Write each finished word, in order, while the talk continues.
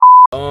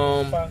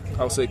I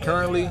would say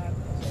currently,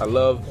 I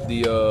love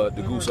the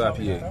Goose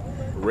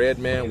IPA.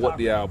 Redman, What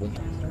the album.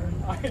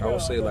 I would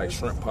say like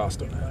shrimp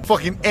pasta.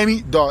 Fucking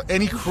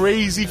any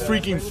crazy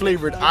freaking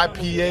flavored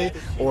IPA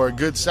or a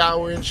good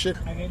sour and shit.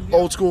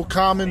 Old school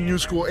Common, new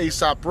school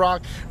Aesop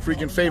Rock.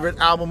 Freaking favorite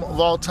album of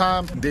all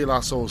time. De La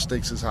Soul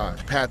Stakes is High.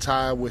 Pad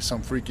Thai with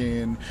some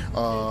freaking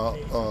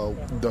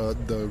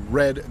the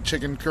red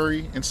chicken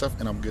curry and stuff,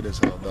 and I'm good as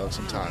hell, dog.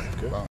 Some Thai.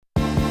 Wow.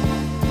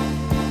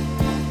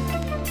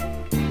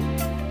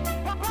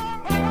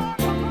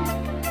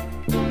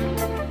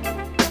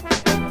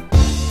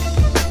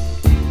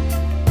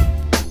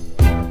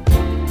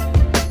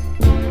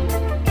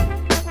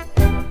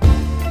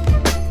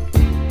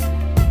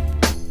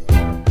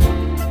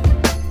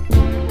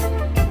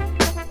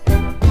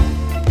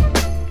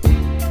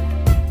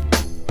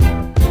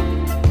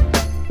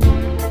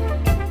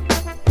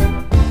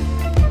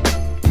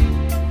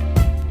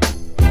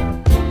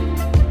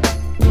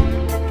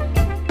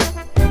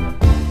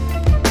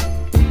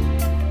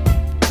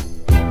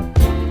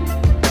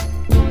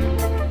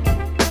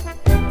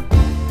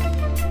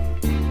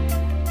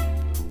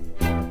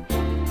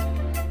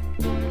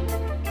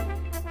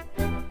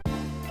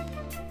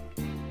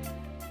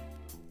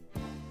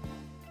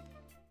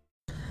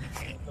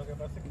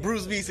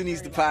 Bruce Beats and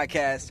East, the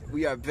podcast.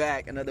 We are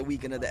back, another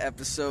week, another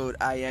episode.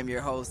 I am your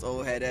host,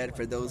 Old Head Ed.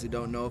 For those who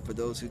don't know, for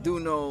those who do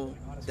know,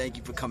 thank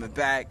you for coming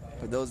back.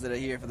 For those that are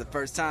here for the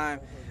first time,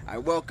 I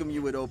welcome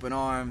you with open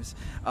arms.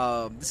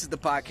 This is the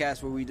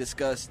podcast where we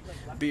discuss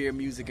beer,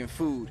 music, and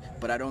food,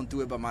 but I don't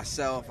do it by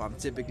myself. I'm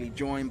typically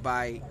joined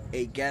by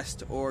a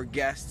guest or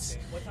guests.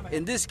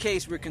 In this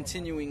case, we're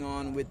continuing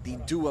on with the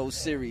duo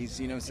series,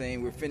 you know what I'm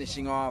saying? We're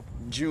finishing off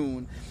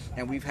June,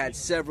 and we've had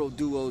several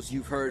duos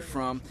you've heard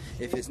from.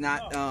 If it's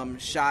not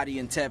Shadi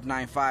and Tev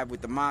 95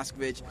 with the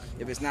Moskvich,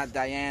 if it's not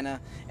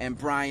Diana and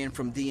Brian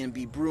from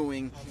D&B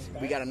Brewing,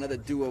 we got another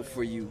duo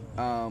for you.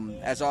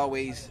 As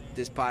always,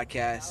 this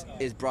podcast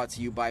is brought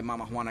to you by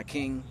Mama Juana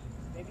King.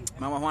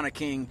 Mama Juana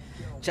King,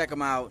 check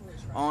them out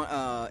on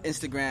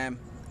Instagram,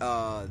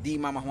 the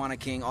Mama Juana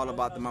King, all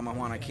about the Mama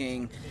Juana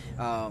King.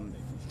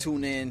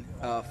 Tune in,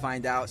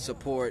 find out,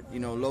 support,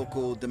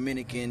 local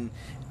Dominican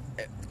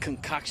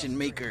concoction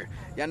maker.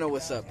 Y'all know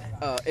what's up.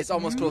 It's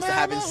almost close to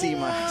having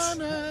CMOS.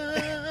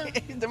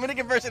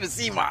 Dominican version of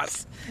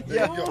CMOS.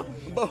 Yeah.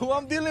 But who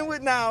I'm dealing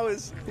with now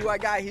is who I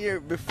got here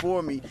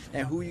before me,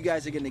 and who you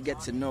guys are going to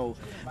get to know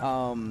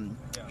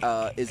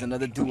is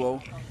another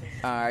duo.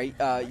 All right.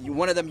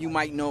 One of them you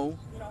might know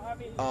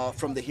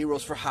from the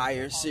Heroes for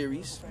Hire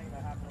series.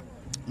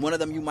 One of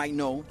them you might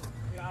know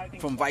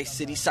from Vice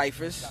City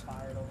Cyphers.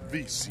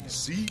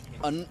 VCC.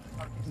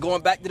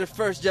 Going back to the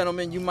first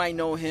gentleman, you might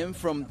know him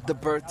from the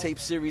Birth Tape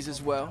series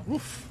as well.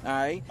 Oof. All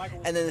right.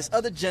 And then this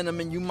other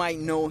gentleman, you might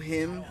know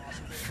him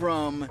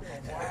from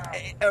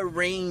a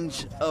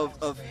range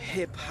of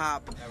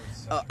hip-hop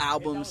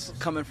albums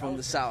coming from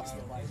the South.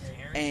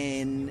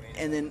 And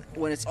then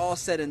when it's all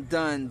said and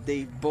done,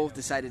 they both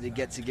decided to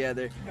get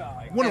together.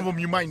 One of them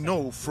you might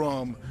know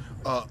from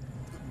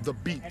the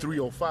Beat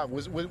 305.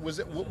 Was it what was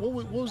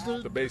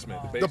The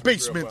Basement. The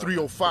Basement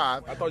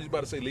 305. I thought you were about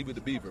to say Leave It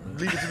to Beaver, man.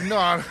 Leave it to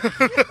no.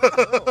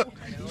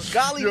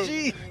 Golly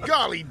gee.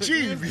 Golly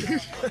gee.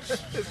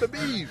 It's the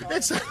Beaver.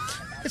 It's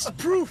the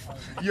proof.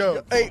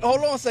 Yo. Hey,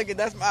 hold on a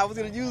second. I was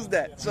gonna use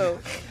that. So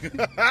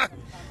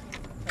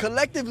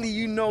collectively,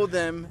 you know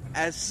them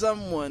as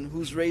someone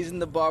who's raising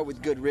the bar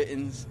with good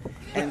riddance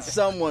and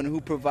someone who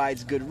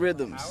provides good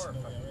rhythms.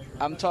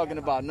 I'm talking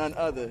about none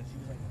other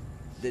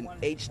than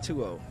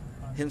H2O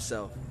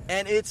himself.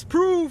 And it's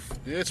Proof.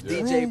 It's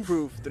DJ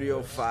Proof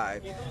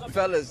 305.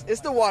 Fellas, it's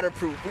the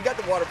waterproof. We got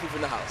the waterproof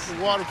in the house.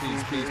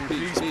 Waterproof.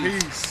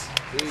 Peace.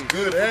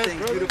 Good,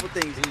 Ed, Beautiful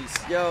things.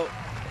 Yo,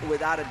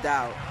 without a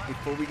doubt,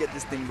 before we get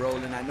this thing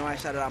rolling, I know I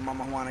shouted out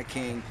Mama Juana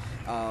King.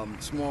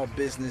 Small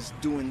business,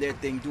 doing their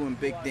thing, doing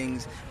big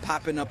things,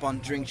 popping up on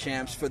Drink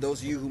Champs. For those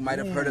of you who might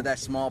have heard of that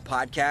small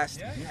podcast,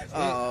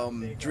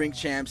 Drink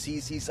Champs,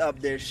 he's up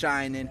there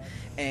shining.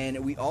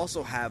 And we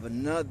also have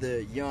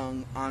another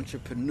young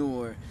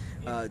entrepreneur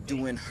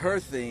doing her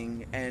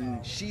thing,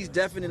 and she's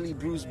definitely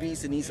Bruce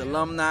Beats and East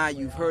alumni.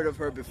 You've heard of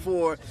her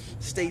before.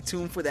 Stay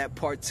tuned for that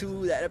part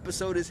 2. That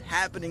episode is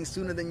happening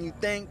sooner than you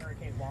think.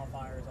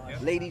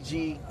 Lady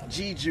G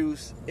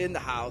Juice in the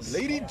house.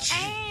 Lady G.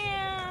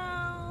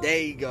 There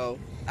you go.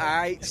 All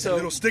right, so a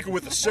little sticker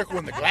with a circle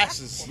in the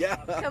glasses. yeah.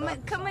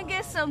 Come and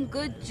get some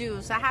good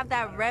juice. I have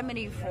that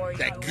remedy for you.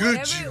 That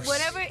good juice.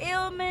 Whatever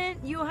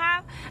ailment you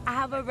have, I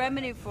have a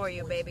remedy for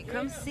you, baby.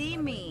 Come see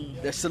me.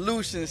 There's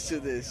solutions to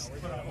this,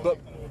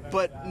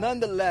 but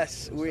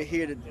nonetheless, we're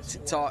here to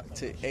talk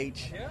to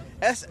H.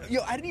 I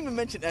didn't even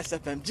mention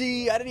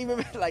SFMG. I didn't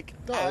even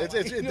No,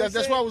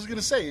 that's what I was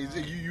gonna say.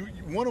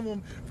 one of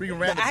them freaking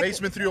ran the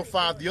Basement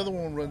 305. The other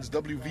one runs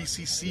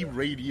WVCC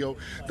Radio.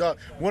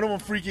 One of them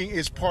freaking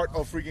is part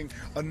of freaking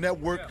a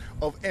network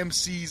of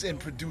MCs and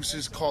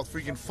producers called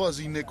freaking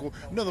Fuzzy Nickel.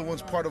 Another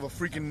one's part of a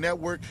freaking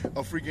network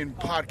of freaking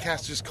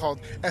podcasters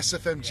called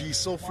SFMG,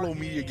 Soul Flow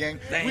Media Gang.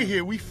 Dang. We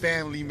here, we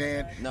family,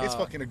 man. No. It's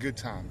fucking a good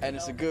time. And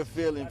it's a good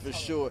feeling for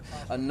sure.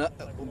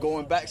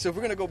 Going back, so if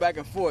we're gonna go back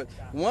and forth,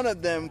 one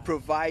of them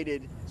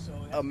provided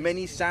a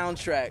mini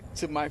soundtrack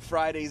to my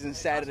Fridays and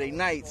Saturday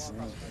nights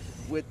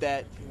with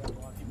that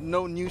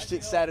No New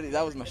Shit Saturday.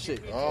 That was my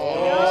shit. No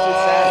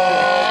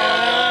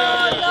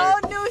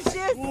new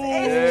shit.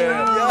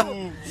 It's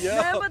true.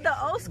 Remember the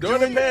old school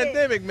During the shit?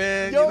 pandemic,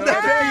 man. Yo, you know,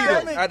 that I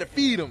pandemic. had to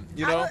feed them,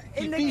 you know.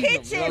 In the Feed 'em,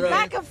 kitchen, you know?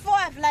 back and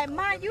forth. Like,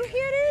 Mom, you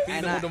hear this?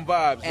 Feed them with them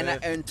vibes, and man.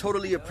 and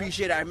totally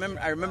appreciate it. I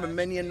remember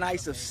many a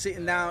nights of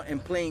sitting down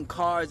and playing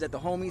cards at the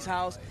homie's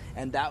house,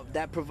 and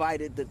that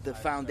provided the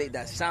foundation,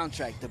 that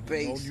soundtrack, the No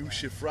bass. New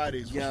Shit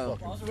Fridays was Yo.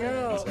 fucking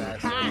Yo.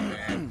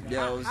 fantastic, man.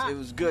 Yeah, it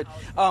was good.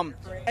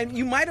 And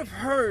you might have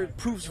heard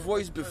Proof's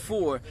voice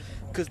before,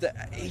 because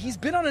he's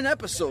been on an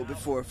episode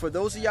before. For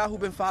those of y'all who've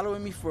been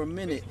following me for a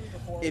minute,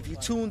 if you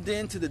tuned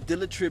in to the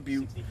Dilla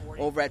tribute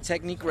over at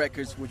Technique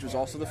Records, which was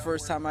also the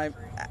first time I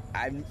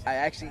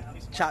actually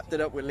chopped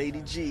it up with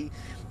Lady G,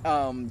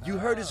 you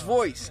heard his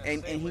voice,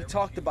 and he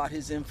talked about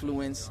his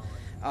influence,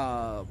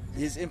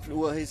 his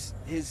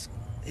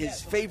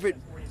favorite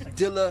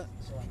Dilla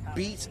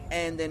beats,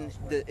 and then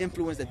the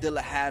influence that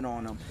Dilla had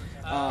on him.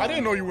 I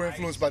didn't know you were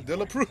influenced by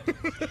Dilla Proof.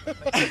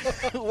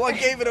 What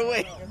gave it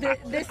away?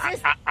 This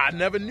is I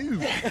never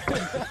knew.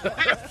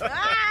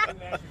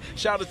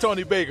 Shout out to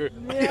Tony Baker.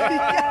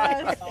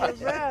 yes,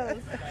 yes.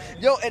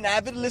 Yo, an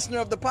avid listener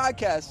of the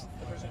podcast,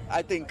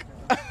 I think.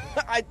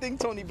 I think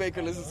Tony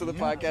Baker listens to the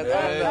podcast.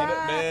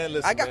 Man,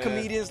 listen, I got man.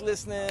 comedians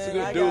listening. He's a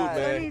good I dude, got,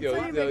 man. Yo,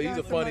 Tony he's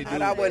a funny dude.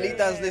 And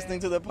abuelitas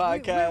listening to the We're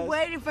podcast.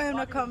 waiting for him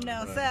to come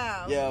down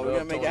south. Yeah, we're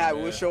gonna make it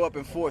happen. We'll show up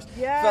in force.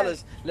 Yes.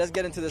 Fellas, let's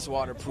get into this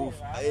Waterproof.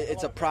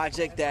 It's a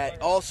project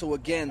that also,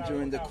 again,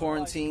 during the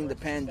quarantine, the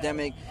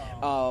pandemic,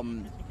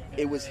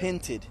 it was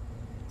hinted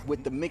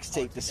with the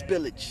mixtape, the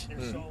Spillage,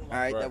 all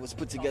right, that was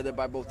put together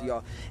by both of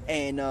y'all,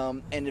 and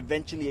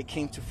eventually it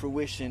came to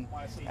fruition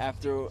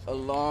after a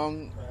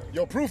long.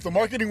 Yo, Proof, the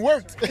marketing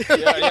worked.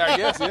 Yeah, I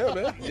guess,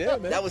 man. Yeah,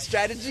 man. That was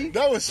strategy.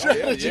 That was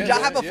strategy. Did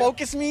y'all have a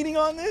focus meeting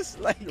on this?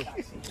 Like,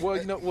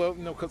 Well,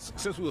 cause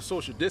since we were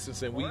social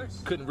distancing, we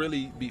couldn't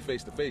really be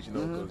face to face,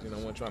 because we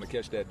weren't trying to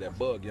catch that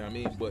bug, you know what I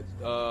mean? But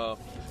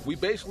we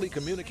basically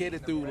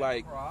communicated through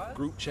like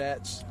group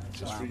chats,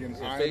 just Freaking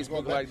and irons Facebook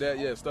going back. like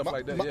that, stuff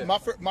like that. Yeah.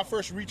 My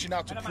first reaching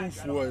out to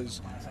Proof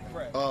was,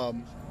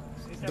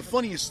 the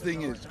funniest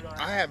thing is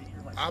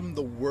I'm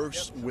the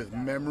worst with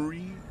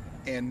memory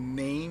and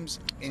names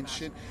and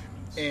shit.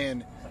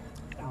 And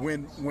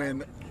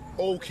when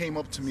O came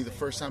up to me the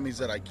first time,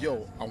 he's like,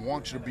 yo, I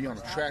want you to be on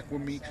a track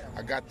with me.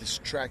 I got this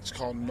track, it's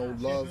called No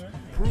Love.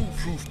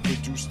 Proof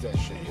produced that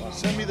shit.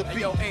 Send me the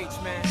beat.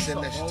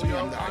 Send that shit to me.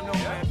 I'm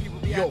like,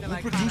 yo,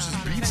 who produces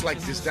beats like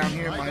this down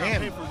here in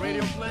Miami?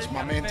 It's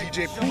my man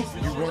DJ Proof.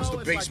 He runs the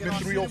Basement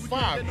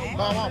 305.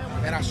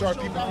 And I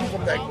started people Proof.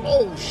 I'm like,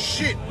 oh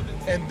shit.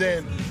 And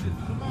then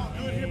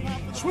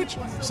switch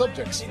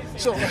subjects.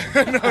 So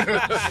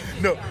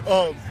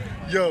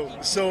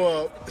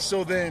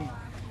so then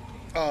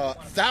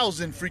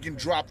 1,000 freaking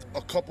dropped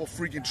a couple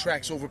freaking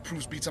tracks over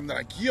Proof's beats. I'm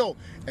like, yo.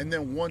 And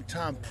then one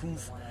time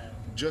Proof,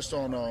 just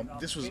on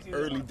this was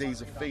early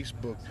days of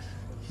Facebook,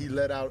 he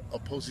let out a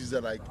post. He's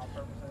like,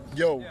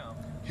 yo,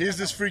 here's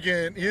this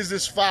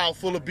file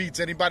full of beats.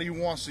 Anybody who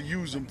wants to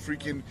use them,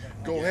 freaking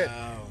go ahead.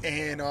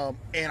 And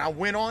I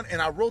went on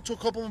and I wrote to a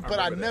couple of them, but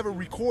I never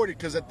recorded,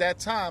 because at that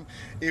time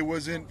it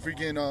wasn't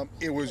freaking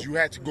it was, you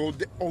had to go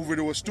over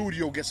to a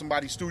studio, get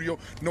somebody's studio,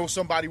 know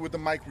somebody with the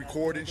mic,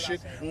 record and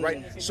shit,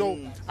 right? So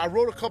I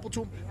wrote a couple to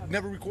them,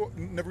 never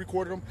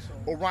recorded them.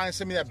 Orion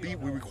sent me that beat.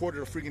 We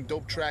recorded a freaking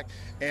dope track,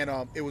 and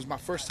it was my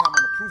first time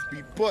on a Proof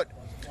beat. But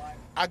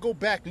I go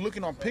back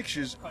looking on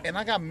pictures, and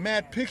I got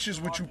mad pictures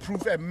with you,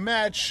 Proof, at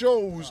mad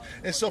shows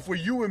and stuff where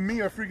you and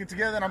me are freaking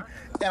together, and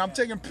I'm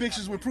taking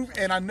pictures with Proof,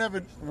 and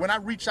when I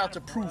reached out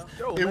to Proof,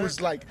 it was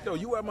like, yo,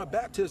 you were at my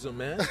baptism,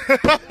 man. Come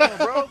on,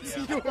 bro.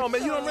 Come on,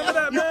 man. You don't remember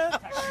that, man?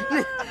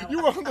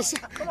 you were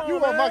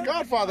on my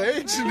godfather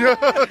age.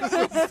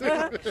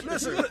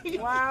 Listen,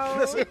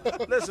 Wow.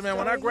 listen, man.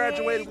 When I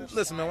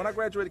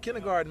graduated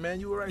kindergarten, man,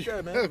 you were right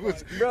there, man. bro,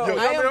 Yo,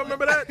 y'all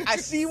remember that? I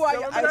see why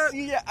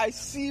I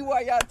see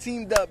why y'all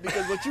teamed up,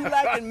 because what you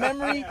lack in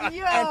memory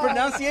and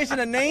pronunciation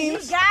of You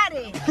names, got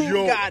it.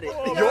 you got it.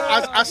 Yo,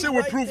 I sit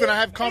with Proof and I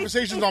have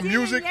conversations It's on yin and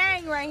music,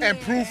 yang right and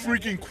here. Proof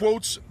freaking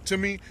quotes to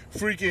me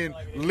freaking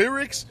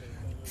lyrics,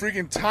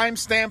 freaking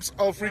timestamps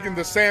of freaking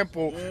the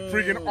sample,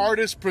 freaking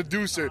artist,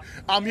 producer.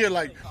 I'm here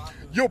like,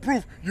 yo,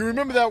 Proof, you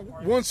remember that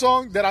one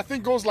song that I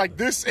think goes like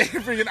this? And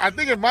freaking, I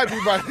think it might be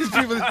by these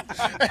people.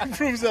 And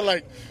Proof's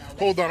like,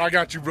 Hold on, I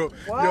got you, bro.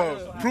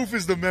 Yo, Proof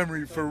is the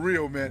memory for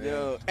real, man.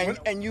 Yo,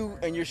 and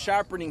you're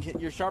sharpening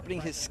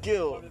his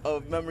skill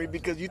of memory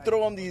because you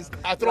throw him these.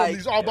 I throw him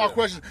these all-about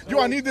questions. Yo,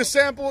 I need this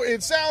sample.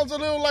 It sounds a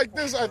little like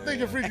this. I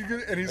think it's freaking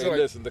good. And he's Hey, like,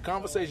 listen, the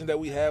conversation that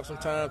we have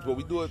sometimes, but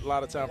we do it a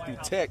lot of times through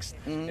text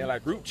and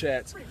like group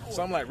chats.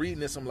 So I'm like reading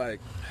this, I'm like,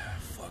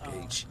 fuck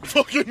H.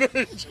 fucking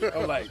H.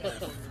 I'm like,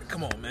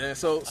 come on, man.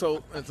 So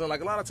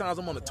like a lot of times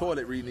I'm on the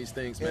toilet reading these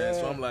things, man.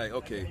 So I'm like,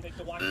 okay,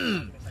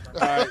 all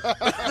right,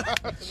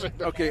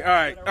 okay, all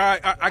right.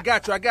 I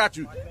got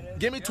you.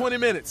 Give me 20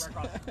 minutes.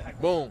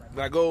 Boom.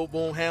 I go,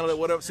 boom, handle it,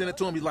 whatever. Send it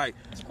to him. He's like,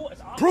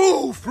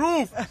 proof.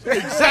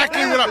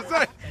 Exactly what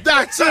I.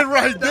 That's it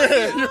right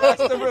there. Yo.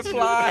 That's the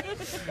reply.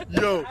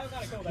 Yo,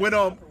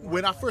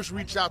 when I first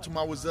reached out to him,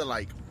 I was there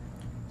like,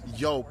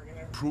 yo,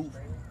 Proof,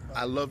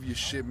 I love your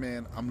shit,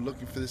 man. I'm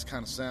looking for this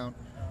kind of sound.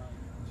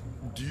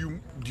 Do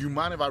you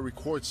mind if I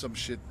record some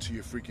shit to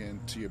your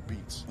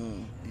beats?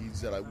 He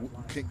said like,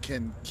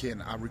 can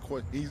I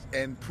record?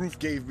 And Proof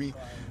gave me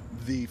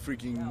the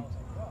freaking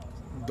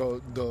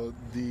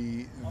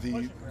the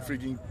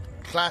freaking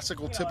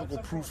classical typical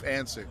Proof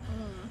answer.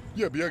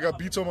 Yeah, but I got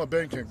beats on my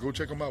Bandcamp. Go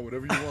check them out.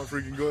 Whatever you want,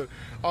 freaking good.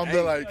 I'm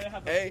there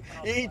like, hey,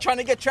 he trying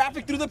to get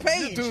traffic through the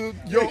page. Dude,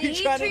 yo, He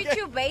treat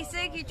you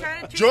basic. He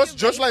trying to treat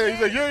just you like basic.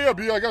 he's like, yeah,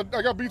 B,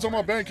 I got beats on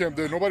my Bandcamp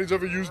there. Nobody's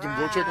ever used them.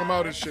 Go check them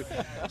out and shit.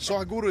 So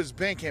I go to his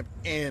Bandcamp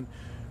and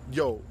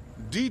yo,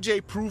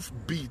 DJ Proof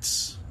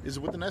Beats. Is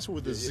it with an S or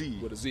with a Z?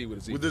 With a Z.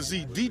 With a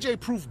Z. DJ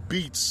Proof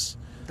Beats.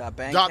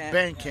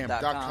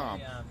 .bandcamp.com.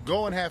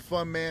 Go and have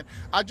fun, man.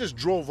 I just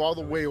drove all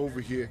the way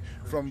over here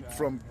from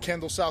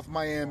Kendall, South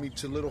Miami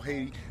to Little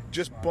Haiti,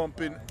 just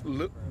bumping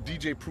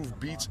DJ Proof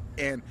Beats,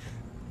 and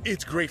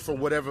it's great for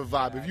whatever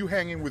vibe. If you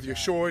hanging with your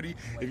shorty,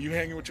 if you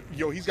hanging with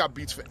he's got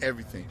beats for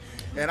everything.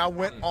 And I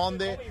went on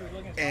there,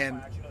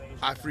 and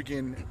I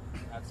freaking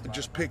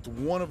just picked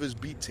one of his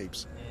beat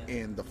tapes,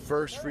 and the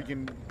first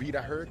freaking beat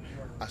I heard,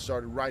 I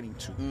started writing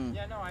to.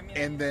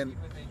 And then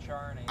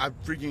I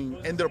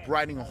freaking ended up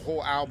writing a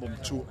whole album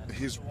to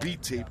his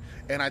beat tape,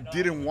 and I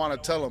didn't want to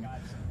tell him.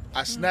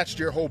 I snatched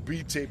your whole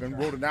beat tape and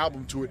wrote an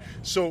album to it.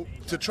 So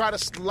to try to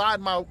slide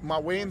my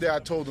way in there, I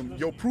told him,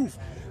 yo, Proof,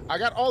 I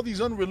got all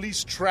these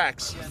unreleased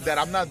tracks that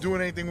I'm not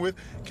doing anything with.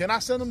 Can I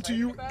send them to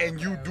you and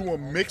you do a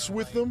mix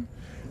with them?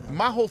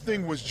 My whole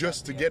thing was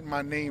just to get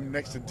my name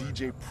next to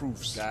DJ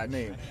Proof's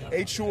name.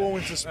 H2O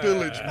into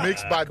Spillage,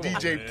 mixed by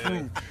DJ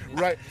Proof,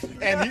 right?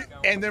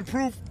 And then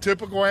Proof,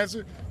 typical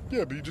answer,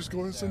 yeah, but you just go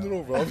ahead and send it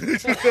over. Yo,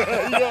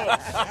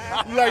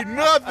 like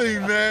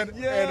nothing, man.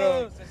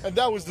 Yeah. And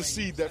that was the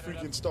seed that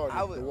freaking started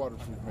the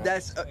Waterproof, man.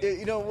 That's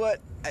you know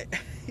what?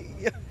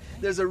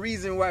 There's a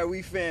reason why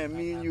we fan,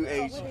 me and you,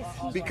 H,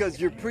 because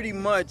you're pretty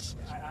much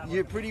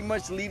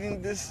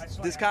leading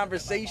this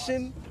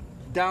conversation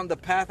down the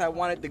path I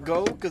wanted to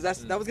go, because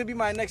that was gonna be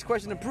my next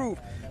question to Proof.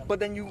 But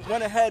then you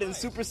went ahead and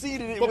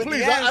superseded it. But with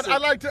please, the answer.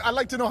 I'd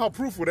like to know how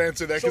Proof would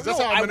answer that, because that's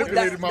how I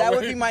manipulated my way. That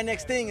would be my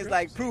next thing. Is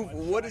like, Proof,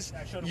 what is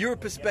your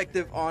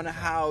perspective on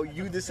how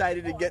you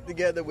decided to get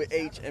together with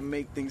H and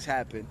make things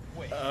happen?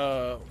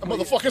 A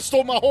motherfucker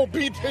stole my whole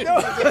beat.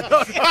 No.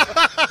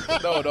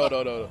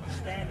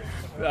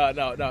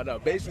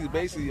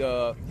 Basically,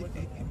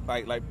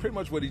 like pretty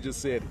much what he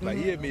just said. Like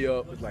he hit me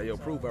up. It's like, yo,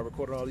 Proof, I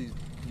recorded all these,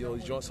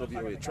 these joints of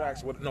your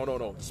tracks. What? No,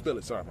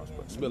 Spillage. Sorry, my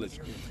Spillage.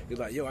 He's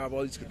like, yo, I have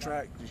all these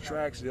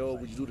tracks. Yo,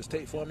 would you do this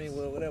tape for me?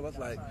 Well, whatever. I was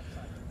like,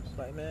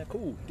 man,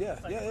 cool. Yeah.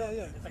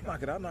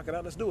 Knock it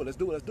out. Let's do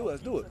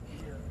it.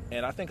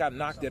 And I think I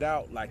knocked it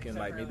out like in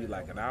maybe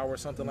an hour or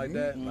something like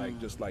that. Like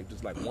just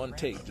one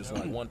take,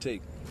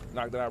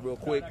 Knocked it out real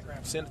quick,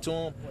 sent it to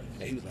him,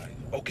 and he was like,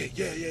 okay,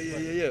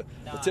 yeah.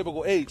 The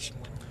typical H.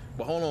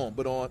 But hold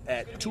on,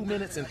 at 2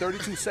 minutes and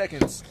 32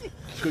 seconds,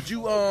 could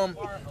you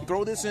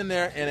throw this in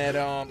there, and at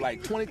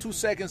 22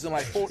 seconds and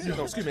at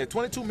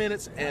 22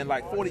 minutes and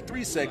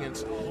 43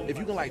 seconds, if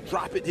you can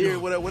drop it here,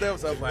 whatever.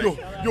 So I was like,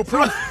 yo,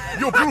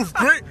 Proof,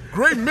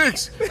 great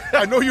mix.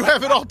 I know you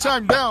have it all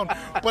timed down,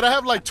 but I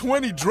have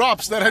 20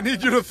 drops that I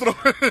need you to throw.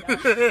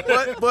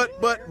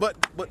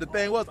 but the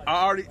thing was,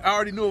 I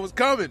already knew it was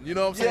coming. You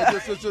know what I'm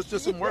saying? Yeah.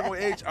 Just some working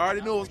with H. I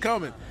already knew it was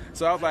coming.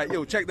 So I was like,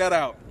 yo, check that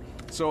out.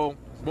 So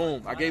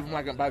boom, I gave him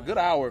about a good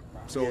hour.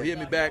 So he hit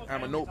me back.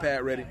 I'm a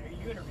notepad ready.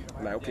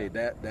 Like, okay,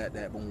 that,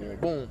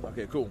 boom.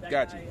 Okay, cool,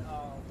 got you.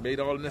 Made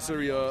all the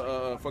necessary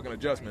fucking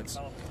adjustments.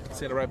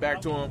 Sent it right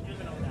back to him.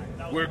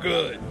 We're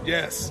good.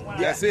 Yes,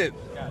 that's it.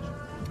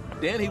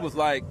 Then he was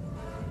like,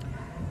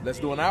 let's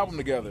do an album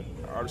together.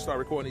 I already started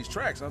recording these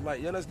tracks. I was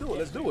like, yeah, let's do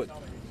it.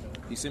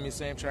 He sent me the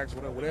same tracks,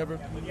 whatever.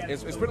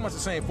 It's pretty much the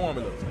same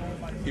formula.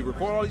 He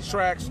record all these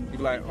tracks. He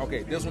be like,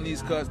 okay, this one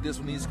needs cuts, this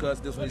one needs cuts,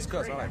 this one needs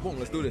cuts. I'm like, boom,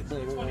 let's do this.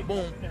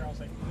 Boom.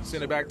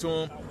 Send it back to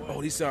him.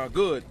 Oh, these sound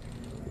good.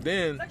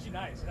 Then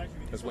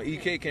that's when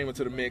EK came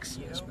into the mix.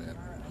 Yes, man.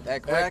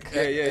 Ek-Rack?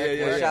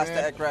 Yeah. Shouts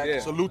to Ek-Rack. Yeah.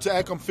 Salute to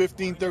Ekum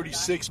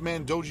 1536,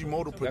 man. Doji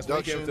Motor Productions. That's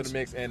when he came into the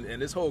mix.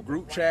 And this whole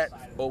group chat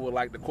over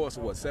the course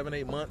of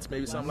 7-8 months,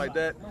 maybe something like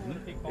that.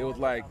 It was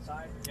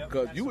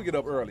because you would get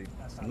up early,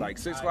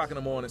 6 o'clock in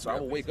the morning. So I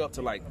would wake up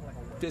to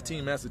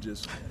 15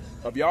 messages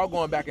of y'all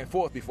going back and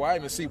forth before I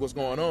even see what's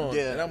going on.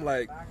 Yeah. And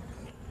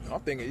I'm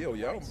thinking, yo,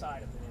 y'all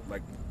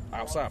like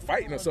outside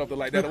fighting or something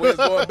like that. The way it's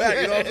going back,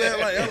 you know what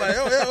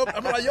I'm saying?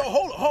 I'm like, yo,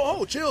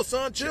 hold, chill,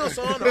 son.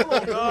 Hold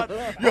on, God.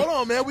 Hold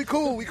on, man. We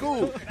cool. You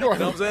know what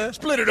I'm saying?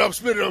 Split it up,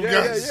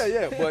 guys.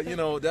 Yeah. But you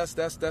know, that's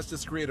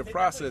just creative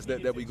process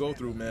that we go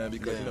through, man.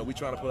 Because you know, we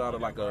trying to put out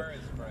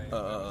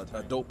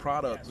a dope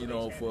product, you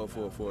know, for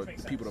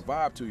the people to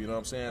vibe to. You know what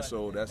I'm saying?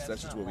 So that's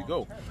just where we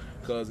go.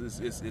 Because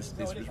it's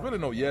really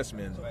no yes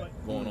men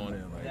going on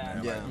in. Like,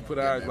 man, like, we put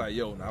out like,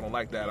 yo, I don't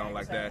like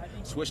that.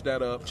 Switch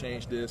that up,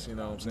 change this. You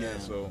know what I'm saying?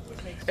 So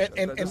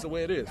that's the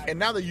way it is. And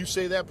now that you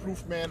say that,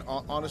 Proof, man,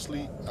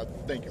 honestly,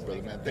 thank you,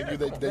 brother, man. Thank you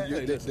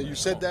that you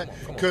said that.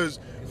 Because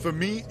for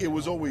me, it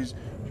was always,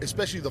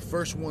 especially the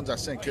first ones I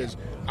sent, because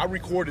I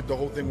recorded the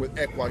whole thing with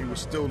Ek while he was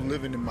still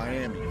living in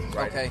Miami.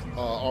 Right? Okay.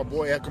 Our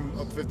boy Ek,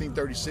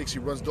 1536, he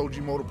runs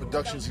Doji Moto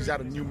Productions. He's out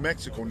of New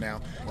Mexico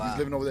now. Wow. He's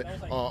living over there.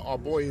 Our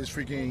boy is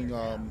freaking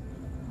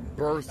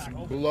birth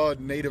blood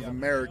Native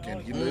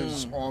American. He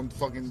lives on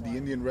fucking the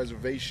Indian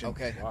reservation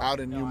out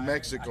in New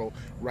Mexico,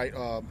 right?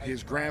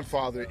 His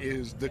grandfather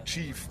is the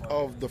chief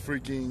of the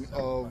freaking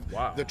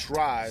the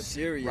tribe.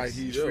 Serious. Right?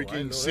 He's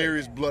freaking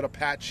serious blood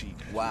Apache.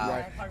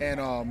 Wow. Right?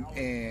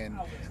 And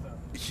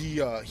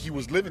he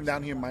was living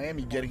down here in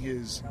Miami getting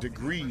his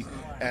degree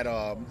at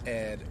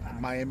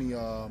Miami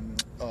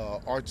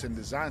Arts and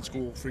Design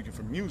School, freaking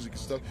for music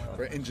and stuff,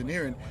 for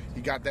engineering.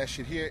 He got that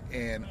shit here,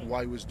 and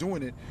while he was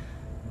doing it,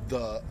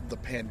 the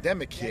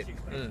pandemic hit,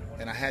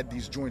 and I had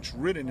these joints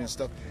written and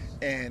stuff,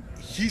 and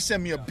he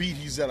sent me a beat.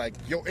 He said like,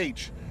 yo,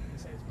 H,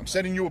 I'm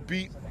sending you a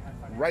beat,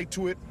 write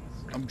to it,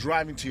 I'm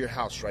driving to your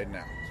house right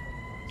now.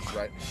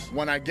 Right?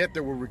 When I get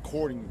there, we're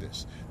recording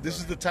this. This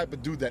is the type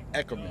of dude that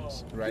Ekum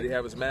is, right? Did he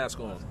have his mask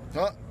on?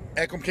 Huh?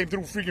 Ekum came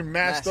through freaking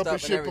masked up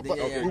and shit. And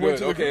we went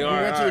to the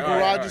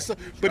garage and stuff.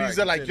 But he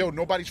said like, continue. yo,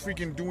 nobody's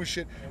freaking doing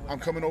shit. I'm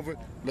coming over.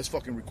 Let's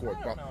fucking record,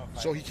 bro.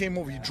 So he came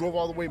over. He drove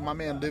all the way. My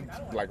man lived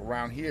like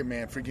around here,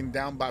 man. Freaking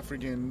down by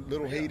freaking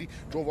Little Haiti.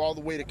 Drove all the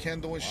way to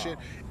Kendall and shit.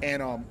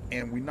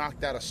 And we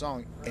knocked out a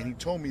song. And he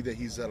told me that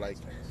he said like,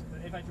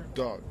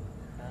 dog,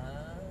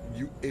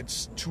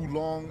 it's too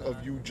long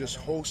of you just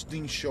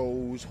hosting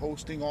shows,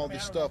 hosting all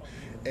this stuff,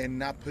 and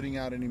not putting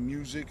out any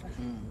music.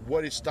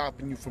 What is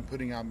stopping you from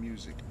putting out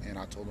music? And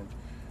I told him,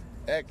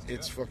 heck,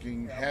 it's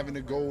fucking having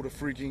to go to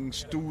freaking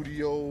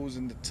studios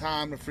and the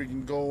time to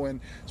freaking go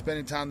and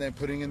spending time there and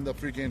putting in the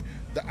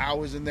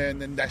hours in there,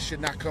 and then that shit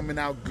not coming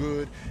out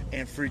good,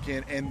 and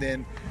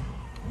then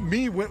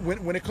me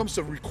when it comes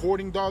to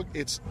recording, dog,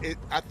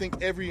 I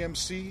think every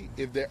MC,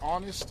 if they're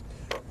honest,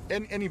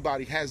 and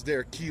anybody has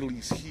their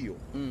Achilles heel.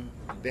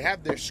 They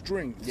have their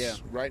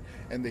strengths, right?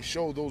 And they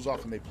show those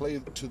off and they play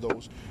to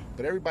those.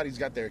 But everybody's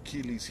got their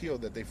Achilles heel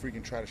that they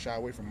freaking try to shy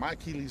away from. My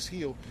Achilles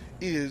heel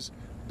is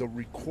the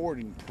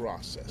recording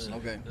process.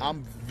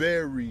 I'm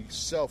very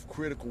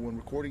self-critical when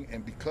recording,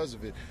 and because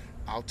of it,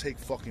 I'll take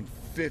fucking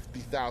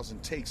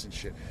 50,000 takes and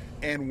shit.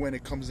 And when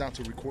it comes down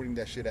to recording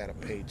that shit at a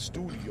paid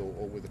studio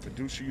or with a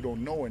producer you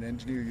don't know, an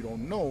engineer you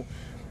don't know,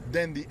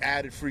 then the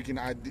added freaking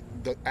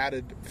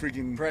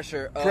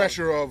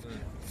pressure of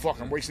fuck,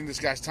 I'm wasting this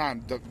guy's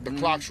time. The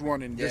clock's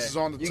running. This is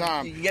on the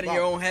time. You get in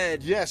your own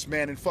head. Yes,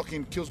 man, and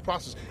fucking kills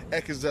process.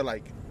 Ek is there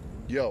like,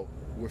 yo,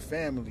 we're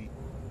family.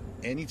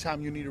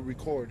 Anytime you need to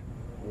record,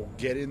 we'll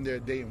get in there a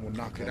day and we'll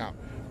knock it out.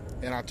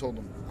 And I told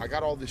him, I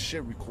got all this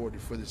shit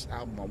recorded for this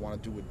album I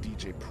want to do with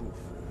DJ Proof.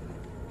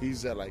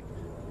 He's there like,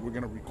 we're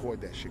going to record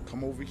that shit.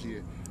 Come over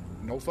here.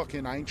 No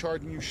fucking, I ain't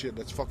charging you shit.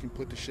 Let's fucking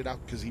put the shit out,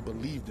 because he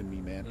believed in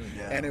me, man.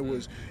 And it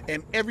was,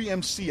 and every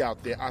MC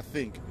out there, I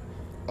think,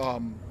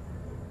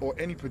 or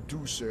any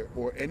producer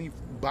or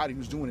anybody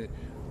who's doing it,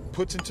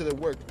 puts into their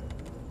work,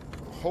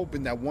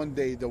 hoping that one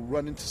day they'll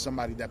run into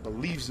somebody that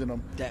believes in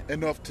them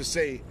enough to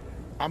say,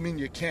 I'm in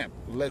your camp,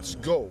 let's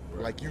go.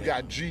 Like you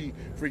got G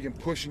freaking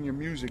pushing your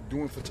music,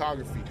 doing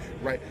photography,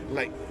 right?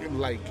 Like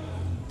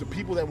the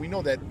people that we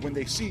know, that when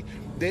they see,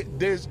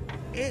 there's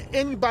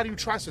anybody who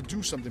tries to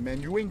do something,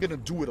 man, you ain't gonna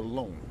do it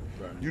alone.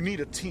 Right. You need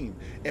a team,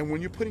 and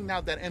when you're putting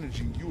out that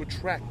energy, you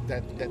attract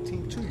that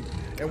team to you.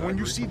 And when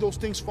you see those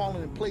things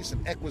falling in place,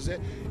 and Ek was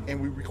it, and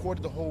we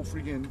recorded the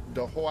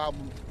whole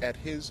album at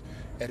his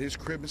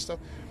crib and stuff.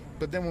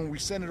 But then when we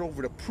sent it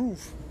over to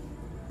Proof,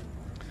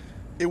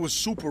 it was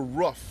super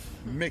rough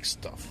mixed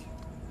stuff.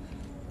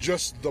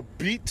 Just the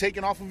beat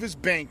taken off of his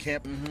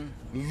Bandcamp,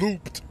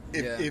 looped.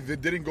 If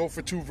it didn't go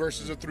for 2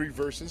 verses or 3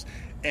 verses,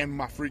 and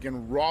my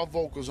freaking raw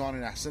vocals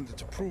on it, I sent it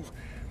to Proof.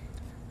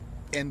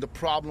 And the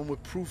problem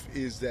with Proof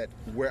is that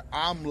where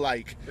I'm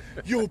like,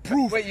 yo,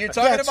 Proof. Wait, you're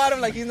talking about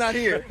him like he's not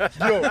here.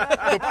 Yo,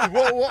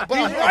 but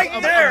he's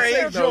right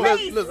there.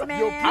 Listen,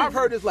 I've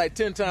heard this like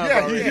 10 times.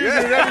 Yeah, he's in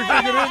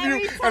every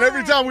interview, and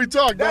every time we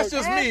talk. That's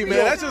just me,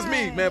 man. That's just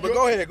me, man. But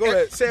go ahead.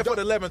 Say it for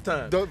the 11th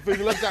time.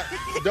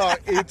 Dog,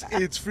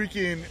 it's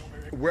freaking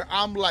where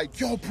I'm like,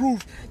 yo,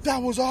 Proof, that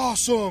was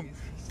awesome.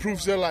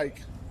 Proof's there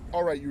like,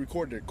 all right, you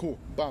recorded it, cool,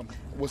 bam.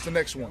 What's the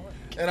next one?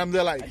 And I'm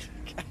there like,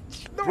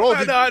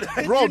 Bro,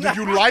 no, did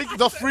you like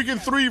the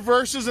freaking 3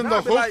 verses and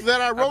the hook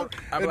that I wrote?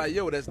 I'm like,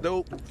 yo, that's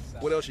dope.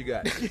 What else you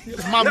got?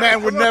 My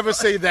man would never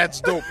say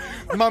that's dope.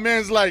 My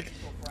man's like,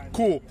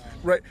 cool,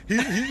 right?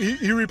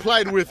 He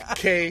replied with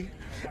K.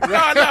 No.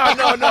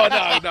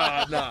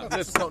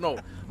 Listen, no.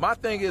 My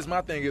thing is,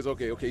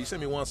 okay. You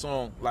send me one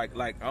song,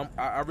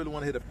 I really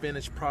want to hit a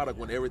finished product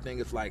when everything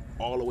is like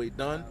all the way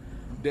done.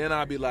 Then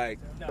I'll be like,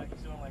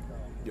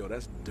 yo,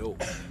 that's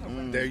dope.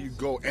 There you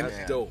go. And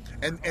that's dope.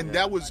 And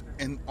that was,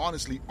 and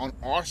honestly, on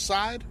our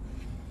side,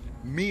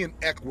 me and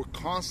Ek were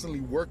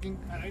constantly working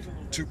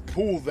to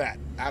pull that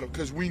out of,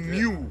 because we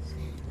knew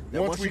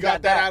once we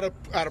got that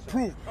out of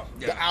Proof,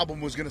 the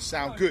album was gonna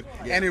sound good,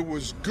 and it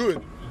was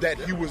good that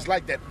he was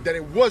like that. That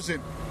it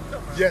wasn't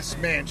yes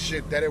man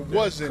shit. That it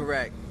wasn't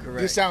correct.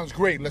 This sounds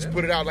great. Let's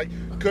put it out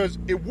because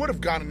it would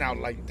have gotten out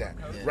like that,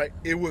 right?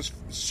 It was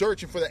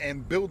searching for that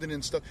and building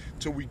and stuff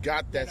till we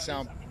got that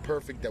sound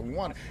perfect that we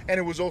wanted, and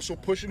it was also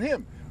pushing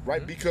him,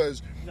 right?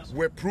 Because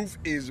where Proof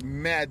is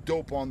mad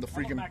dope on the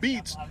freaking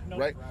beats,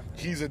 right?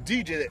 He's a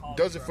DJ that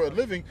does it for a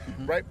living,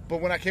 right?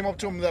 But when I came up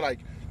to him, they're like,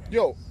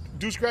 "Yo,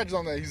 do scratches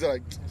on that." He's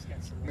like,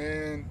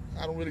 "Man,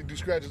 I don't really do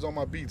scratches on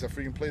my beats. I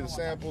freaking play the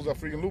samples. I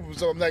freaking loop them."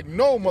 So I'm like,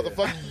 "No,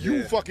 motherfucker,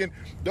 you fucking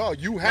dog.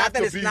 You have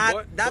to be."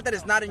 Not that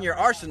it's not in your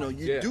arsenal.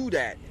 You do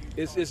that.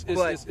 It's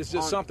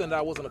just something that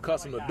I wasn't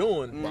accustomed to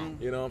doing.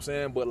 You know what I'm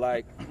saying? But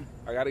like,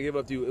 I got to give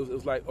up to you. It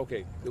was like,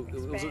 okay,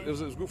 it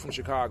was a group from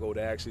Chicago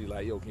that actually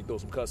like, yo, can you throw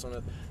some cuts on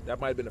it? That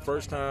might have been the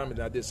first time, and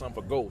I did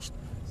something for Ghost.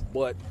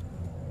 But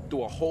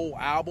through a whole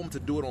album to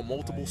do it on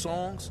multiple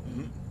songs,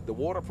 the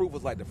Waterproof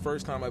was like the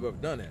first time I've ever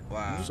done that.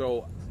 Wow.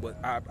 So,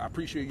 but I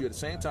appreciate you at the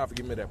same time for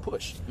giving me that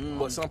push.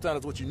 But sometimes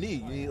it's what you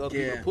need. You need other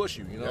people to push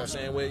you. You know what I'm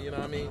saying? Where, you know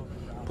what I mean?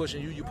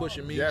 Pushing you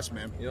pushing me. Yes,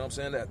 man. You know what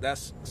I'm saying?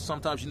 That's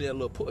sometimes you need a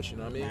little push. You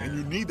know what I mean? And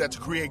you need that to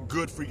create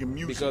good freaking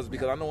music.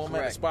 Because I know I'm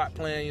at the spot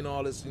playing, you know,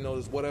 all this, you know,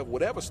 this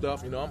whatever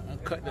stuff. You know, I'm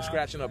cutting and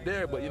scratching up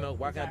there, but you know,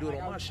 why can't I do it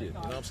on my shit? You know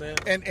what I'm saying?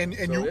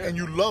 And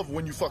you love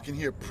when you fucking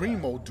hear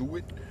Primo do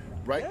it,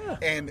 right? Yeah.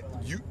 And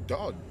you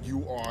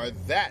are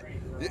that.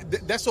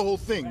 That's the whole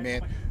thing,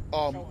 man.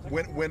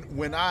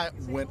 When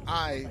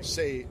I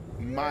say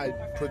my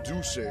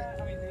producer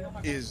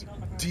is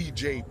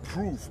DJ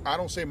Proof, I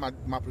don't say my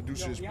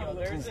producer is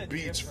Proof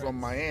Beats from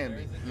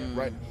Miami,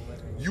 right?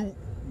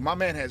 My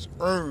man has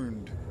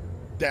earned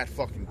that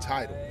fucking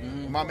title.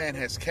 My man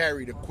has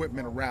carried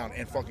equipment around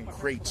and fucking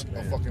crates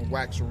of fucking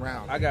wax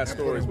around. I got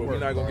stories, but we're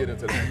not gonna get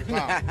into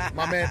that.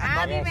 My man,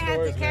 I even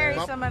had to carry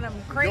some of them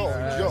crates.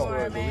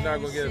 We're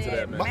not gonna get into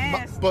that,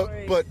 man.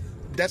 But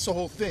that's the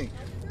whole thing.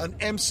 An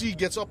MC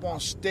gets up on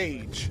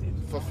stage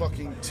for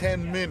fucking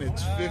 10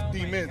 minutes,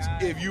 15 minutes.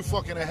 If you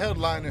fucking a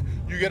headliner,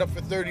 you get up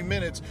for 30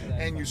 minutes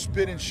and you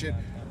spit and shit.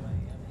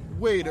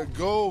 Way to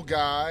go,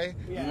 guy,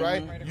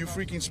 right? You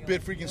freaking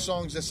spit freaking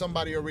songs that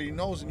somebody already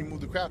knows and you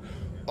move the crowd.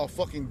 A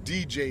fucking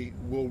DJ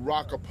will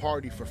rock a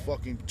party for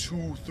fucking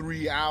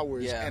 2-3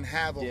 hours and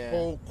have a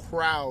whole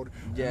crowd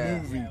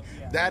moving.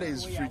 That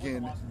is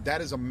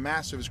a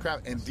massive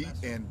crowd,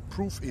 and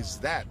Proof is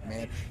that,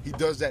 man. He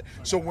does that.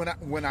 So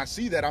when I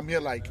see that, I'm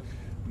here like,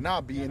 nah,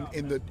 be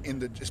in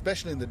the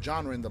especially in the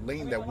genre, in the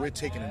lane that we're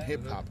taking in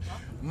hip hop.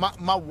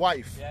 My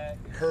wife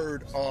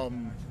heard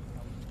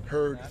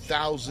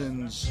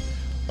Thousands.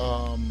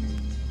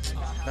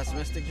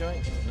 Pessimistic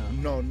joint?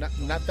 No,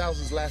 not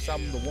Thousands' last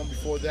album. The one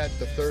before that,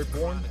 The Third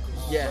Born.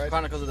 Yeah, right?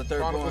 Chronicles of the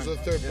Third Born. Chronicles of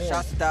the Third Born.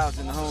 Shouts to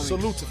Thousand, the homie.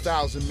 Salute to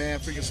Thousand, man.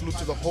 Freaking salute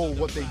to the whole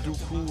What They Do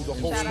crew, the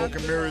whole Smoke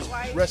and Mirrors.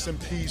 Rest in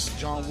peace,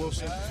 John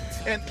Wilson.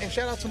 And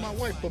shout out to my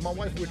wife. But my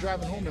wife, we're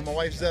driving home, and my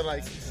wife's there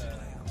like,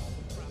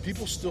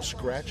 people still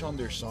scratch on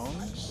their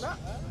songs?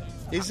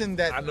 Isn't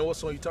that... I know what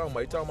song you're talking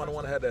about. You're talking about the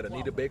one that had that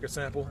Anita Baker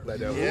sample? Like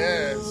that.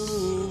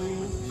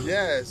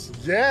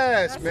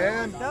 Yes,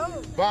 man.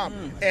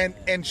 Bomb.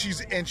 And she's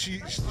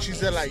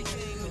there like,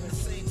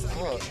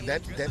 oh,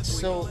 that's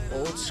so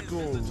old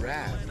school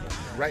rap,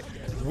 right?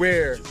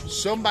 Where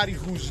somebody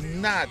who's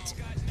not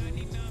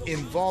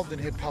involved in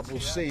hip hop will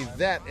say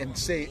that and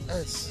say,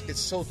 it's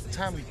so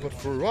timely, but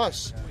for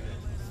us,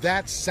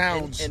 that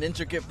sounds an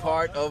intricate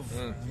part of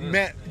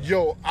man.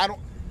 Yo,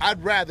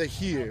 I'd rather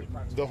hear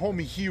the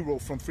homie Hero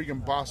from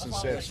freaking Boston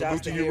said,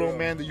 salute to Hero,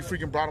 man, that you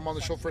freaking brought him on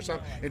the show first time,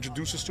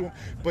 introduced us to him.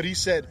 But he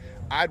said,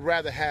 I'd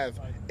rather have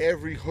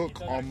every hook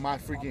on my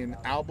freaking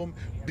album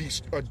be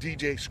a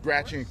DJ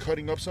scratching and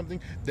cutting up something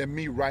than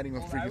me writing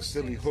a freaking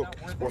silly hook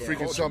or freaking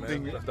culture,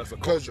 something,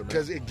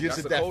 because it gives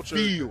it that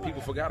feel.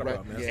 People forgot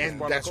about, man. And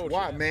that's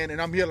why, man.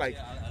 And I'm here like,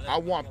 I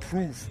want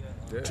Proof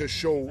to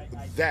show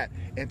that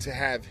and to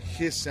have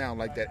his sound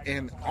like that.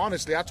 And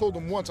honestly, I told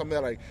him once, I'm there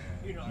like,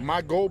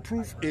 my goal,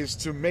 Proof, is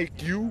to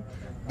make you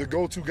the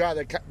go-to guy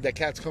that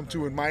cats come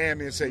to in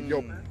Miami and say,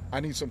 yo, I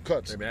need some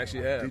cuts. They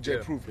actually have.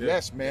 DJ Proof.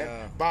 Yes,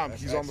 man. Bomb.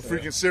 He's on the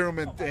freaking Serum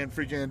and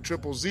freaking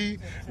Triple Z,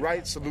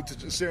 right? Salute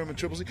to Serum and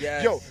Triple Z.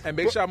 Yes. Yo. And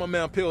big shout out my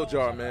man Pill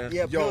Jar, man.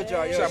 Yeah, Pill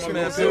Jar. Shout out my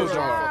man Pill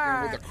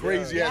Jar. With the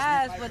crazy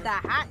ass. Yes, with the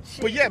hot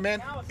shit. But yeah,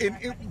 man,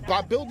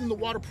 by building the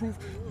Waterproof,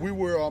 we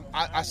were,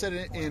 I said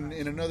it in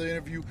another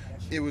interview,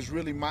 it was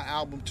really my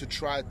album to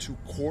try to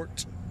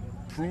court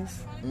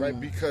Proof, right?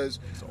 Because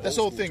that's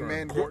the whole thing,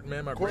 man. Court,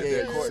 man. My Court,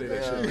 granddad yeah, used to say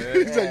that court,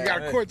 shit, man. So you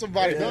gotta court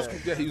somebody.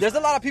 Yeah, he was- There's a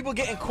lot of people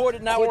getting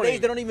courted nowadays.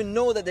 Courting. They don't even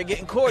know that they're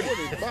getting courted.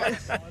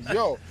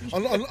 Yo,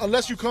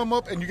 unless you come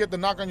up and you get the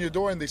knock on your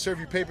door and they serve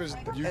you papers,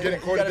 you're getting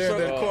You courted gotta there. show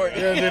Then, the court.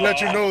 yeah, they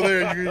let you know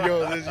there.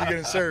 You're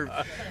getting served.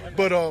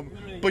 But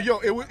yo,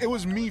 it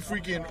was me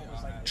freaking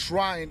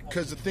trying,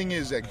 because the thing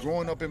is that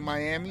growing up in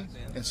Miami,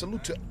 and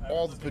salute to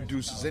all the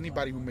producers,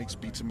 anybody who makes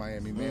beats in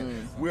Miami,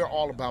 man, we're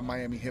all about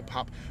Miami hip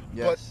hop.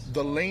 Yes. But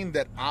the lane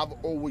that I've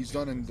always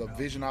done and the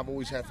vision I've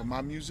always had for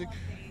my music,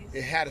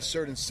 it had a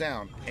certain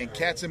sound, and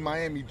cats in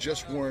Miami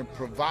just weren't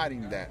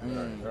providing that.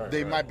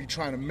 They might be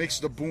trying to mix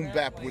the boom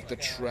bap with the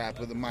trap,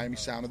 or the Miami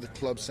sound, or the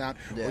club sound,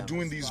 or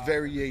doing these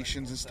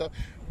variations and stuff.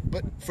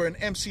 But for an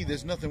MC,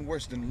 there's nothing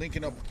worse than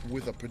linking up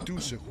with a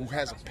producer who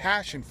has a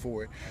passion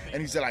for it,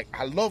 and he's like,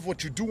 I love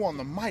what you do on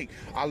the mic,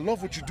 I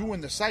love what you do in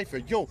the cypher,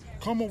 yo,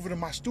 come over to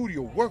my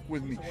studio, work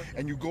with me.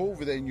 And you go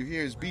over there and you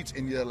hear his beats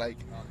and you're like,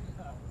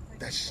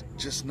 that's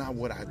just not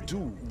what I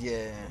do.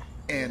 Yeah.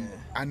 And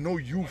I know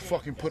you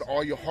fucking put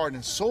all your heart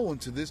and soul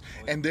into this,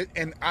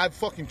 and I've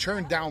fucking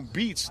turned down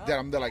beats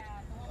that they're like,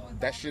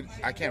 that shit,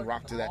 I can't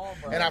rock to that.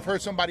 And I've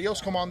heard somebody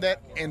else come on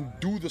that and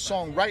do the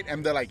song right,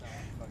 and they're like,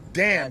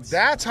 damn,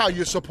 that's how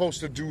you're supposed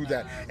to do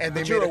that. And they But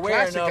made you're a aware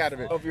classic enough out of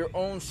it. of your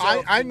own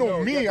self. I to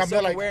know me. you have I'm the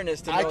there like,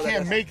 self-awareness to I know that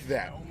can't that's- make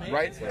that,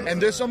 right?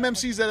 And there's some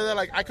MCs that are there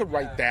like, I could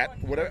write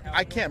that, whatever.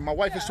 I can't. My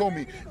wife has told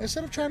me,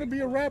 instead of trying to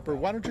be a rapper,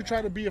 why don't you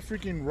try to be a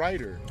freaking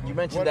writer? You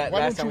mentioned that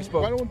last time we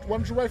spoke. Why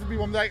don't you write for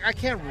people? I'm like, I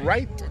can't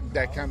write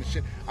that kind of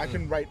shit. I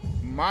can write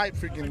my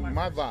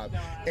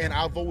vibe. And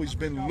I've always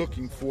been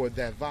looking for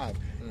that vibe.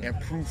 And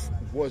Proof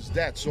was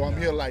that. So I'm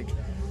here like,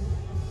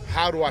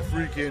 how do I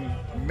freaking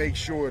make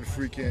sure to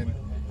freaking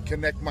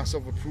connect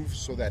myself with Proof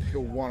so that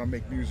he'll want to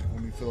make music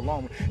with me for the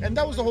long run? And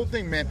that was the whole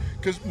thing, man.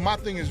 Because my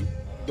thing is,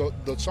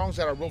 the songs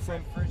that I wrote for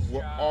him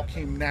all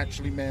came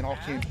naturally, man. All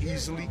came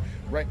easily,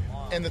 right?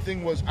 And the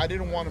thing was, I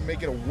didn't want to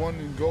make it a one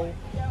and go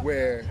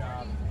where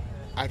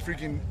I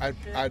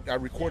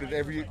recorded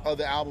every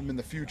other album in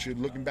the future,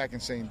 looking back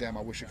and saying, damn,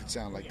 I wish it could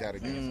sound like that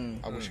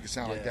again. I wish it could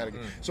sound like that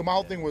again. So my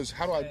whole thing was,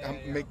 how do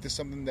I make this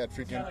something that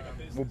freaking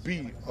will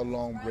be a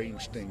long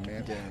range thing,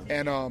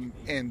 man?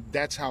 And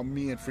that's how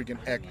me and freaking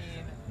Ek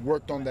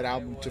worked on that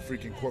album to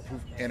freaking Court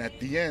Proof. And at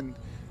the end,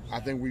 I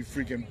think we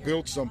freaking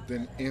built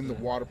something in the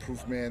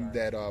Waterproof, man,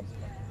 that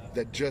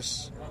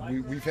just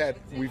we've had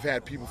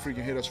people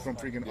freaking hit us from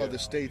freaking other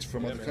states,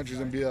 from other countries,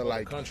 and be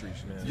like,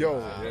 countries, man.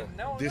 yo,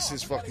 this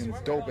is fucking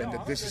dope, and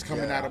that this is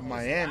coming out of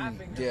Miami.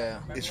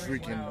 It's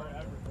freaking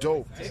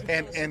dope.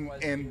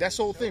 And that's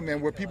the whole thing,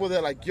 man, where people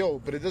they're like, yo,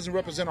 but it doesn't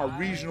represent our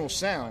regional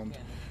sound,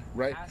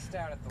 right?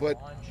 But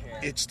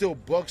it still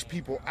bugs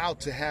people out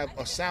to have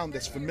a sound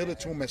that's familiar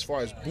to them as far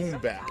as boom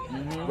bap,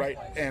 right?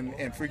 And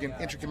freaking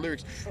intricate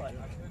lyrics.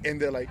 And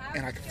they're like,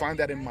 and I can find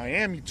that in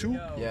Miami too.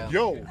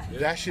 Yo,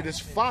 that shit is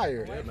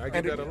fire. I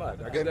get that a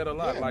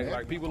lot. Yeah,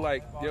 like people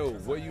like, yo,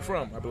 where you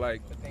from? I be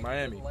like,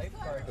 Miami.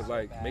 It's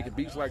like making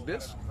beats like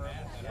this.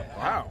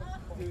 Wow.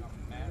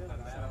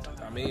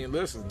 I mean,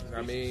 listen.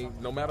 I mean,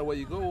 no matter where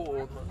you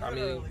go, I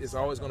mean, it's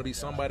always going to be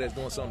somebody that's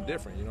doing something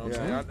different. You know what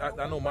I'm saying?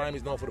 I know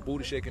Miami's known for the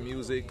booty shaking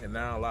music, and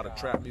now a lot of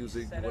trap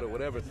music,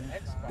 whatever.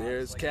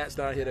 There's cats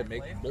down here that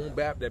make boom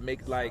bap, that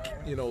make like,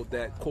 you know,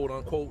 that quote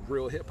unquote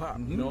real hip hop.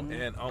 You know,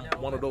 and I'm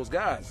one of those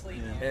guys,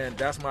 and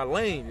that's my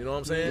lane. You know what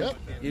I'm saying?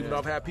 Even though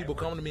I've had people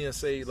come to me and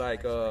say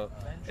like,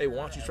 hey, why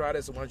don't you try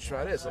this? Or why don't you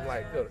try this? I'm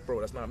like,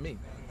 bro, that's not me.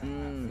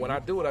 When I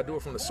do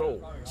it from the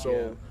soul.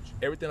 So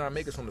everything I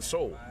make is from the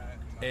soul.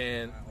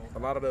 And a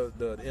lot of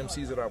the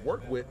MCs that I've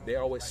worked with, they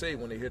always say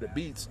when they hear the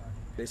beats,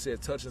 they say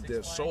it touches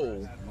their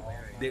soul.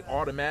 They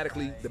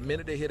automatically, the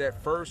minute they hear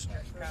that first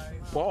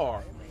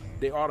bar,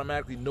 they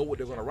automatically know what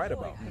they're going to write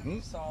about.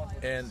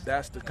 And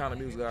that's the kind of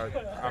music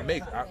I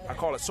make. I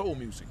call it soul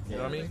music. You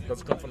know what I mean?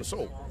 Because it comes from the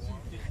soul.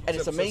 And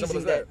it's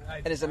amazing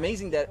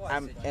that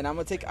I'm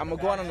gonna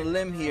go out on a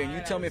limb here, and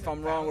you tell me if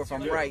I'm wrong or if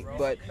I'm right.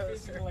 But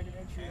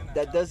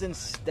that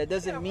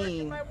doesn't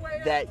mean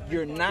that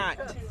you're not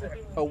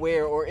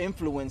aware or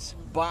influenced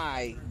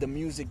by the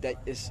music that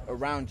is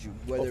around you.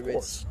 Whether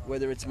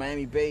it's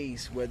Miami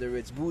bass, whether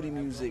it's booty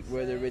music,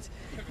 whether it's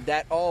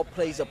that all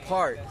plays a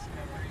part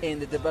in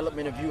the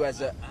development of you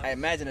I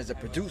imagine as a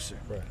producer.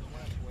 Right.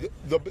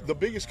 The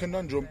biggest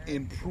conundrum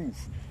in Proof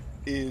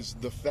is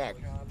the fact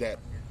that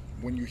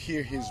when you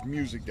hear his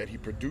music that he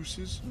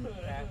produces,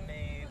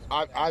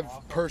 I've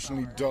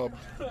personally dubbed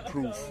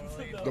Proof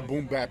the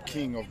boom bap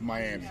king of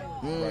Miami.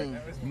 Right?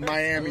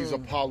 Miami's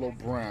Apollo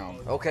Brown.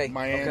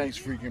 Miami's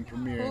freaking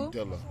Premier and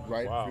Dilla.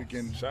 Right? Wow.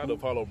 Freaking shout out to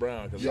Apollo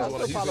Brown, because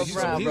he's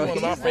Brown, one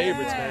of my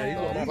favorites, man. He's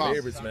one of my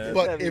favorites, man.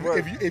 But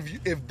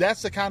if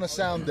that's the kind of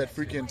sound that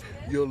freaking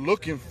you're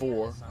looking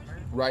for,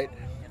 right?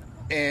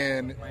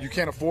 And you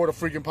can't afford a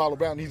freaking Apollo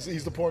Brown.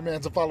 He's the poor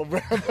man's Apollo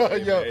Brown.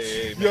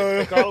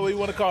 Yo, call it what you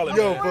want to call it.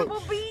 Yo, man.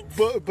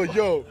 but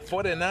yo,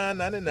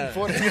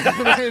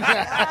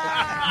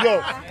 $49.99.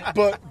 Yo,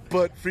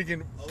 but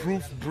freaking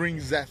Proof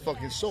brings that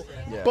fucking soul.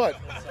 But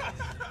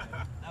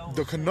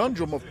the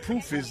conundrum of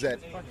Proof is that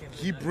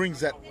he brings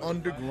that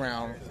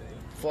underground,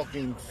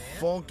 fucking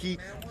funky,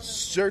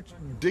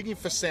 digging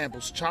for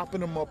samples,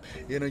 chopping them up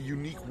in a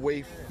unique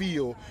way,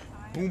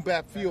 boom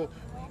bap feel.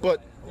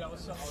 But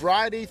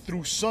Friday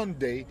through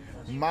Sunday,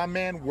 my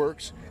man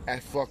works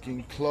at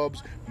fucking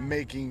clubs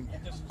making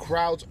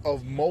crowds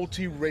of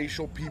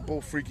multiracial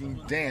people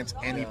freaking dance,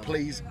 and he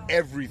plays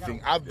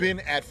everything. I've been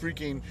at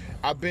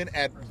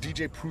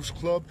DJ Proof's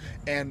club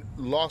and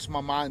lost my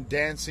mind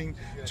dancing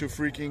to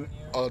freaking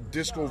a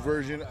disco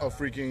version of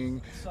freaking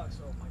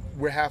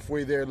We're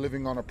Halfway There,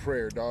 Living on a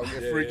Prayer, dog.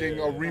 A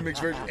remix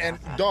version. And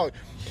dog,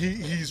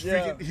 he's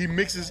freaking, he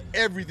mixes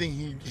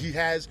everything. He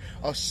has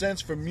a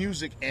sense for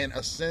music and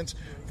a sense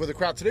for the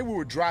crowd. Today we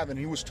were driving,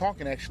 he was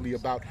talking actually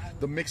about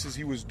the mixes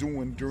he was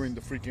doing during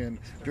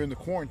the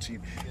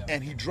quarantine.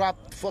 And he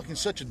dropped fucking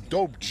such a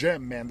dope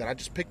gem, man, that I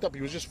just picked up.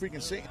 He was just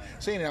freaking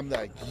saying it. I'm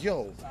like,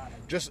 yo,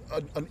 just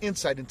an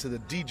insight into the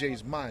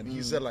DJ's mind.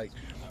 He said, like,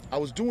 I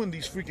was doing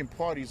these freaking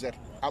parties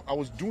I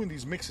was doing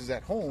these mixes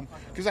at home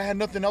because I had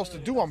nothing else to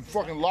do. I'm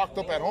fucking locked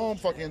up at home,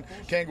 fucking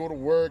can't go to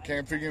work,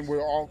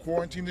 we're all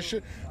quarantined and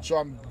shit. So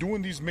I'm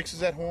doing these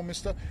mixes at home and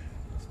stuff,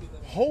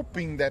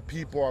 hoping that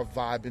people are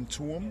vibing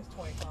to them.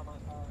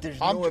 There's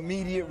no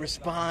immediate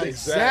response.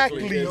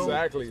 Exactly.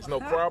 It's no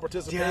crowd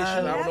participation.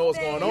 I don't know what's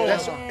going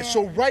on.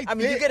 So right there. I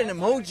mean, you get an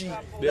emoji.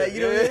 Yeah. Like, you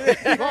know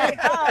what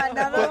I mean?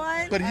 Another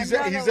one. But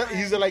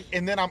he's like,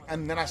 and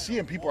then I see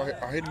him. People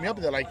are hitting me up.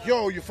 And they're like,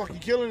 "Yo, you're fucking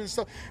killing it and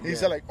stuff." And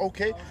he's like,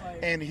 "Okay."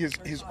 And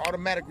his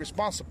automatic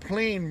response to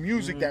playing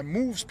music that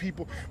moves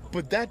people.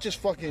 But that just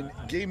fucking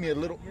gave me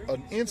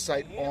an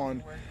insight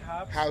on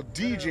how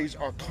DJs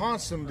are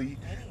constantly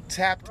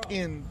tapped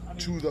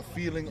into the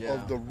feeling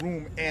of the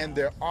room and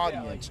their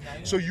audience.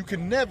 So you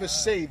can never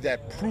say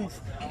that Proof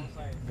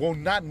will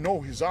not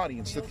know his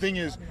audience. The thing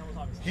is,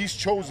 he's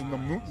chosen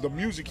the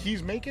music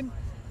he's making.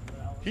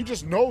 He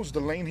just knows the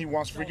lane he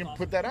wants to freaking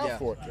put that out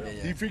for.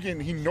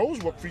 He knows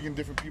what freaking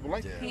different people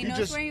like. He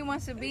knows where he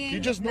wants to be. He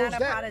just knows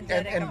that,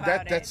 and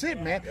that's it,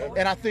 man.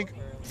 And I think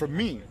for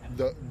me,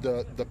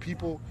 the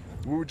people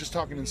we were just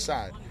talking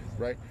inside,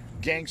 right?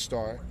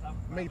 Gangstar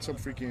made some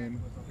freaking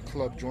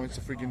club joints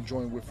to freaking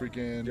join with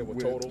freaking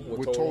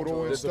with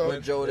Total and stuff,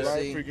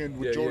 right? Freaking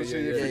with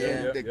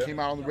Jodeci, they came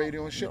out on the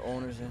radio and shit. The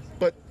owners,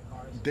 but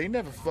they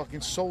never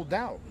fucking sold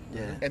out.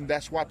 And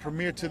that's why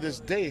Premier to this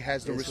day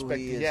has the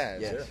respect he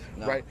has,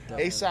 right?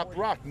 A$AP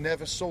Rock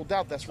never sold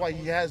out. That's why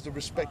he has the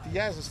respect he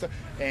has and stuff.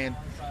 And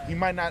he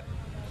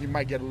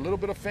might get a little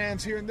bit of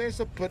fans here and there,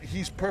 stuff, but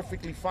he's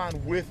perfectly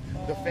fine with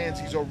the fans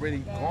he's already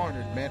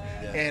garnered, man.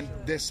 And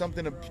there's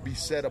something to be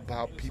said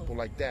about people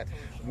like that.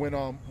 When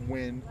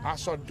I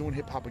started doing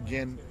hip hop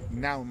again,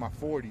 now in my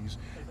 40s,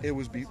 it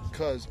was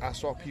because I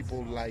saw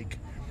people like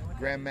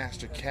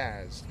Grandmaster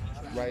Caz,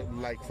 right?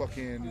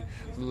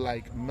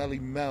 Like Melly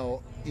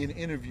Mel in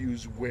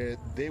interviews where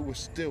they were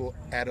still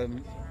at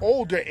an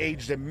older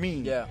age than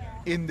me,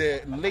 in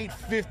their late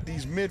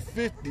 50s, mid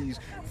 50s,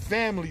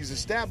 families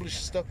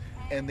established stuff,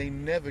 and they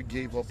never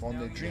gave up on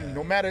their dream,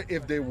 no matter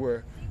if they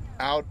were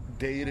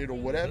outdated or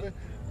whatever.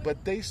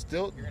 But they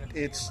still,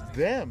 it's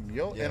them,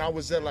 yo. And I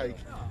was there like,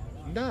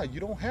 nah, you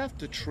don't have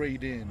to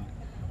trade in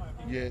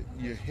your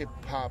hip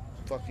hop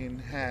fucking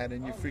hat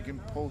and your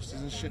freaking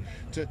posters and shit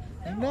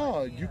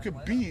no, you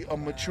could be a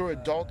mature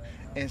adult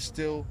and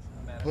still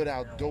put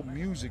out dope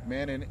music,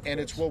 man. And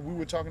it's what we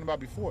were talking about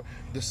before.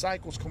 The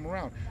cycles come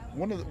around.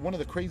 One of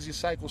the craziest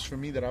cycles for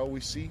me that I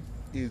always see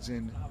is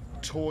in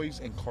toys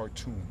and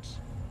cartoons.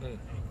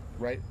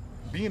 Right?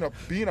 Being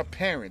a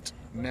parent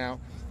now,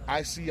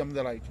 I see them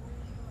that like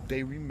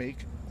they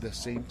remake the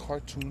same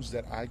cartoons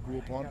that I grew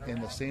up on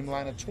and the same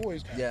line of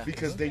toys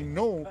because they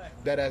know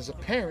that as a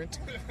parent,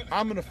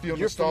 I'm gonna feel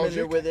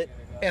nostalgic with it,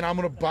 and I'm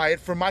gonna buy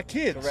it for my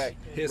kids. Correct.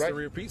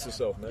 History repeats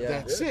itself, man.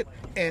 That's it.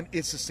 And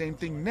it's the same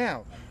thing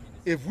now.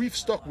 If we've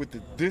stuck with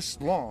it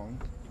this long,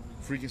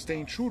 freaking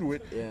staying true to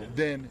it,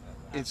 then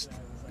it's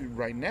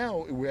right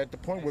now we're at the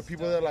point where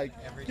people are like,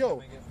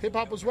 yo, hip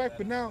hop was whack,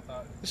 but now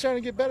it's trying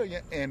to get better.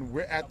 And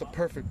we're at the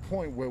perfect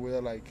point where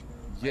we're like,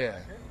 yeah,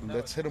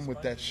 let's hit them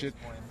with that shit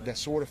that's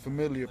sort of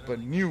familiar but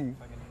new,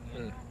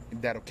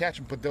 that'll catch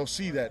them. But they'll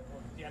see that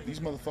these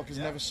motherfuckers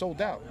never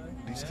sold out.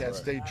 These cats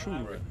stayed true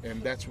to it,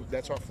 and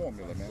that's our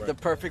formula, man. The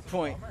perfect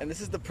point, and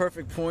this is the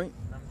perfect point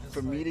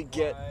for me to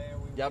get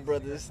y'all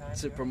brothers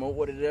to promote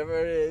whatever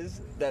it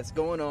is that's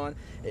going on,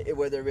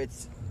 whether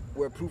it's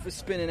where Proof is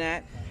spinning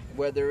at,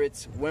 whether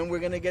it's when we're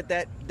gonna get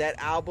that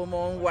album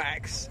on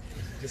wax,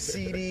 the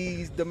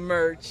CDs, the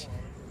merch.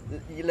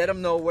 You let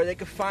them know where they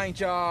can find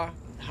y'all,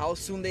 how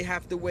soon they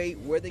have to wait,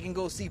 where they can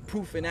go see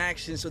Proof in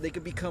action so they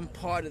could become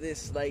part of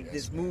this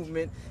this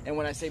movement. And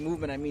when I say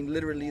movement, I mean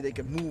literally they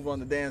can move on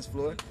the dance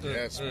floor.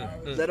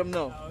 Let them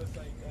know.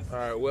 All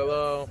right,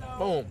 well,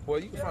 boom. Well,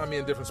 you can find me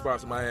in different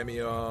spots in Miami.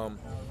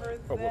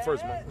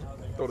 First,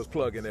 throw this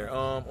plug in there.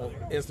 On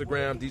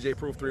Instagram, DJ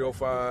Proof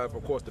 305.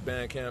 Of course, the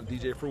Bandcamp,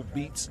 DJ Proof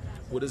Beats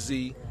with a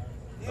Z.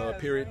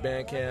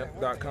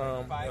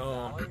 Bandcamp.com.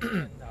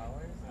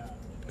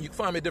 You can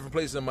find me at different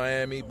places in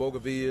Miami,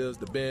 Bogavillas,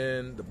 the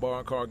Bend, the Bar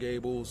and Car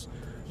Gables,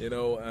 you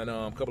know, and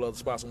a couple other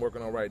spots I'm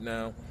working on right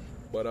now.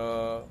 But,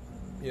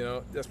 you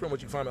know, that's pretty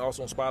much, you can find me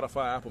also on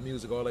Spotify, Apple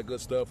Music, all that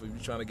good stuff if you're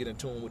trying to get in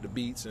tune with the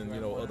beats and,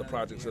 you know, other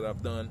projects that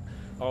I've done.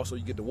 Also,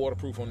 you get the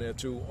Waterproof on there,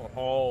 too, on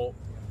all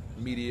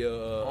media.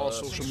 All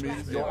social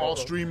media, all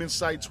streaming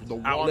sites,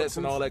 the outlets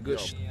and all that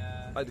Waterproof.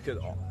 good shit.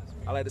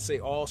 I like to say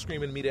all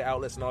streaming media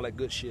outlets and all that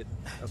good shit.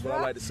 That's what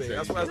I like to say.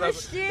 That's what I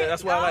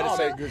like to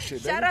say. Good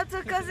shit. Shout out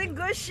to cousin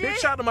Good Shit. Big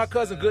shout out to my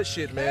cousin Good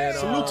Shit, man.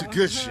 Salute to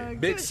good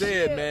shit. Big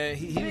said, man,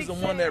 he was the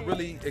one that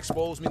really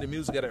exposed me to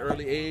music at an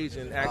early age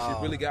and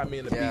actually really got me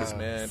into beats,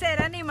 man.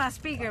 Said I need my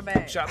speaker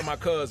back. Shout out to my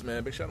cuz,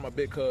 man. Big shout out to my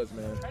big cuz,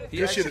 man.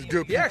 This shit is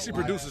good. He actually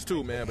produces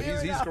too, man, but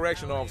he's a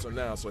correction officer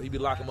now, so he be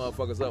locking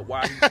motherfuckers up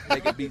while he's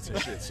making beats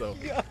and shit. So,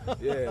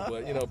 yeah,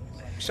 but, you know,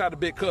 shout out to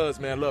big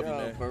cuz, man. Love you,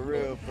 man. For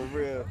real, for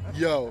real.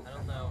 Yo,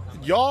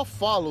 y'all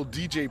follow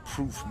DJ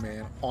Proof,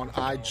 man, on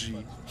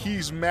IG.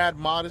 He's mad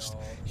modest.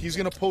 He's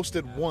gonna post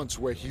it once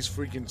where he's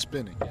freaking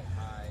spinning.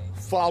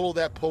 Follow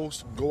that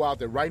post. Go out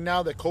there. Right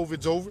now that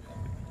COVID's over,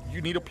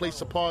 you need a place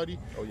to party.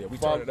 Oh yeah, we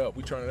turn it up.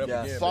 We turn it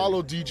up again.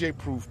 Follow DJ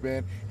Proof,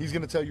 man. He's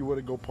gonna tell you where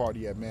to go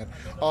party at, man.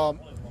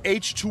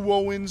 H2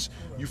 Owens,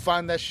 you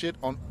find that shit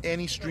on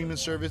any streaming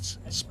service.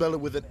 Spell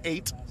it with an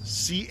 8,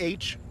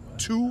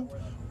 CH2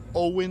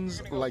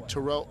 Owens, like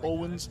Terrell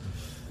Owens.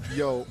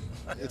 Yo,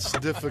 it's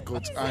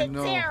difficult. I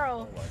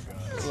know.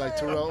 Like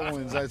Terrell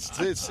Owens,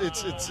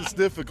 it's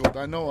difficult.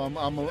 I know.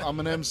 I'm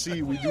an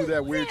MC. We do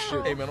that weird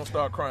shit. Hey man, don't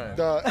start crying.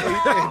 The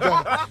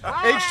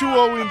H2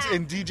 Owens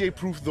and DJ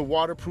Proof, the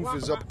Waterproof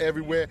is up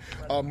everywhere.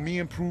 Me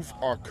and Proof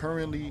are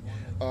currently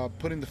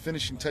putting the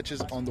finishing touches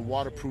on the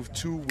Waterproof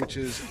 2, which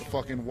is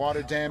fucking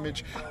water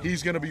damage.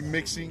 He's gonna be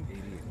mixing.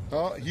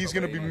 He's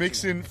gonna be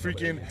mixing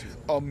freaking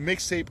a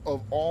mixtape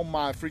of all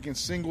my freaking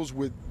singles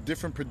with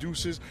different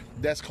producers.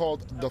 That's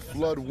called The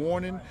Flood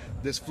Warning.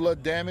 This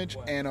flood damage,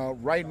 and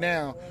right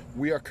now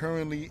we are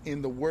currently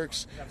in the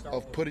works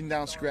of putting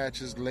down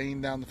scratches,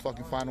 laying down the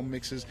fucking final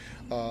mixes.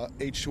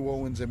 H2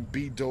 Owens and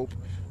B Dope.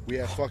 We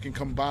have fucking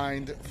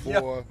combined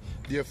for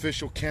the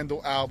official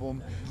Kendall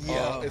album.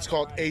 It's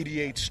called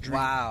 88th Street.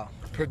 Wow.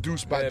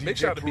 Produced by DJ Make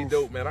sure to be Proof.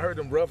 dope, man. I heard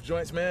them rough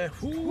joints, man.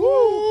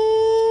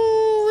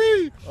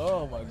 Woo-wee.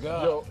 Oh my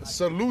god. Yo,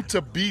 salute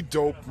to B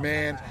Dope,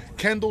 man.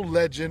 Kendall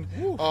legend.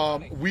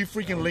 We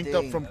freaking linked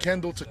up from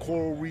Kendall to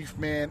Coral Reef,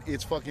 man.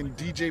 It's fucking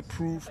DJ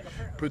Proof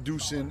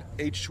producing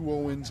H2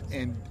 Owens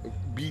and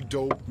B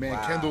Dope, man.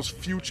 Wow. Kendall's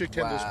future,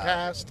 Kendall's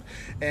past,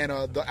 and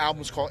the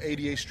album's called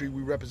 88th Street.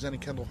 We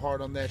represented Kendall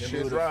hard on that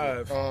shit.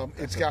 Drive.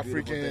 It's got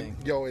freaking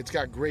it's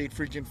got great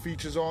freaking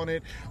features on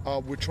it.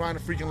 We're trying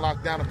to freaking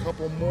lock down a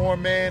couple more,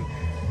 man.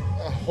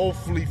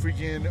 Hopefully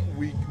freaking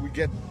we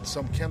get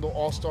some Kendall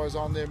All-Stars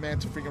on there, man,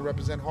 to freaking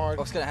represent hard.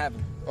 What's gonna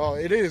happen? Oh,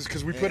 it is,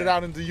 because we put it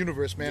out into the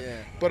universe, man. Yeah.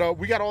 But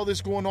we got all this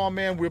going on,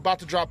 man. We're about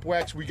to drop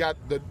wax. We got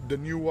the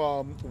new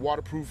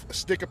Waterproof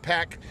sticker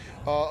pack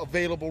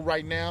available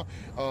right now.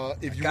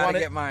 If you want to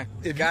get mine.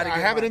 I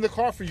have it in the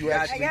car for you,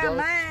 actually. I got dog.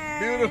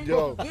 mine. Beautiful.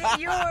 Yo. Get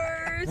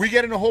yours. We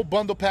getting a whole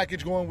bundle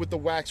package going with the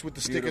wax, with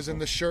the stickers Beautiful.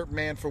 and the shirt,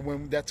 man, for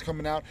when that's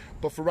coming out.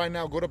 But for right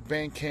now, go to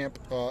Bandcamp,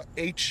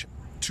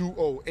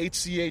 H2O,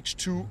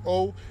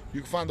 HCH2O. You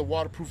can find the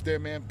Waterproof there,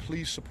 man.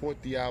 Please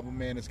support the album,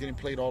 man. It's getting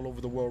played all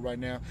over the world right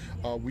now.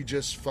 We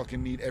just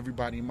fucking need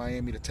everybody in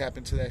Miami to tap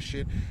into that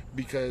shit,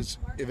 because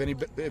if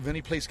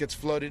any place gets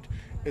flooded,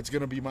 it's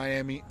gonna be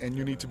Miami, and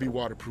you need to be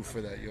waterproof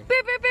for that, yo.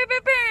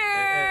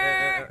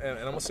 And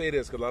I'm gonna say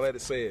this because I let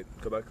it say it,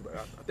 because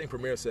I think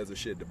Premier says the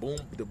shit. The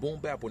boom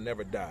bap will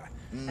never die.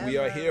 We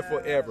are here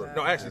forever.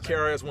 No, actually,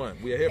 KRS-One.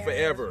 We are here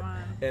forever,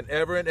 and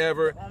ever and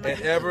ever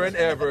and ever and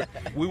ever.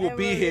 We will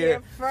be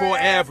here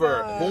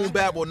forever. Boom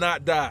bap will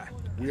not die.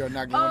 We are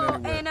not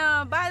going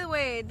anywhere. And by the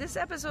way, this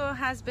episode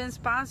has been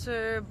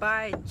sponsored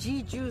by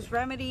G Juice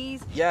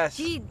Remedies. Yes.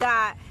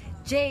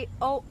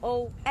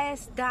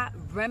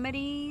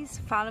 G.JOOS.remedies.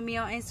 Follow me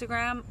on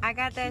Instagram. I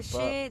got that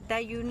shit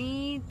that you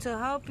need to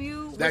help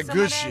you with That some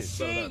good of that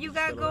shit. you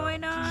got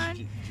going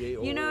on.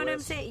 You know what I'm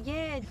saying?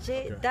 Yeah,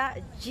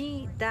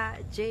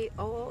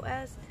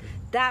 G.JOOS.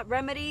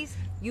 Remedies.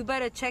 You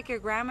better check your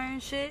grammar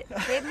and shit.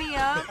 Hit me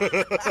up.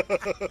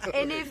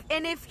 and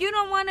if you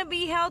don't want to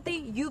be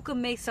healthy, you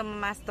can mix some of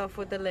my stuff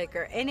with the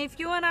liquor. And if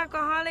you're an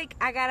alcoholic,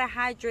 I got a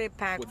hydrate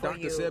pack Would for Dr.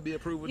 you. Sebi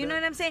approve of You know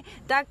that? what I'm saying?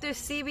 Dr.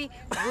 Sebi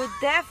would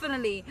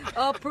definitely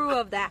approve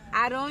of that.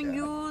 I don't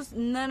use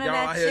none of Y'all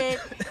that out here-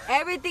 shit.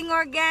 Everything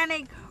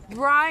organic,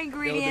 raw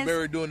ingredients.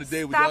 The during the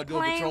day, we Stop got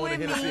doing playing Patron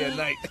and with Hennessy me. at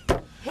night.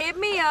 Hit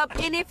me up,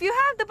 and if you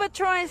have the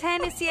Patron's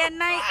Hennessy at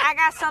night, I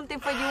got something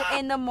for you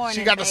in the morning.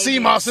 She got the baby. sea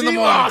moss in the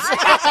morning.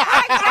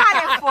 I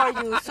got it for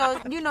you. So,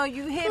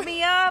 you hit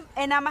me up,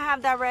 and I'm going to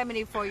have that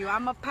remedy for you.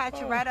 I'm going to patch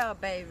you right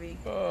up, baby.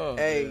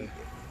 Hey,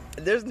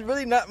 there's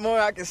really not more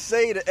I can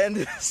say to end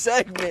the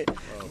segment,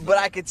 but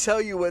I can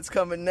tell you what's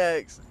coming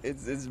next.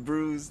 It's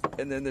Bruised,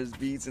 and then there's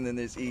Beats, and then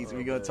there's Eats.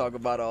 We're going to talk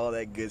about all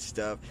that good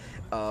stuff.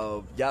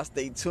 Y'all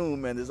stay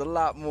tuned, man. There's a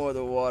lot more of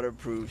the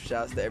Waterproof.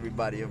 Shouts to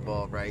everybody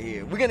involved right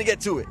here. We're going to get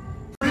to it.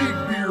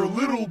 Big beer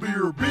little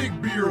beer,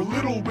 big beer,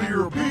 little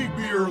beer, big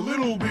beer,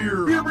 little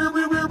beer. Beer, beer,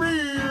 beer, beer,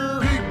 beer.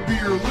 Big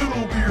beer,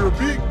 little beer,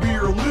 big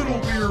beer, little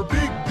beer,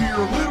 big beer,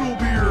 little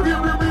beer.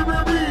 Beer, beer, beer,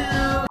 beer,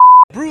 beer.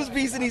 Brews,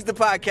 Beats, and Eats, the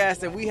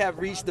podcast, and we have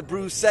reached the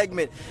Brews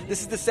segment.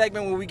 This is the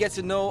segment where we get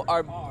to know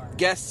our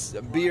guests'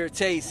 beer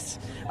tastes,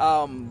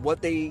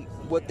 what they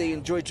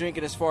enjoy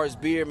drinking as far as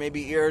beer,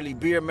 maybe early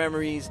beer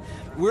memories.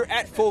 We're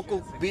at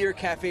Focal Beer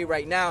Cafe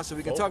right now, so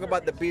we can talk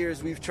about the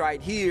beers we've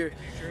tried here.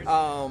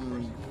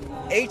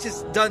 H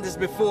has done this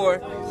before.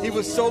 He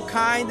was so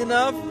kind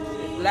enough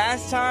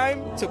last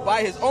time to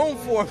buy his own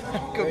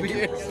 4-pack of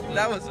beers.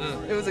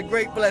 It was a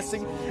great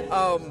blessing.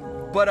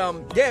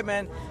 Yeah,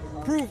 man.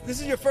 Proof, this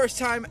is your first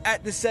time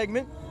at this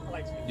segment.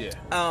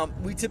 Yeah.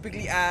 We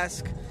typically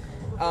ask.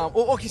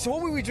 Okay, so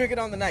what were we drinking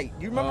on the night?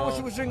 You remember what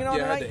you was drinking on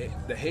the night? I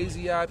had the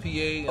hazy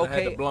IPA and I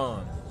had the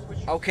blonde.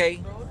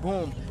 Okay,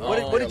 boom.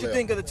 What did you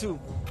think of the two?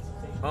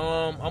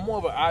 I'm more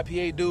of an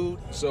IPA dude,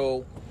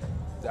 so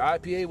the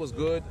IPA was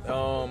good,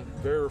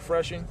 very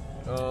refreshing.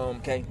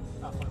 Okay.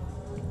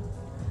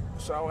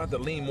 So I would have to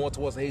lean more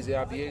towards the hazy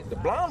IPA. The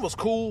blonde was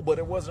cool, but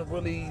it wasn't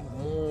really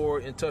more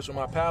in touch with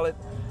my palate.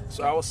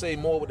 So I would say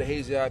more with the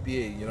hazy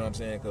IPA, you know what I'm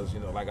saying? Because,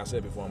 like I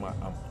said before, I'm an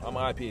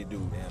IPA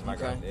dude, man.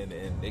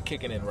 And they're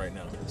kicking in right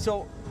now.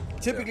 So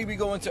typically we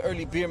go into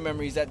early beer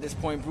memories at this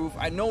point, Proof.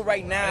 I know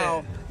right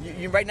now,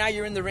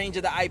 you're in the range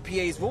of the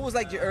IPAs. What was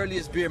like your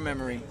earliest beer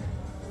memory?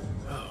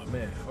 Oh,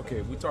 man.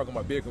 Okay, we talking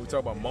about beer. Can we talk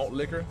about malt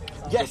liquor?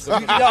 Yes,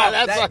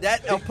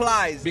 that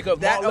applies. Because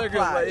that malt liquor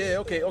is applies.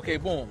 like, okay,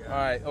 boom. All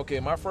right, okay.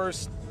 My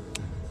first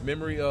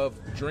memory of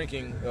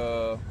drinking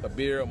a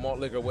beer, a malt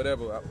liquor,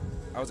 whatever,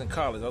 I was in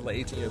college. I was like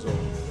 18 years old.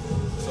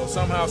 So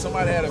somehow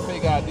somebody had a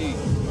fake ID.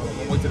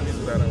 I'm wait till the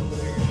music died out.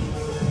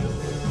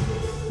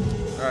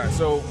 All right,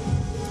 so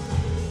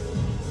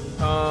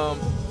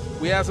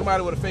we had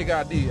somebody with a fake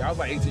ID. I was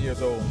like 18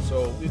 years old.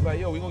 So we was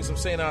like, yo, we gonna get some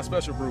St. Ives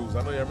Special Brews.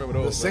 I know you remember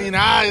those. The St.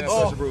 Ives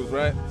Special Brews,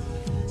 right?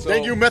 So,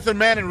 thank you, Method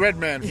Man and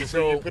Redman,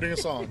 for putting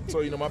us on.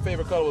 So, my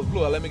favorite color was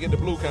blue. Let me get the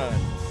blue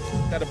kind.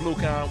 Got the blue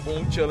kind,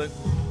 boom, chilling.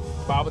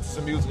 Bobbing to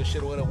some music and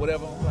shit or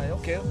whatever. I'm like,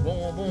 okay,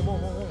 boom, boom, boom, boom,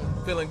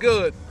 boom. Feeling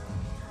good.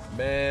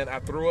 Man, I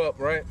threw up,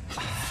 right?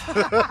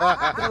 Threw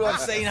up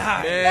St.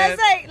 Ives.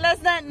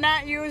 That's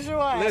not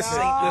usual.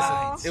 Listen.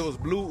 It was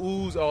blue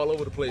ooze all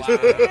over the place.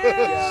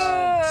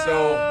 Wow.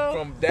 So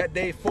from that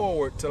day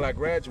forward till I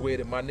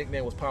graduated, my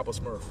nickname was Papa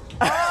Smurf.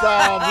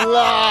 Stop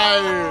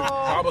lying.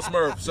 Papa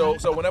Smurf.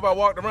 So whenever I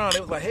walked around, it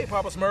was like, hey,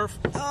 Papa Smurf.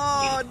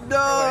 Oh, no.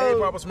 Like, hey,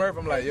 Papa Smurf.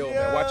 I'm like, yo,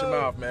 man, watch your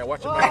mouth, man.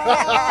 Watch your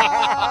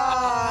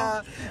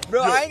mouth.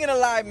 Bro, I ain't gonna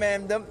lie,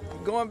 man.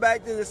 Going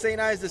back to the St.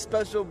 Ives, the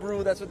special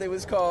brew, that's what they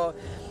was called.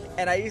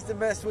 And I used to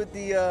mess with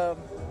the,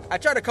 I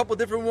tried a couple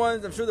different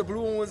ones. I'm sure the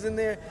blue one was in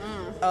there.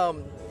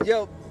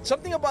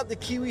 Something about the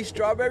kiwi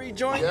strawberry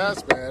joint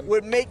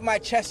would make my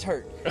chest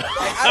hurt. Like,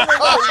 I don't know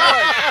what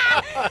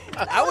it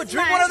was. I would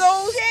drink one of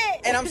those,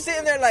 and I'm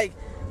sitting there like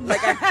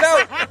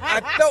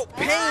I felt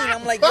pain.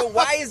 I'm like, yo,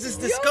 why is this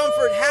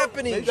discomfort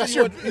happening? That's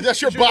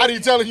your body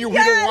telling you we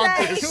don't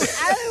want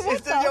this.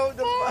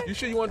 You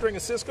sure you want to drink a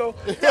Cisco?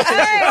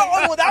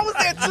 Oh, that was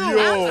there too.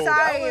 Yo. I'm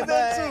sorry,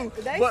 that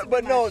was there too.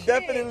 But no,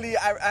 definitely,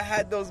 I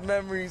had those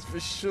memories for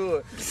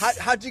sure.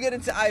 How'd you get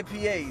into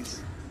IPAs?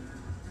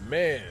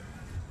 Man.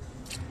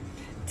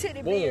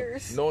 Titty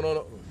beers.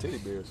 No. Titty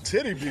beers.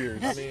 Titty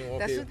beers. I mean, okay.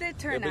 That's what they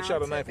turn out. Big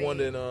shout out to Knife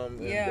Wonder and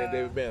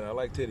David Banner. I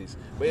like titties.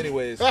 But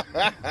anyways,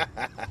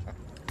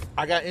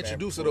 I got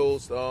introduced to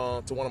those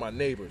to one of my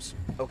neighbors.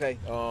 Okay.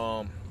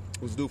 Who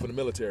was due for the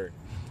military.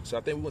 So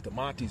I think we went to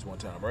Monty's one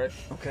time, right?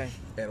 Okay.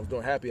 And I was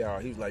doing happy hour.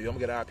 He was like, yo, I'm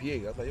going to get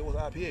an IPA. I was like, yo, what's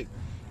an IPA?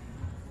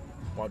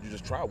 Why don't you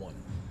just try one?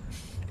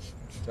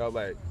 So I was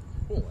like,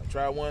 oh, I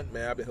tried one.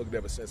 Man, I've been hooked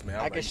ever since, man.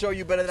 I can show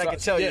you better than I can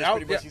tell you. That's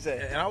pretty much what you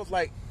said. And I was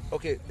like,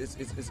 okay,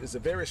 it's a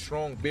very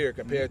strong beer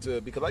compared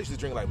to, because I used to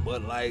drink like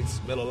Bud Lights,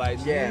 Miller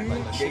Lights, like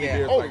shitty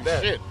beers like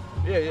that. Shit.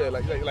 Yeah,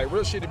 like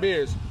real shitty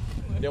beers.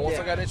 And then once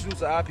I got introduced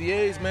to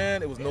IPAs,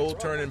 man, it was no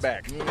turning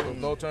back. It was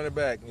no turning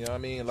back. You know what I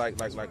mean? Like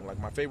my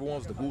favorite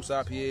ones, the Goose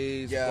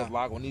IPAs,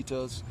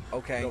 Lagunitas,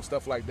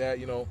 stuff like that.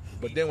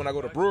 But then when I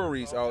go to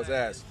breweries, I always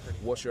ask,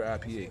 "What's your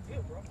IPA?"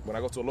 When I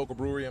go to a local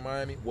brewery in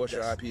Miami, "What's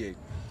your IPA?"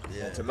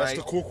 Yeah, tonight, that's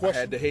the cool question. I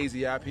had the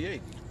hazy IPA.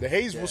 The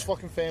haze was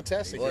fucking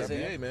fantastic. Hazy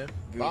IPA, man.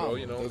 Wow.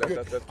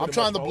 That's I'm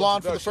trying the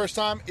blonde for the first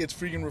time. It's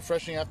freaking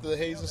refreshing after the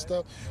haze and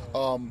stuff.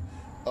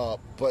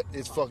 But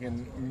it's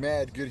fucking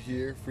mad good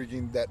here.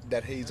 Freaking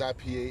that haze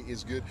IPA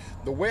is good.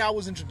 The way I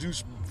was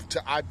introduced to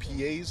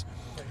IPAs,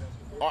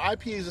 are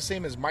IPAs the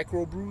same as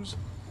microbrews?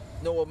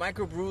 No, well,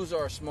 microbrews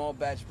are small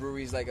batch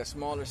breweries, like a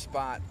smaller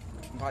spot,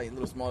 probably a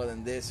little smaller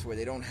than this, where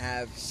they don't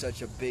have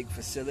such a big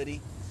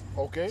facility.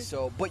 Okay.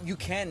 So, but you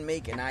can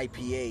make an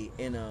IPA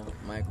in a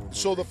microbrew.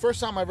 So the first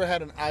time I ever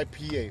had an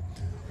IPA,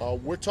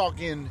 we're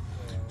talking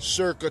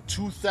circa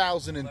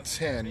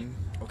 2010.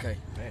 Okay.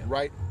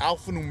 Right?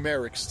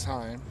 Alphanumerics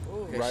time.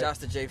 Okay, right? shouts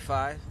to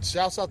J5.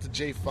 Shouts out to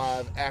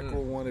J5, Acro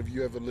One. If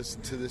you ever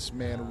listened to this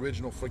man,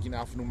 original freaking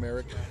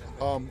alphanumeric.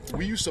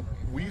 We used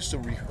to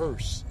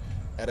rehearse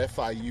at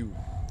FIU.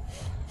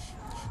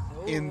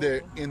 in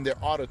their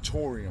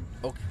auditorium.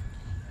 Okay.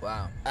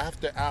 Wow.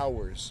 After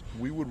hours,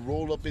 we would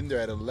roll up in there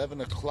at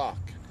 11 o'clock,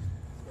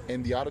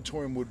 and the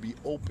auditorium would be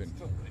open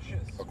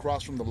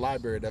across from the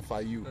library at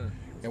FIU.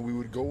 And we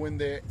would go in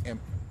there and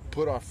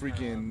put our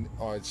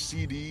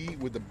CD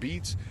with the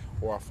beats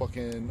or our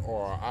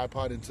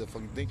iPod into the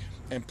fucking thing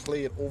and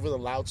play it over the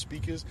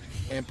loudspeakers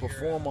and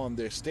perform on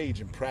their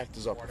stage and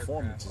practice our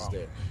performances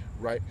there,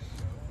 right?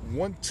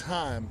 One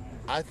time,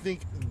 I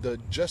think the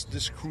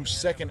Justice Crew's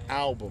second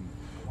album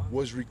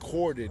was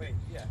recorded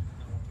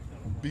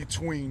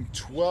between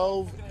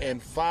 12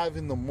 and 5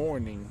 in the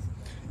morning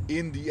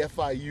in the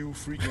FIU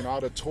freaking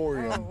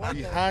auditorium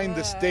behind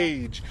the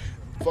stage.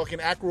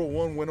 Fucking Acro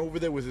One went over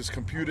there with his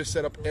computer,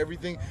 set up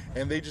everything,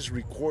 and they just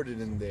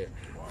recorded in there.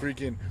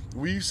 Freaking,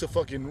 we used to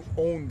fucking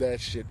own that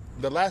shit.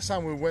 The last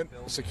time we went,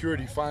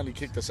 security finally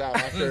kicked us out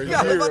after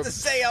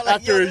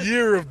a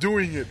year of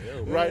doing it,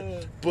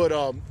 right? But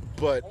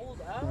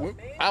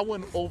I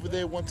went over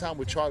there one time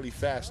with Charlie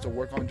Fast to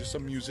work on just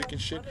some music and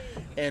shit.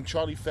 And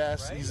Charlie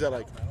Fast, he said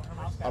like,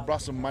 I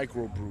brought some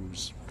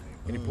microbrews.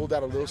 And he pulled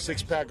out a little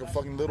 6-pack of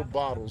fucking little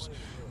bottles.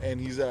 And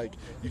he's like,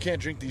 you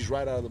can't drink these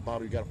right out of the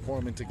bottle. You got to pour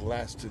them into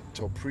glass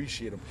to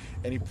appreciate them.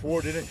 And he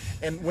poured it in.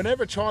 And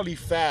whenever Charlie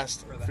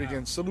Fast,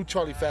 freaking salute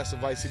Charlie Fast of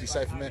Vice City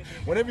Cypher, man.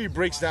 Whenever he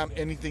breaks down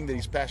anything that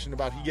he's passionate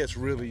about, he gets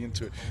really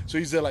into it. So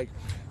he's there like,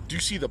 do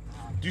you see the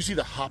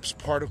hops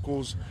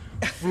particles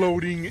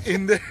floating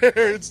in there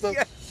and stuff?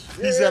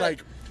 He said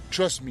like,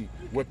 trust me,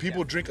 when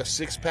people drink a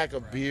 6-pack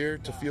of beer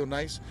to feel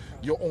nice,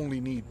 you'll only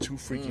need two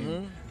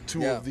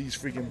of these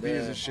freaking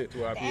beers and shit.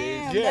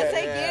 Damn, that's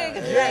like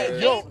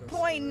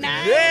 8.9.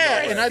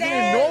 Yeah, and I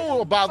didn't know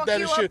about that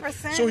and shit.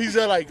 So he's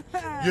there like,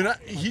 you're not.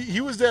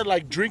 He was there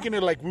like drinking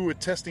it like we were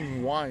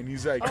testing wine.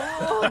 He's like,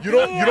 you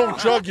don't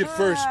chug it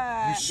first.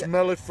 You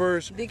smell it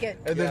first,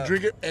 and then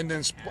drink it, and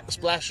then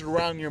splash it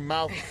around your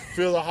mouth,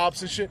 feel the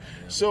hops and shit.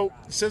 So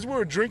since we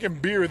were drinking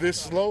beer this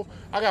slow,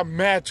 I got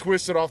mad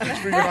twisted off these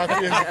freaking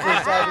IPAs the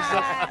first time and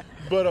stuff.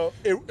 But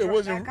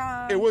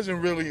it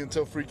wasn't really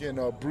until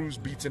freaking Bruce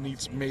Beats and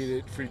Eats made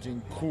it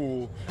freaking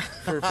cool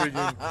for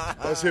freaking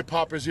us hip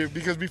hoppers here.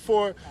 Because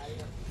before,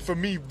 for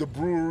me, the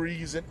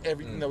breweries and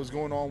everything that was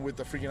going on with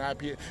the freaking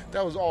IPA,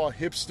 that was all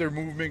hipster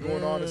movement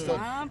going on and stuff.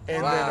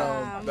 And then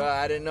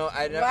I didn't know.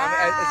 It's good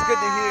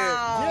to hear.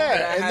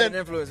 Yeah, and then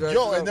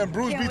and then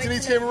Bruce Beats and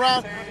Eats came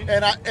around,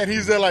 and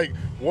he's there like,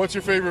 what's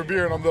your favorite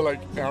beer? And I'm there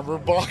like, Amber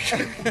Bock.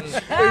 And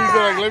he's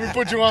there like, let me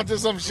put you onto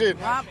some shit.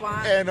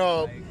 And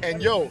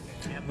yo,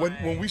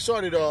 when we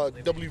started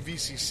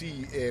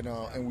WVCC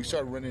and we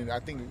started running, I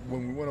think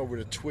when we went over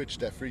to Twitch,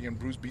 that freaking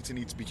Bruce Beats and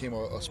Eats became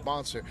a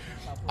sponsor.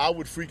 I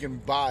would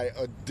freaking buy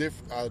I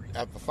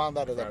found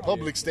out that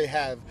Publix, they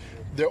have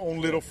their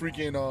own little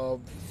freaking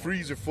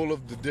freezer full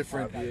of the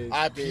different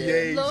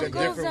IPAs and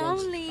different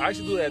ones. I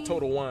used to do that at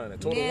Total Wine.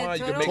 At Total Wine,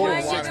 you can make Total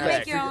it a Wine.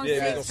 6-pack.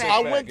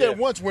 I went there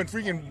once when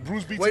freaking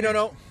Bruce Beats. Wait,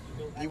 no.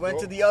 You went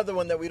to the other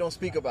one that we don't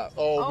speak about.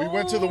 We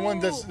went to the one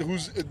that's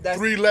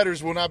 3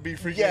 letters will not be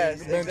freaking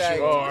mentioned.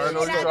 Exactly. I know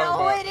what you're talking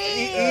about.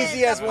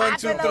 Easy as 1,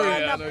 2,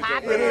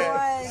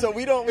 3. So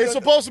we don't. It's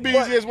supposed to be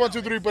easy as 1,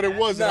 2, 3, but it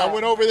wasn't. I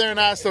went over there and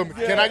asked them,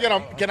 "Can I get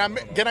a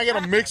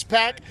mixed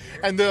pack?"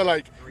 And they're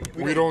like,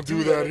 "We don't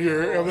do that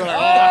here." And I'm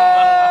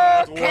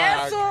like,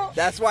 cancel.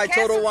 That's why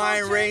Total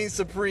Wine reigns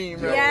supreme.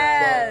 Right?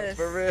 Yes.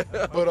 For real.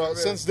 But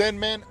since then,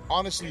 man,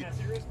 honestly,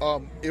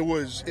 it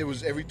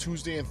was every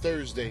Tuesday and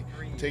Thursday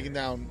taking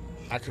down.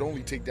 I could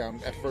only take down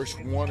at first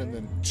 1 and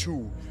then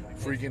 2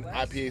 freaking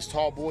IPAs,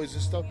 tall boys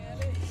and stuff.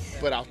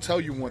 But I'll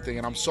tell you one thing,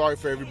 and I'm sorry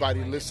for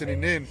everybody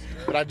listening in,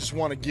 but I just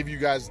want to give you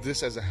guys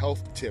this as a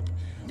health tip.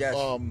 Yes.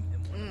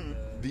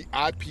 The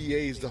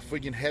IPAs, the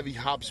freaking heavy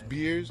hops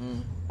beers,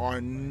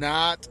 are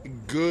not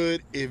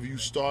good if you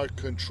start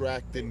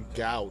contracting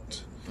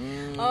gout.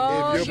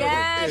 If you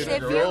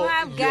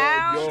have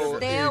gout,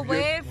 stay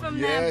away from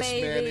that,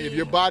 baby. Yes, man. If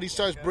your body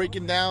starts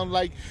breaking down,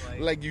 like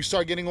you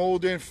start getting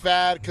older and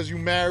fat because you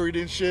married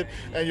and shit,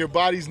 and your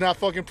body's not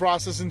fucking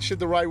processing shit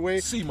the right way.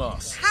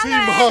 CMOS.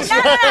 Holla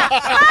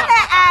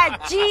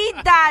at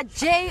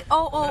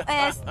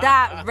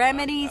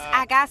g.joos.remedies.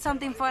 I got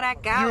something for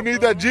that gout. You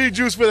need that G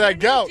juice for that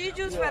gout. G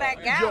juice for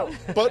that gout.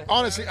 But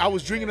honestly, I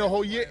was drinking the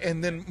whole year,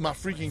 and then my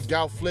freaking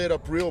gout flared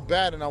up real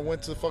bad, and I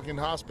went to the fucking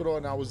hospital,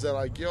 and I was there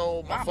like,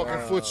 yo, my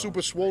fucking foot's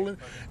super swollen,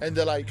 and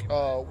they're like,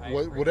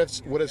 what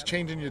has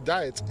changed in your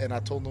diet? And I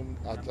told them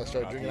I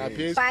started drinking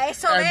IPAs,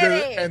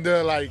 and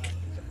they're like,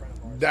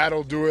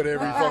 that'll do it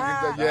every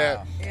fucking day.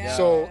 Yeah.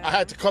 So I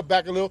had to cut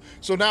back a little.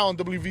 So now on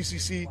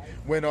WVCC,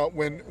 when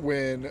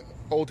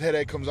old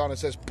Headhead comes on and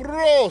says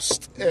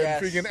Prost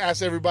and freaking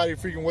asks everybody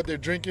freaking what they're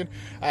drinking,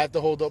 I have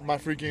to hold up my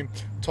freaking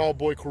tall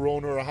boy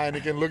Corona or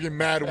Heineken, looking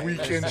mad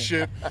weak and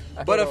shit.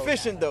 But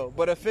efficient though.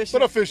 But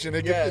efficient.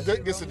 It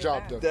gets the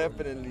job done.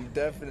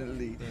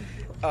 Definitely.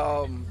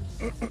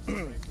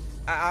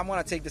 I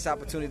want to take this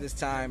opportunity this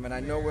time, and I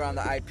know we're on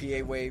the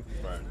IPA wave.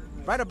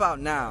 Right about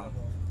now,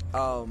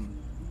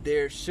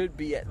 there should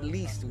be at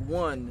least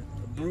one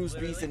Bruce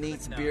Beats and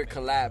Eats beer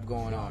collab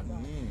going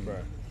on.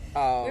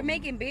 We're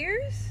making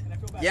beers?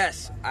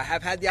 Yes, I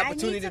have had the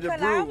opportunity I need to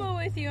brew. collab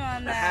with you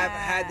on I that. have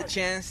had the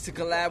chance to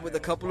collab with a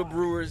couple of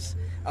brewers.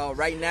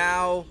 Right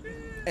now,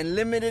 in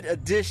limited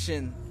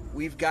edition,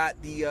 we've got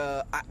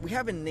the. We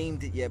haven't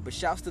named it yet, but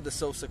shouts to the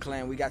Sosa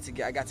clan.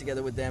 I got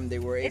together with them. They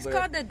were able. It's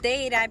called the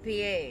Dade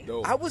IPA.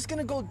 Dope. I was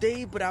gonna go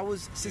Dave, but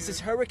since it's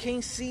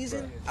hurricane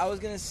season, I was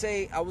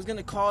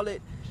gonna call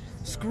it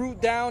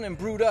Screwed Down and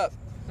Brewed Up.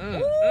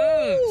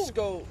 Let's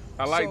go.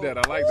 I like that.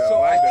 So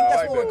I think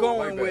that's what we're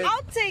going with.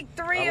 I'll take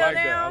 3 I of like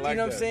that. I them. like You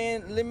know what I'm that.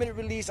 saying? Limited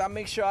release. I'll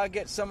make sure I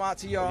get some out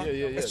to y'all.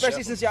 Yeah,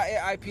 Especially since y'all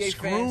IPA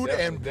Screwed fans.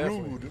 and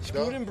Definitely. brewed.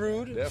 Screwed and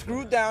brewed. Definitely.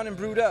 Screwed down and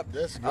brewed up.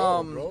 Let's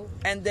go, bro.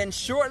 And then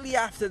shortly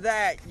after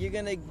that, you're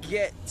gonna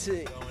get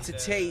to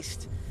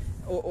taste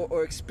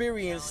or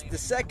experience the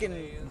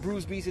second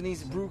Brews Beats and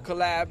Eats brew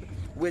collab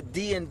with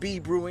D&B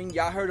Brewing.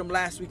 Y'all heard them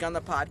last week on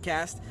the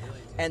podcast,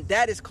 and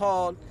that is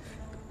called,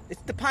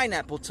 it's the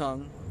pineapple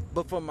tongue,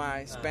 but for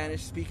my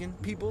Spanish-speaking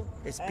people,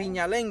 it's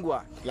Piña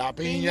Lengua. La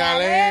Piña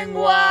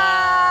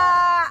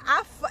Lengua.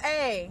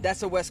 Hey.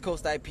 That's a West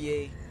Coast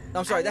IPA. No,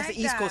 I'm sorry, I that's like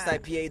the East Coast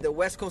that. IPA. The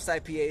West Coast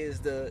IPA is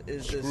the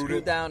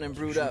screwed down and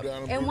brewed up.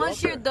 And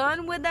once you're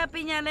done with that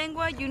piña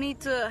lengua, you need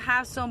to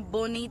have some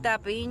bonita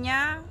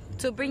piña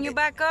to bring you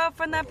back up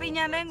from that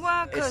piña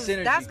lengua, because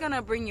synergy. that's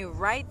gonna bring you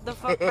right the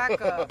fuck back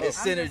up. It's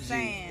I'm just synergy.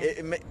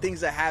 saying.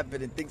 Things are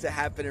happening. Things are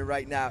happening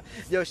right now.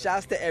 Yo,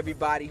 shouts to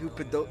everybody who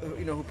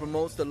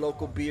promotes the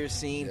local beer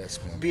scene. Yes,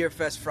 man. Beer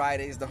Fest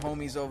Fridays, the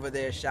homies over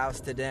there.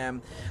 Shouts to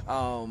them.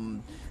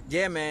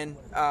 Yeah, man.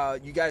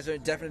 You guys are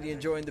definitely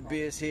enjoying the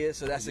beers here,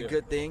 so that's a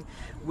good thing.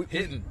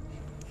 Hidden.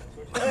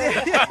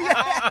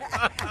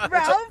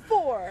 Round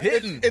 4.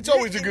 Hidden. It's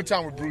always a good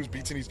time with Brews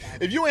Beats and Eats.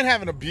 If you ain't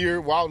having a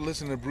beer while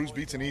listening to Brews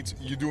Beats and Eats,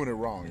 you're doing it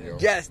wrong, yo.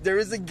 Yes, there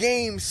is a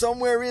game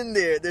somewhere in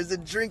there. There's a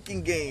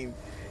drinking game.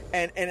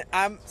 And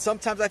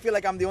sometimes I feel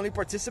like I'm the only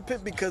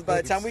participant because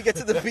by the time we get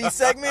to the B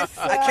segment,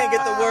 I can't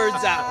get the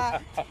words out.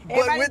 But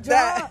Everybody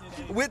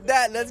with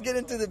that, let's get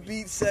into the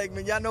beat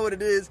segment. Y'all know what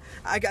it is.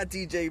 I got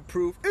DJ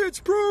Proof. It's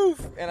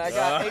Proof. And I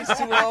got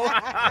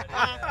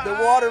H2O,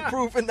 the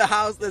waterproof in the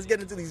house. Let's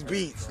get into these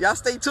beats. Y'all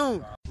stay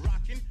tuned.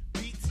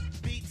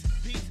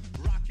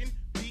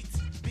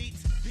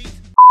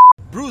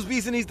 Brews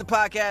Beats and Eats the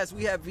podcast.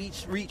 We have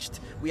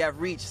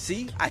reached.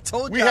 See, I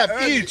told We y'all have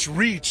earlier. each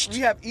reached. We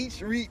have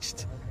each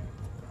reached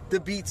the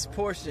beats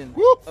portion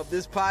Whoop. of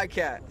this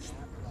podcast.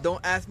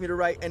 Don't ask me to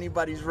write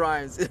anybody's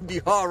rhymes. It'd be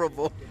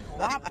horrible.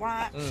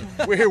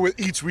 We're here with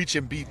each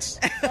reaching beats.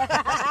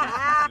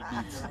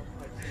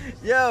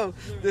 Yo,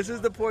 this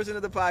is the portion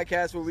of the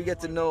podcast where we get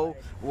to know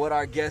what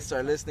our guests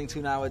are listening to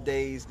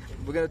nowadays.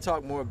 We're gonna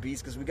talk more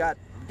beats because we got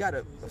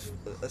a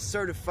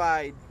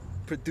certified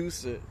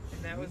producer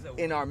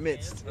in our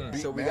midst.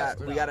 So we got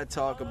to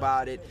talk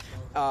about it.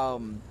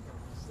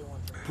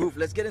 Proof,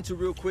 let's get into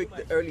real quick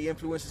the early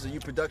influences of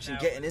your production,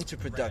 getting into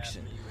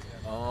production.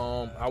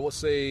 I would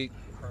say,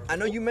 I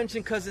know you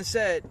mentioned Cousin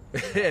Said.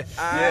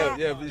 yeah.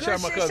 Good Shout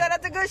out my shit. cousin, Shout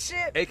out to good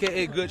shit.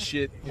 AKA Good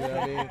Shit. You know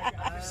what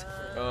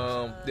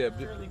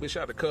I mean? Big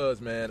shout out to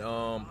Cuz, man.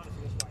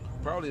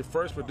 Probably the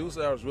first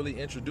producer I was really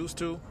introduced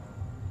to.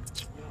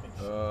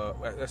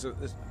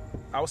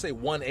 I would say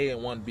 1A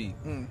and 1B.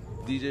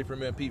 DJ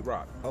Premier and Pete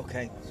Rock.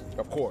 Okay.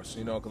 Of course,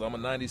 because I'm a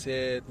 90s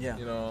head.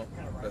 Yeah.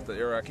 That's the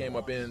era I came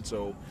up in.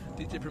 So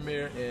DJ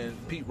Premier and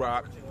Pete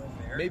Rock.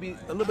 Maybe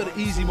a little bit of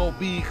Easy Mo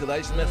B, because I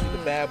used to mess with the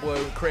Bad Boy,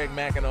 with Craig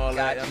Mack and all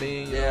that. I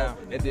mean, you know,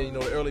 and then,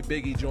 the early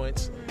Biggie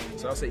joints.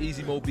 So I'll say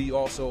Easy Mo B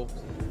also.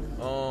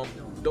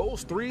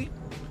 Those three.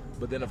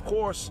 But then, of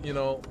course,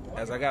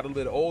 as I got a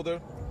little bit older,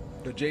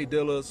 the J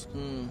Dillas.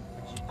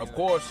 Of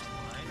course,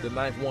 the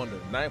Ninth Wonder.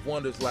 Ninth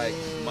Wonder's like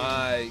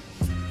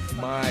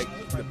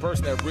the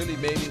person that really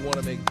made me want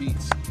to make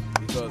beats,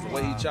 because the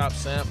way he chops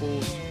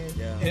samples,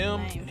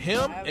 him,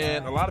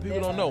 and a lot of people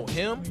don't know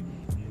him,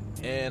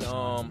 and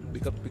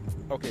because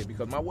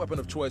my weapon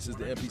of choice is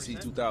the MPC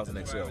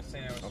 2000 XL.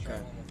 Okay.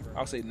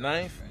 I'll say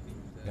Ninth,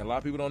 and a lot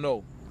of people don't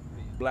know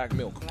Black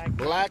Milk.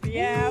 Black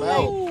Yeah,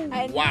 Milk.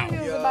 I knew Wow. he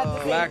was about to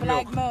say Black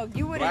black milk. milk.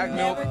 You would have Black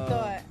milk. never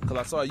thought. Because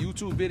I saw a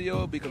YouTube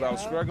video, because I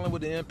was struggling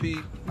with the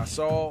MP. I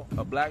saw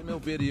a Black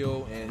Milk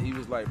video, and he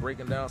was like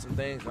breaking down some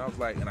things, and I was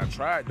like, and I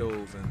tried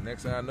those, and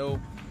next thing I know,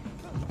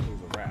 it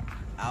was a rap.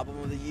 Album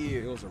of the It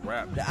year. was a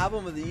rap. The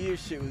album of the year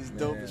shit was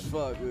dope as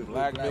fuck. With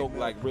Black Milk,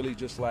 like really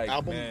just like,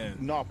 Album? man.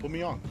 No, put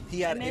me on.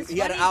 he had And it's an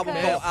album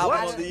funny called 'cause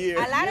Album of the Year.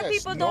 A lot of Yes,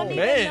 people no. don't even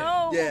Man.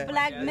 know Yeah. who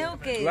Black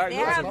Milk is. Black They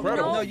Milk's have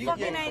incredible. no No, you-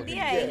 fucking yeah. idea.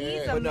 Yeah,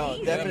 He's But no,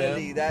 amazing.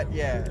 definitely that.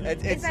 Yeah,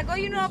 It's like, oh,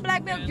 you know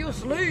Black Milk, you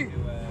sleep.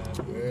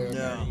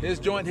 yeah. His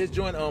joint,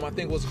 I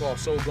think was called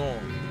So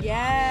Gone.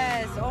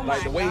 Yes. Oh my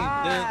Like the way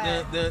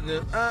God.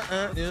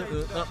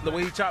 the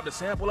way he chopped the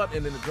sample up,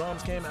 and then the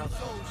drums came out.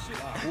 Oh shit,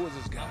 who is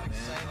this guy, man?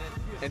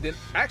 And then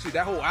actually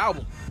that whole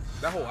album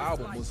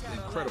was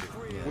incredible.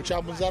 Which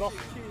album is that off?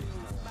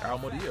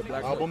 Album of the year,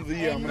 Black Album Milk. of the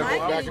year. I'm And gonna go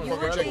mind back you, and you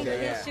fucking would check think that.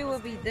 this shit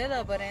would be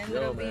Dilla, but it ended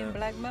Yo, up being man.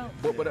 Black Milk.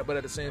 But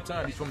at the same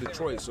time, he's from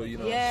Detroit, so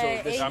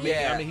Yeah, So and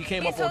I mean, he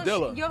came up on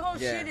Dilla. Your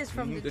whole Yeah. shit is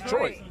from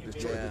Detroit,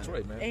 Yeah.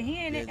 Detroit, man. And he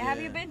ain't. Yeah, Have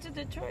yeah. you been to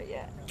Detroit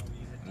yet?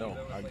 No.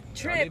 I need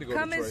Trip to go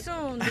coming to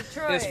Detroit. soon,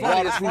 Detroit. It's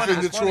funny. Waterproof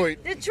in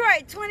Detroit.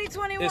 Detroit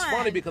 2021. It's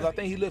funny because I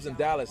think he lives in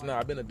Dallas now.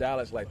 I've been to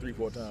Dallas like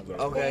 3-4 times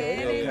already. Okay.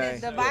 Yeah, Okay.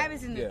 the vibe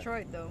is in Yeah.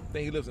 Detroit though. I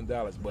think he lives in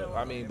Dallas, but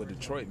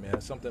Detroit, man,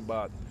 it's something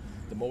about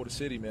the Motor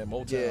City, man,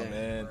 Motown, Yeah.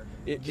 man.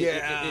 It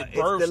It's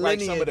births the like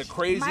some of the lineage.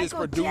 craziest Michael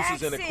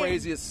producers and the Jackson.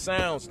 craziest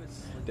sounds.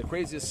 The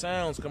craziest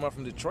sounds come out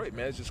from Detroit,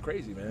 man. It's just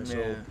crazy, man. So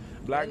Yeah.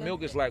 Black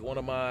Milk is like one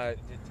of my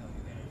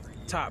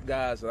top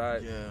guys that I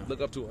Yeah.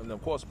 look up to, and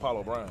of course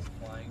Apollo Brown.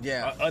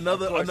 Yeah.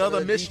 Another Of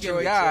course, Michigan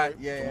Detroit, guy.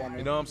 Detroit. Yeah.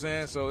 You know what I'm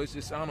saying? So it's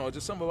just, I don't know,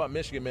 just something about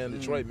Michigan, man,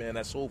 Detroit, man,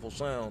 that soulful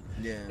sound.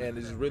 Yeah. And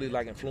it's really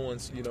like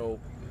influenced,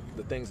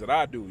 the things that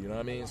I do, you know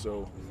what I mean?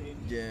 So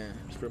Yeah.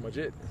 that's pretty much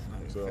it.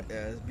 So Yeah,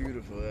 it's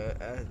beautiful.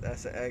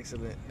 That's an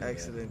excellent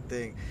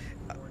thing.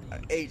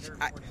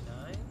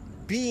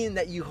 Being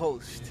that you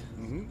host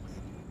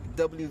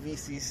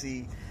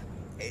WVCC,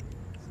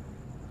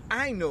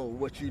 I know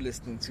what you're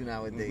listening to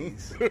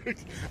nowadays.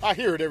 I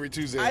hear it every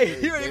Tuesday. I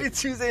hear it every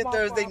Tuesday and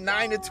Thursday,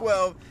 9 to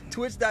 12,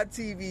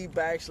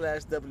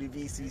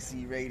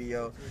 twitch.tv/WVCC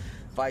Radio,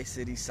 Vice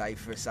City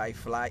Cypher,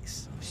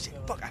 Cyflights. Shit,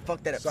 fuck, I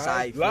fucked that up.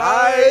 Cyflife.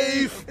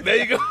 Life. There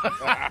you go.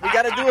 We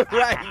gotta do it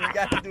right.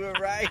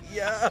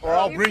 Yeah. Or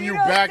I'll bring you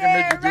back and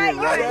make you do it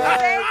right.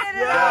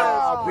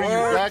 I'll bring you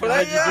back and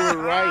make you do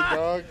it right,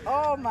 dog.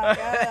 Oh my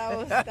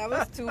god, that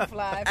was too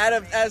fly.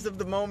 As of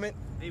the moment,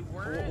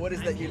 what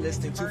is that you're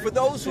listening to? For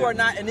those who are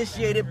not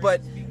initiated, but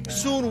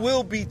soon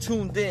will be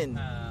tuned in.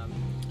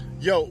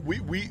 Yo, we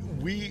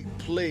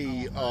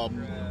play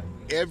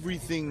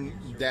everything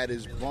that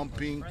is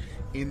bumping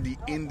in the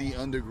indie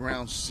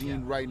underground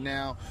scene right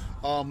now.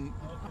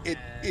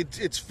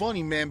 It's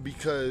funny, man,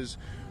 because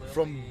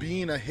from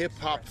being a hip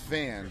hop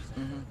fan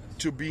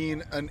to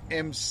being an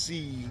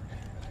MC.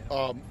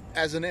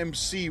 As an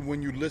MC,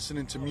 when you're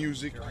listening to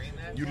music,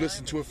 you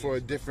listen to it for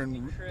a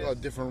different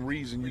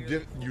reason.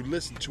 You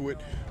listen to it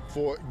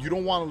for, you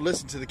don't want to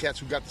listen to the cats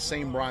who got the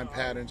same rhyme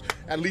patterns.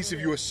 At least if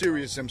you're a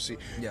serious MC,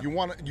 Yeah. you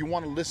want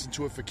to listen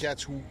to it for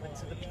cats who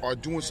are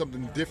doing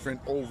something different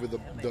over the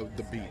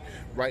beat,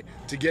 right?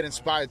 To get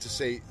inspired to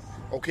say,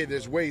 okay,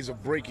 there's ways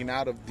of breaking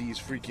out of these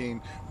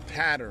freaking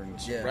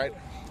patterns, Yeah. right?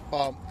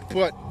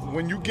 But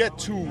when you get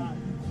to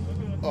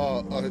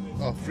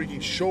a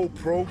freaking show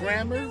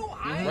programmer,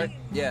 right?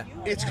 Yeah.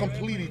 It's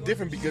completely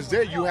different because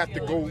there you have to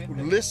go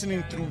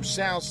listening through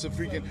songs to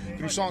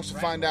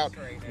find out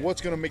what's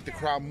gonna make the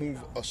crowd move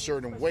a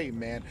certain way,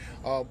 man.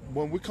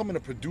 When we're coming to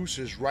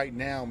producers right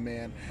now,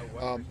 man,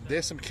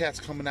 there's some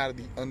cats coming out of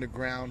the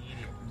underground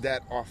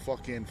that are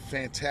fucking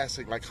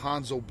fantastic, like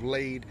Hanzo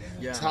Blade,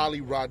 Yeah. Tali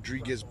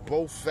Rodriguez,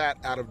 both fat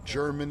out of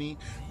Germany,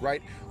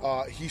 right?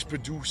 He's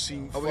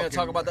producing. Are we gonna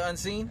talk about the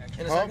unseen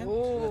in a Huh? second?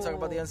 We're gonna talk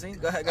about the unseen.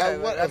 Go ahead.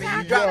 what- I mean, you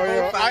yo,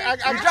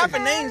 dropping, you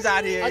dropping names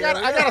out here. I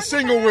got a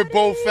single with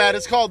Bo Fat.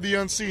 It's called The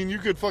Unseen. You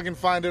could fucking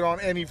find it on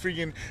any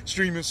freaking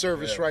streaming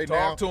service right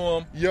now. Talk to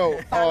him.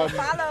 Yo, Follow.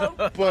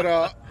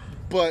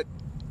 but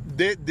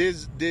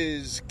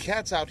there's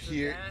cats out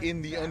here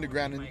in the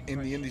underground in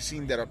the indie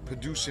scene that are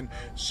producing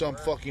some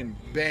fucking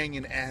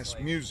banging ass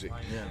music,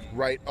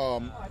 right?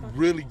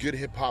 Really good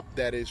hip hop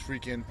that is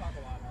freaking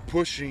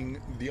pushing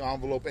the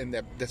envelope and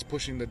that's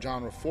pushing the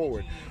genre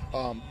forward.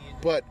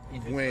 But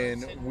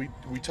when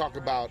we talk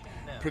about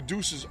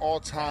producers all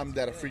time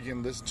that I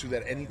freaking listen to,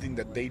 that anything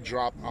that they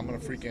drop, I'm gonna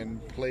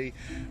freaking play.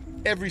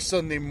 Every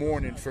Sunday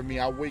morning for me,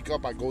 I wake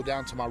up, I go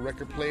down to my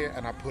record player,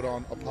 and I put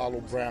on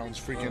Apollo Brown's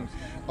freaking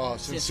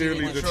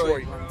Sincerely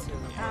Detroit.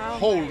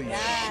 Holy shit,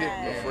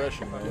 man.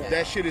 Refreshing, man.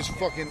 That shit is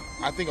fucking,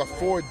 I think, a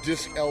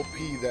 4-disc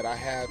LP that I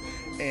have,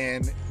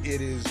 and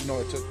it's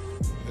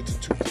a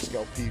 2-disc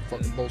LP,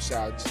 fucking both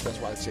sides. That's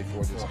why I say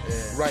 4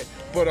 discs, right?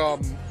 But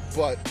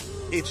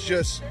it's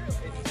just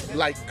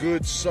like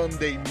good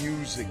Sunday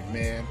music,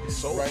 man.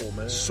 Soulful, right?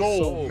 man.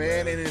 Soul,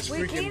 man, and it's We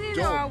freaking cleaning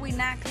dope. or are we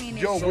not cleaning?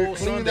 Yo, Soul we're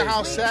cleaning the Sundays,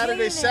 house man.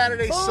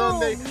 Saturday, Cleaning. Boom.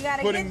 Sunday, You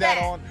gotta putting get that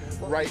that. on,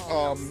 right?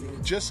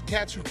 Just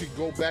cats who could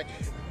go back.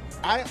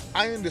 I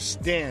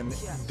understand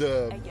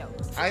the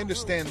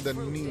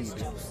need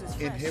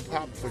in hip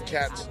hop for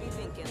cats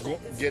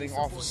getting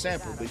off a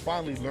sample. They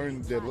finally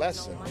learned their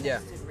lesson.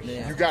 Yeah.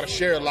 You got to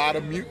share a lot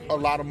of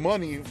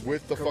money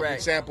with the fucking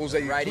Correct. samples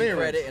that you're Writing clearing.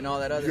 credit and all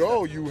that other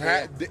Yo, stuff. you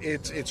had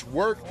it's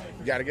work.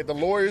 You got to get the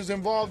lawyers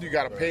involved. You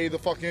got to pay the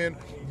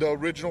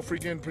original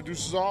freaking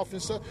producers off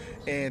and stuff.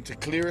 And to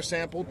clear a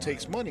sample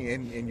takes money,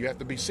 and you have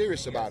to be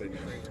serious about it.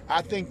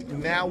 I think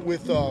now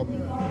with the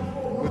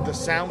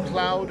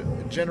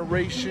SoundCloud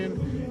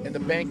generation and the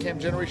Bandcamp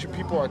generation,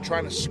 people are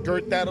trying to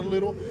skirt that a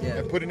little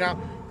and putting out.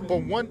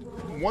 But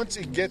once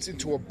it gets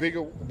into a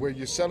bigger where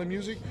you're selling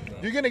music,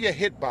 you're gonna get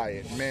hit by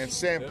it, man,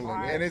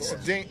 sampling, and it's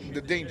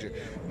the danger.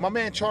 My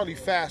man Charlie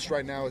Fast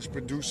right now is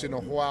producing a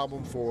whole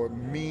album for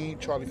me,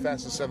 Charlie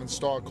Fast, the 7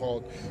 Star,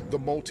 called The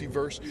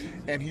Multiverse,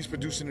 and he's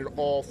producing it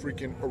all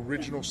freaking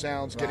original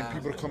sounds, getting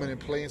people to come in and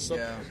play and stuff.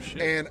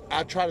 Yeah. And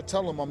I try to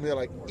tell him, I'm there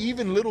like,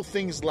 even little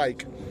things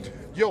like,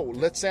 yo,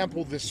 let's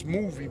sample this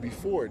movie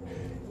before it,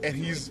 and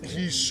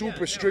he's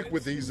super strict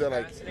with it. He's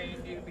like,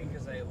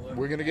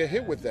 we're gonna get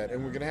hit with that,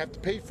 and we're gonna have to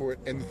pay for it.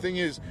 And the thing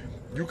is,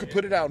 You could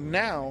put it out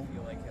now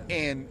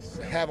and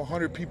have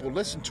 100 people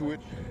listen to it,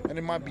 and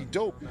it might be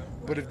dope.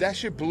 But if that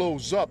shit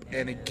blows up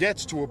and it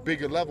gets to a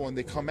bigger level and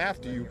they come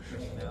after you,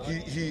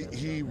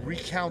 he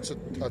recounts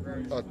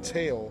a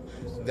tale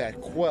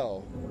that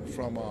Quell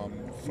from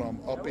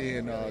up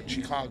in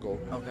Chicago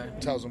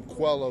tells him.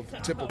 Quell of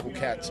Typical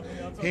Cats,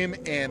 him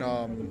and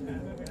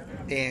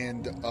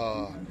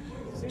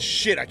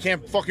shit, I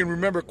can't fucking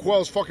remember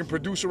Quell's fucking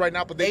producer right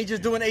now, but they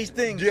just doing Ace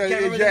things. Yeah.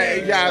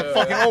 I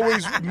fucking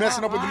always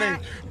messing up with the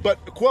names. But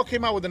Quell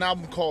came out with an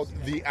album called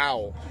The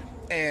Owl,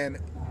 and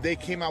they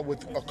came out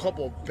with a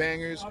couple of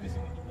bangers,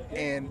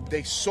 and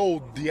they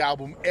sold the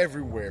album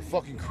everywhere,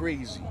 fucking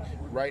crazy,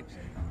 right?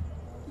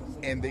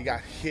 And they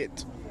got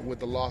hit with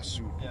the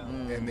lawsuit,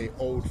 and they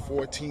owed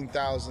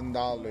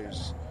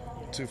 $14,000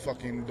 to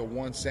fucking the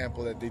one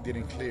sample that they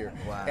didn't clear.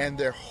 Wow. And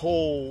their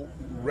whole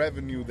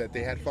revenue that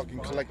they had fucking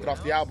collected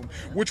off the album,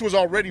 which was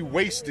already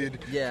wasted,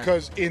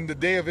 because in the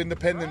day of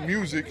independent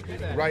music,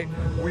 right,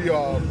 we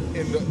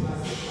in the...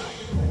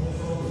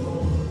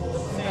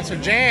 That's a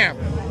jam.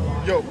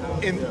 Yo,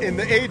 in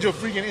the age of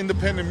freaking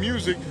independent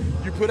music,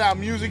 you put out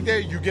music there,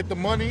 you get the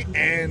money,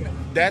 and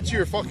that's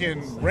your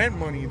fucking rent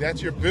money,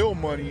 that's your bill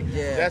money,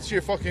 that's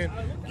your fucking...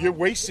 You're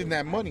wasting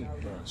that money.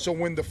 So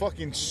when the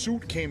fucking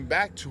suit came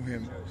back to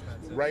him,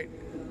 right,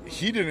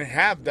 he didn't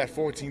have that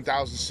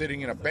 $14,000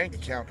 sitting in a bank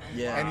account,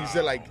 and he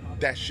said like,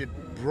 that shit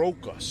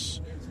broke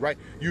us, right?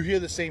 You hear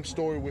the same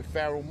story with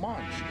Pharoah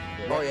Monch.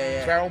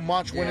 Right? Pharoah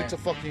Monch went into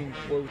fucking...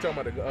 What, we talking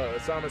about the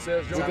Simon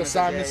Says? With the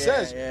Simon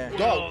Says.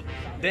 Dog.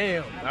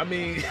 Damn, I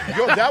mean...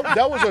 Yo,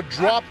 that was a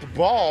dropped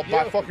ball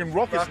by fucking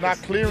Ruckus not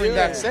clearing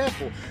that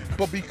sample.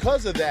 But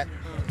because of that,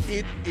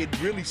 it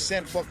really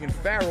sent fucking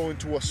Pharoah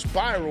into a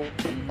spiral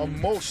of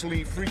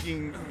mostly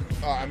freaking...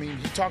 I mean,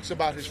 he talks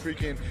about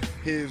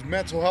his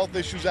mental health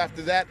issues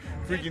after that,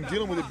 freaking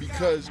dealing with it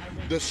because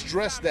the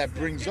stress that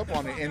brings up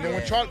on it. And then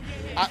when Charlie...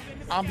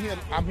 I'm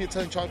here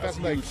telling Charlie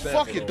Patton, like,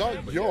 fuck it,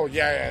 dog. Yo,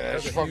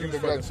 that's fucking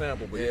the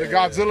sample. The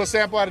Godzilla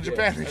sample out of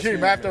Japan that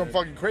came after him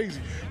fucking crazy.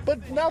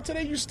 But now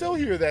today you still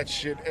hear that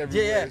shit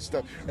everywhere and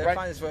stuff.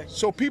 Right?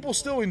 So people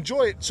still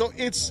enjoy it. So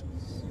it's,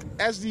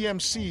 as the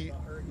MC,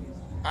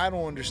 I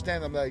don't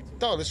understand. I'm like,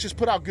 dog, let's just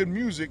put out good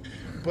music.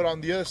 But on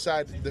the other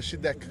side, the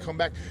shit that could come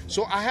back.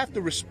 So I have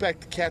to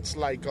respect cats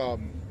like the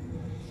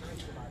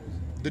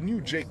new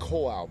J.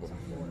 Cole album.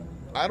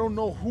 I don't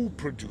know who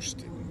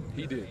produced it.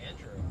 He did.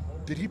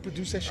 Did he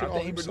produce that shit all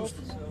himself?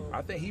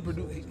 I think he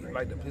produced,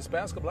 like his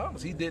past couple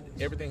albums, he did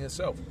everything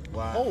himself.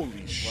 Wow.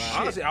 Holy shit.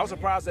 Honestly, I was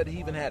surprised that he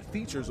even had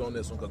features on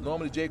this one, because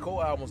normally J.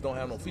 Cole albums don't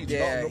have no features.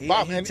 Yeah,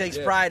 he takes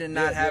pride in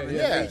not having the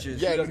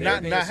features. Yeah,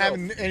 not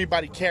having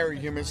anybody carry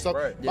him and stuff.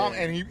 Right. Yeah.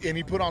 And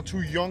he put on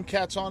 2 young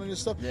cats on it and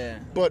stuff. Yeah.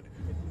 But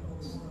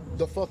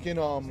the fucking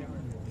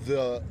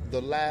the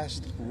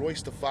last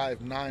Royce the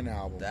 5'9"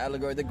 album, the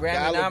Allegory, the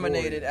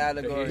Grammy-nominated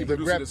Allegory. He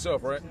produced it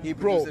himself, right? He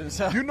produced it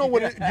himself. You know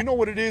what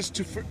it is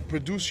to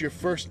produce your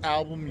first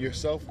album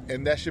yourself,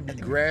 and that should be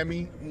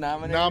Grammy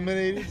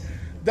nominated.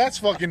 That's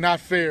fucking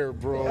not fair,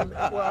 bro.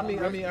 Well, I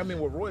mean,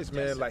 with Royce,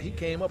 man, like he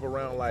came up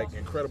around like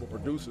incredible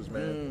producers,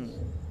 man.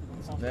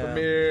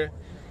 Premier.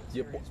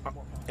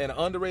 And an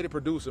underrated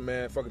producer,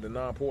 man, fucking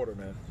Denon Porter,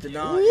 man. Whoa!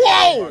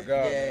 Oh my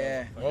god.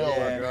 Yeah. Oh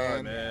my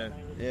god, man.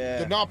 Yeah.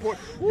 Denon Porter.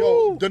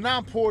 Yo,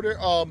 Denon Porter,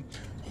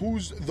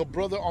 who's the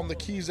brother on the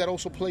keys that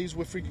also plays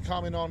with freaking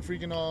Common on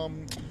freaking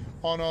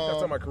I'm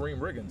talking about Kareem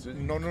Riggins.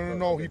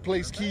 No. He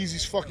plays keys.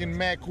 He's fucking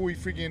mad cool. He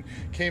freaking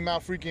came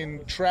out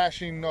freaking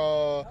trashing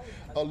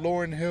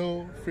Lauryn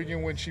Hill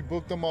freaking when she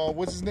booked him.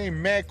 What's his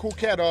name? Mad cool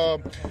cat. I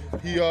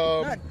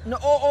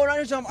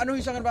know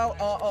he's talking about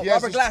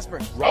Robert Glasper.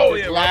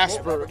 Robert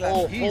Glasper.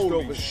 Oh, he's dope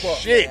holy as fuck.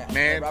 shit,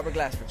 man. Robert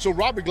Glasper. So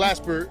Robert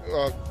Glasper,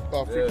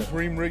 freaking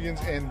Kareem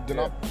Riggins and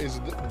is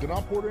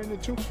Denon Porter in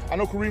it too? I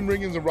know Kareem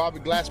Riggins and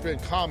Robert Glasper in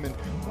Common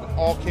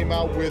all came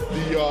out with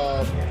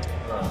the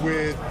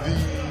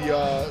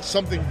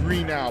Something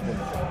Green album,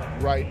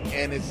 right?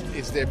 And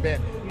it's their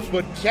band.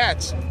 But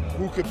cats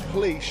who could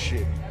play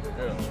shit,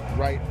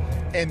 right?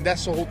 And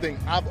that's the whole thing.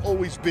 I've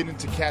always been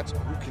into cats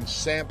who can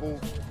sample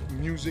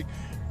music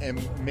and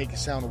make it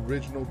sound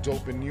original,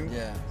 dope, and new.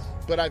 Yeah.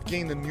 But I've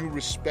gained a new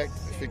respect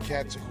for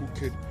cats who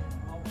could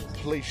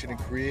play shit and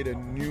create a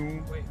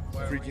new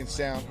freaking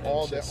sound,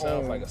 all their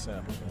own, like a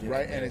sample,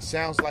 right? And it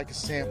sounds like a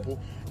sample,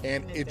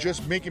 and it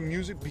just making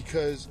music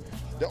because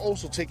they're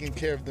also taking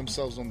care of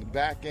themselves on the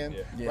back end,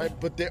 right?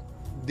 But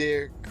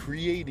they're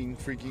creating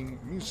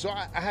freaking music. So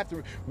I have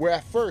to. Where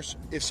at first,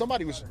 if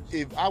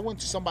I went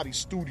to somebody's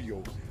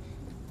studio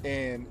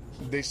and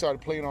they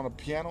started playing on a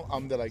piano,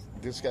 I'm there like,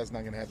 this guy's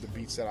not gonna have the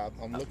beats that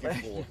I'm looking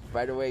for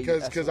right away.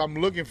 Because I'm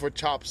looking for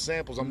chopped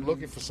samples. I'm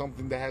looking for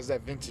something that has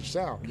that vintage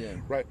sound,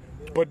 right?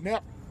 But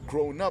now,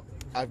 growing up,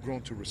 I've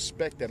grown to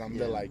respect that. I'm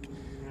there like,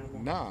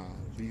 nah,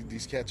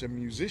 these cats are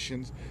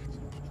musicians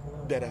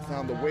that have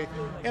found a way.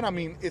 And I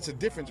mean, it's a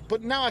difference.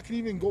 But now I can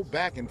even go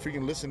back and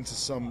freaking listen to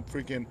some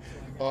freaking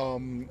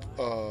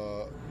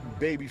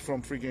Baby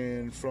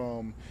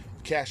from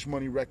Cash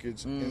Money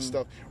Records and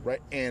stuff,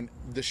 right? And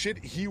the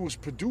shit he was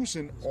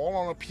producing all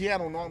on a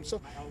piano and all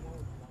himself,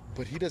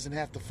 but he doesn't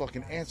have to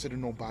fucking answer to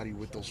nobody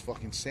with those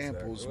fucking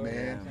samples,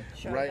 man.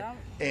 Sure Right?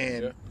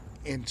 don't.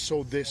 And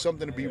so there's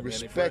something to be Manny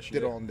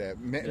respected Fresh, on that.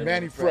 Manny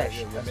Manny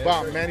Fresh. Fresh.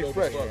 Bomb, Manny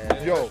Fresh.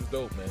 Manny Yo. Fresh is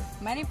dope, man.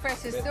 Manny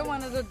Fresh is still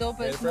one of the Manny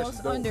dopest, Fresh most is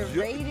dope.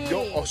 underrated.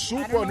 Yo, a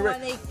super I don't know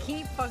underrated. why they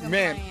keep fucking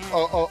Man,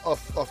 playing.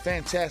 a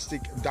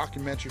fantastic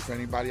documentary for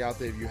anybody out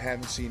there if you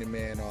haven't seen it,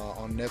 man.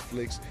 On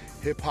Netflix,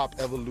 Hip Hop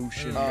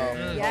Evolution,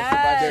 man.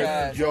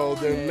 Yes.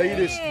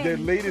 Their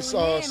latest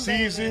Tune in,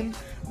 season,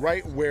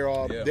 right? Where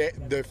Yeah.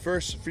 the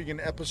first freaking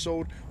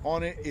episode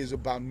on it is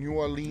about New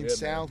Orleans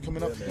Yeah, sound man.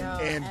 coming up, Yeah,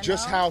 man. and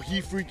just how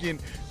he freaking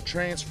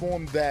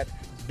transformed that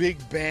big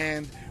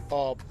band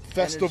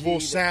festival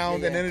Energy,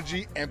 sound and yeah.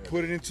 energy and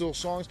put it into those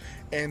songs.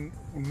 And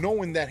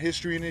knowing that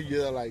history in it,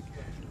 you're like,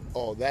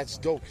 oh, that's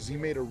dope, because he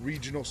made a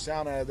regional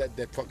sound out of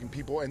that fucking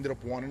people ended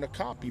up wanting to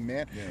copy,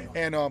 man.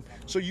 And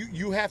so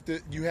you have to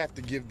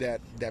give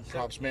that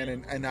props,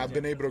 man. And I've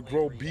been able to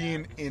grow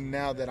being in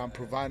now that I'm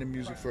providing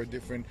music for a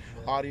different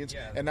audience,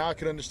 and now I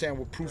can understand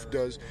what Proof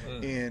does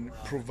in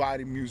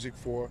providing music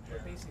for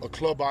a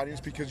club audience,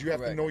 because you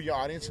have to know your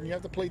audience and you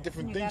have to play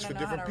different You things gotta for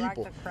know how different to rock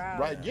people, the crowd.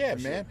 right? Yeah,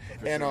 man.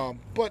 And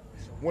but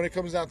when it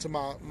comes down to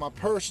my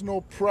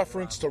personal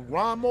preference to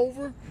rhyme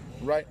over,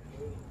 right,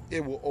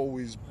 it will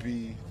always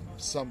be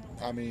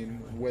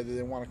whether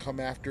they want to come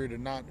after it or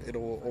not,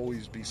 it'll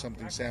always be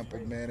something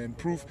sampled, man. And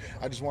Proof,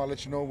 I just want to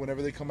let you know,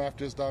 whenever they come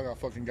after us, dog, I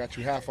fucking got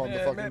you half on the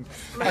fucking,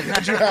 I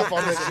got you half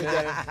on that shit,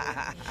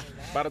 dog.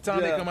 By the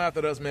time they come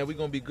after us, man, we're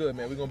gonna be good,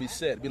 man. We're gonna be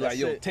set. Be like,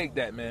 yo, take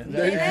that, man.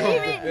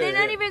 They're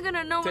not even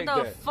gonna know Take what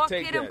the that. fuck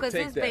Take hit them, that. because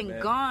Take it's that, been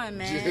man. gone,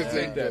 man.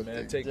 Take that,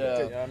 man. Take that.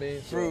 You know what I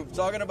mean? Proof.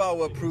 Talking about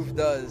what Proof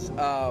does,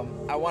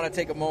 I want to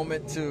take a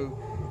moment to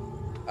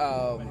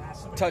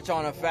touch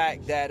on a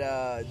fact that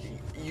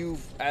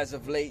as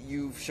of late,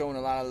 you've shown a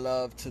lot of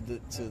love to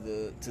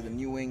the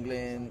New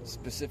England,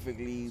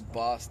 specifically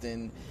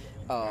Boston,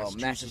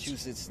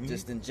 Massachusetts,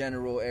 just in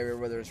general area,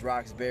 whether it's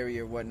Roxbury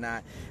or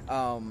whatnot.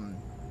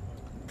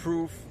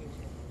 Proof.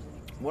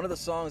 One of the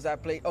songs I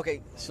played.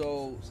 Okay,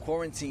 so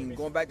Quarantine.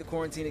 Going back to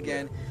Quarantine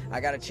again,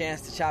 I got a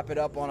chance to chop it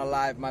up on a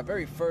live. My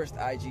very first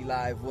IG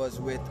live was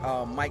with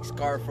Mike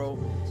Scarfo,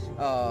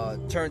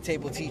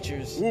 Turntable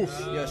Teachers. Oof.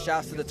 Yo,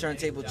 shouts to the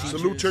Turntable Teachers.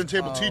 Salute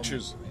Turntable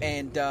Teachers.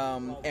 And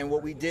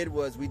what we did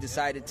was we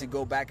decided to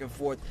go back and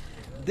forth.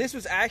 This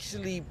was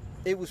actually,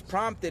 it was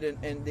prompted,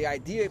 and the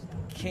idea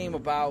came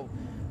about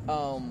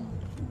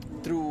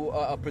through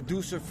a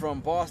producer from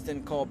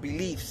Boston called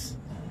Beliefs.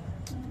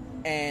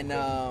 And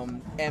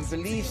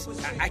Beliefs,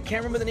 I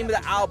can't remember the name of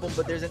the album,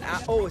 but there's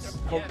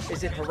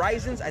is it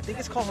Horizons? I think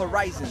it's called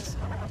Horizons.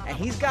 And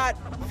he's got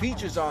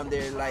features on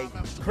there, like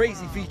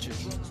crazy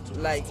features.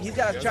 Like he's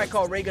got a track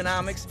called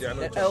Reaganomics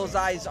that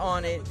Elzai's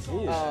on it.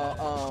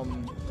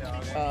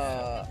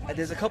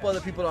 There's a couple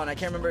other people on it, I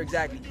can't remember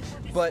exactly.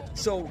 But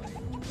so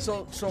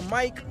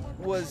Mike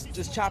was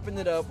just chopping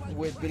it up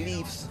with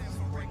Beliefs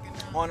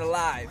on a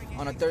live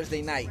on a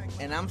Thursday night,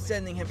 and I'm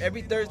sending him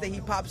every Thursday he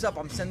pops up.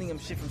 I'm sending him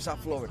shit from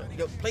South Florida.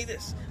 Yo, play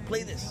this,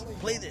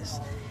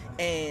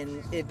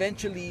 and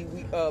eventually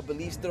we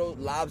Beliefs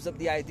lobs up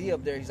the idea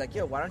up there. He's like,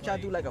 yo, why don't y'all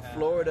do like a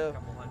Florida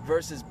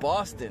versus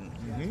Boston,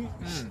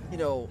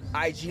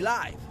 IG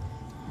live?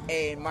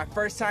 And my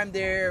first time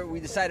there, we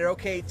decided,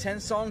 okay,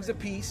 10 songs a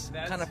piece,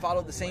 kind of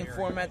followed the same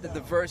format that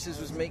the Versus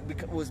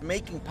was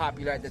making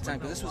popular at the time,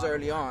 because this was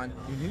early on.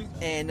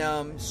 And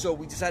so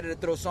we decided to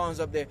throw songs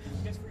up there.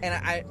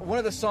 And one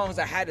of the songs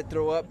I had to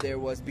throw up there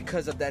was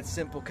because of that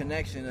simple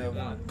connection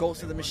of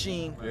Ghost of the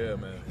Machine,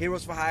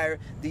 Heroes for Hire,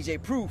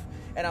 DJ Proof.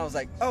 And I was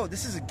like, oh,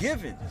 this is a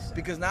given,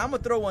 because now I'm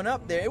going to throw one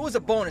up there. It was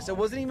a bonus. It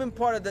wasn't even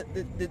part of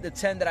the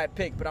 10 that I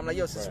picked. But I'm like,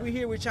 yo, since we're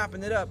here, we're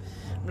chopping it up.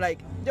 I'm like,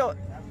 yo,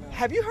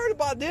 have you heard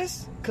about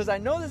this? Because I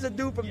know there's a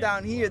dude from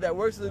down here that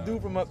works with a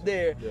dude from up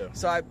there.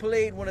 So I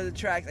played one of the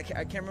tracks. I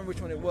can't remember which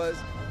one it was,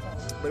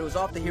 but it was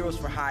off the Heroes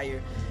for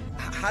Hire.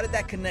 How did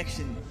that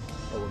connection?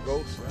 Oh, with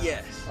Ghost?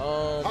 Yes.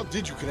 How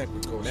did you connect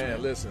with Ghost?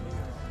 Man, listen.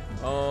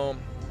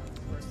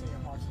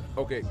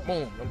 Okay,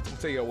 boom. I'm gonna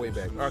take you way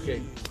back.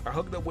 Okay, I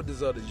hooked up with this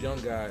young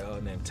guy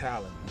named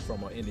Talon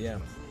from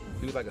Indiana.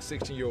 He was like a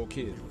 16-year-old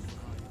kid.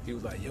 He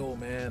was like, yo,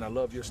 man, I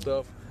love your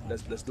stuff.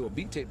 Let's do a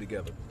beat tape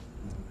together.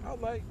 I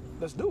was like,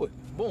 let's do it.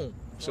 Boom.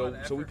 So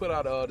we put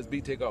out this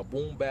beat tape called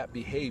Boom Bap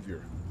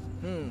Behavior,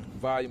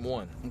 Volume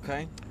 1.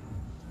 Okay.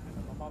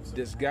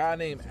 This guy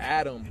named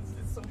Adam,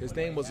 his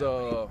name was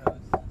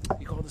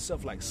he called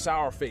himself like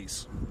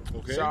Sourface.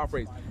 Okay.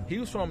 Sourface. He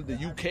was from the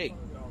UK,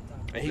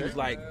 and he was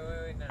like,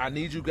 I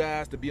need you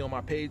guys to be on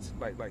my page.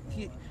 Like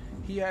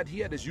he had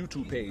this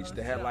YouTube page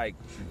that had like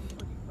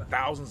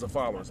thousands of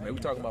followers. Man, we're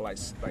talking about like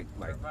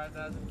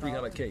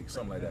 300K,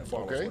 something like that.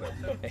 Followers, Okay.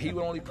 whatever. And he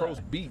would only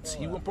post beats.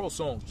 He wouldn't post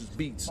songs, just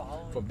beats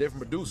from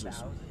different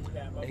producers.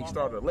 And he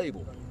started a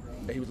label.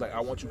 And he was like,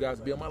 I want you guys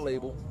to be on my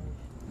label,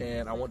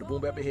 and I want the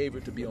Boom Bap Behavior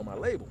to be on my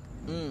label.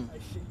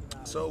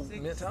 So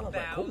me and Talon was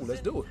like, cool,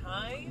 let's do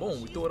it.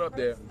 Boom, we threw it up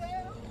there.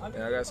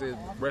 And I gotta say,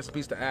 rest in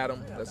peace to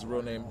Adam. That's the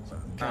real name.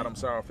 Adam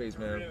Sourface,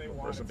 man.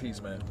 Rest in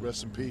peace, man.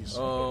 Rest in peace.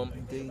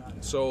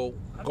 So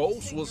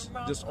Ghost was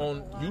just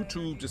on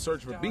YouTube just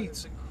searching for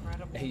beats,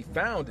 and he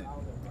found it.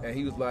 And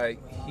he was like,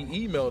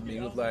 he emailed me. He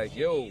was like,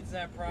 yo,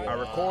 I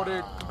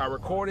recorded.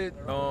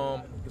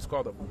 It's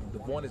called the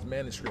Voynich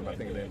Manuscript, I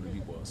think the name of the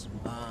beat was.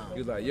 He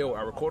was like, yo,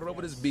 I recorded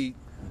over this beat.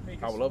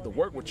 I would love to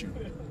work with you.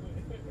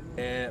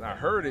 And I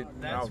heard it,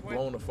 and I was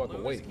blown the fuck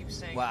away.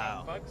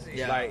 Wow.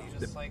 Yeah. Like,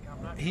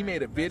 he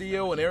made a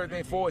video and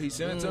everything for it. He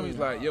sent it to me. He's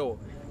like, yo,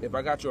 if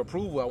I got your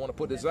approval, I want to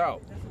put this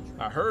out.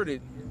 I heard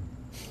it,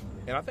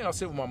 and I think I was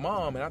sitting with my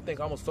mom, and I think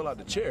I almost fell out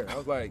the chair. I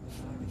was like,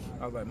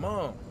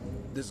 Mom,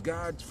 this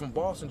guy from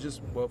Boston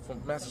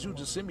from Massachusetts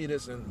just sent me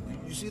this, and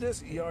you see this?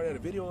 He already had a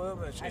video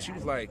of it. And she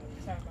was like,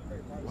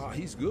 wow,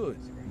 he's good.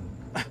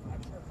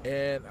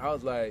 And I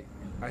was like,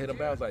 I hit him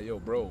back. I was like, yo,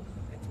 bro,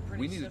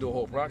 we need to do a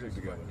whole project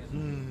together.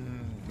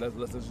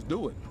 Let's just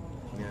do it.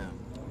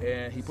 Yeah.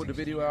 And he put the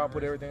video out,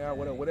 put everything out,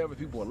 whatever.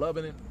 People were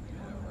loving it.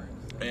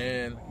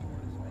 And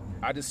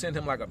I just sent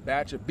him like a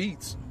batch of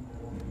beats.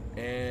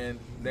 And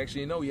next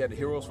thing you know, he had the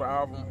Heroes for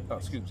Hire album.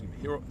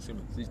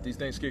 These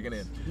things kicking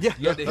in. Yeah.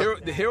 You had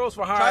the Heroes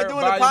for Hire. Try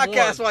doing the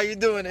podcast while you're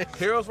doing it.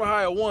 Heroes for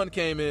Hire 1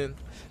 came in,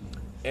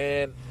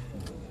 and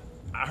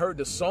I heard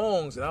the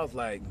songs, and I was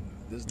like,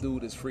 this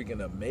dude is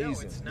freaking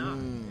amazing. No,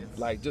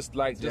 it's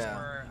not.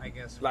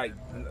 Like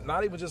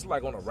not even just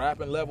like on a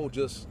rapping level,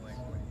 just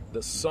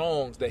the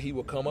songs that he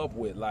would come up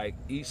with. Like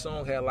each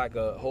song had like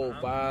a whole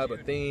vibe, a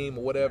theme,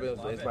 or whatever.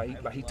 It's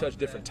like he touched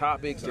different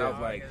topics, and I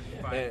was like,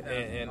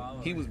 and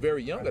he was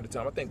very young at the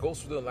time. I think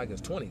Ghost was still in like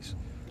his 20s.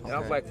 And I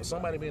was like, for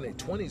somebody to be in their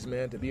 20s,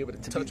 man, to be able to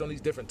touch on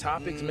these different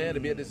topics, man, to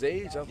be at this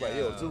age, I was like,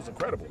 yo, this dude's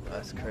incredible.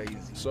 That's crazy.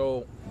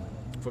 So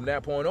from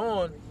that point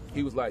on,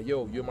 he was like,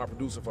 yo, you're my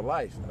producer for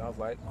life. And I was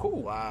like,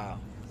 cool. Wow.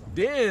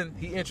 Then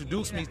he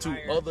introduced me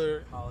to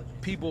other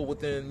people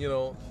within,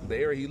 the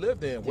area he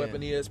lived in.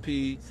 Weapon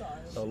ESP,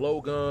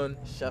 Logun.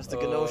 Shouts to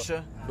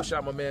Genosha.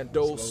 Shout my man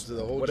Dose, to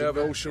the whole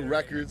whatever. Genosha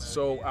Records.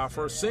 So our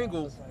first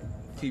single,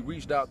 he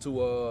reached out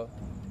to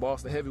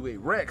Boston heavyweight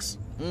Rex.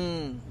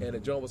 And the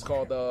joint was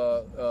called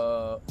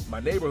My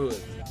Neighborhood.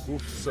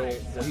 So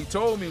when he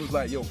told me, he was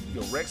like, yo,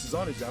 Rex is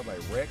on it. I was like,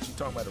 Rex? You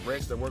talking about the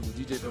Rex that worked with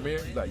DJ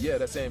Premier? He's like, yeah,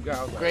 that same guy.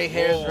 I was like, Gray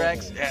hairs whoa.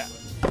 Rex. Yeah.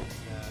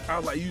 I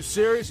was like, you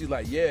serious? He's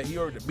like, yeah, he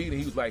heard the beat, and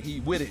he was like,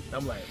 he with it.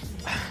 I'm like,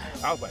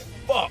 I was like,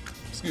 fuck.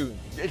 Excuse me.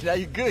 Now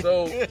you good.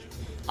 So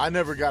I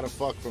never got a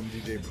fuck from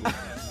DJ Pooh.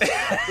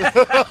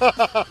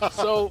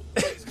 So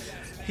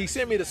he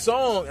sent me the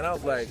song, and I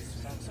was like,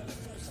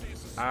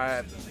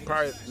 I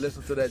probably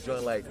listened to that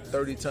joint like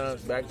 30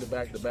 times back to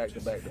back to back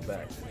to back to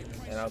back.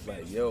 And I was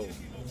like, yo.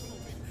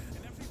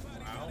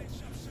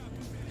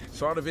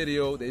 Saw the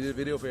video, they did a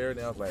video for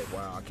everything. I was like,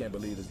 wow, I can't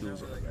believe this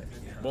dude's like,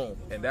 boom.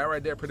 And that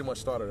right there pretty much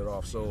started it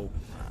off. So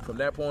from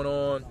that point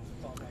on,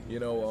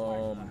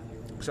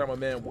 shout my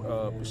man,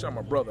 shout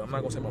my brother. I'm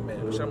not gonna say my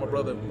man, shout my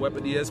brother,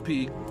 Weapon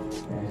ESP.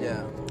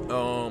 Yeah.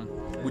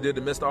 We did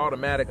the Mr.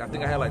 Automatic. I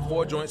think I had like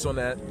 4 joints on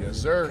that. Yes,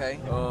 sir. Okay.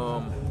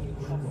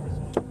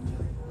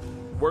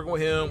 Working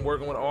with him,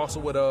 working with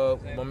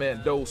my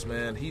man Dose,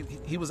 man.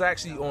 He was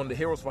actually on the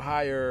Heroes for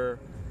Hire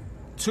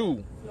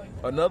 2,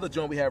 another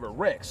joint we have at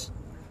Rex,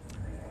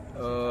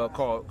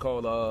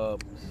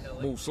 called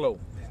Move Slow.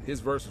 His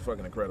verse is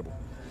fucking incredible.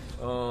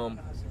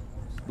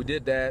 We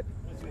did that.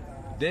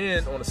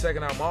 Then on the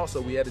second album also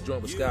we had a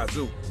joint with Sky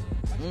Zoo.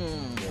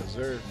 Yes,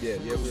 sir. Yeah,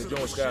 we had a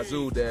joint with Sky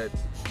Zoo that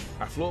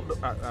I flew up.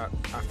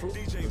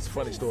 It's a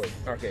funny story.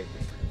 Okay,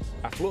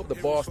 I flew up to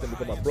Boston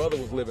because my brother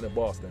was living in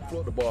Boston. Flew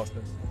up to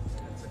Boston.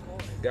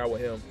 Got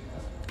with him.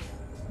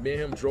 Me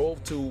and him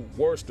drove to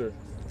Worcester,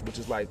 which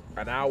is like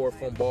an hour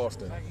from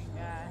Boston.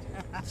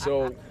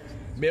 So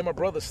me and my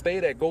brother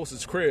stayed at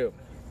Ghost's crib.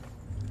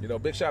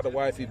 Big shout to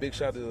wifey, big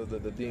shout to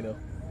the Dina,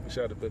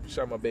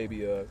 shout my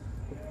baby.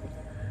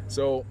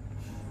 So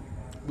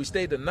we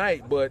stayed the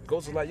night, but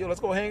Ghost was like, yo,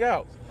 let's go hang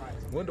out.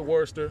 Went to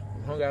Worcester,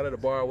 hung out at a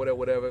bar,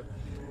 whatever.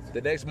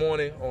 The next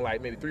morning, on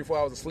like maybe 3-4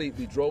 hours of sleep,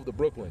 we drove to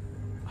Brooklyn.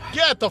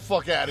 Get the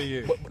fuck out of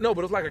here. But it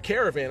was like a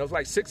caravan. It was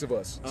like 6 of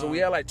us. So we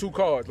had like 2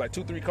 cars, like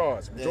 2-3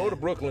 cars. We drove to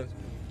Brooklyn,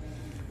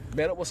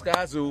 met up with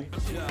Sky Zoo,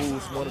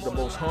 who's one of the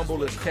most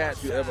humblest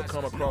cats you ever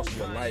come across in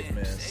your life,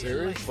 man.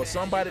 Serious? For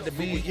somebody to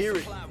be... We hear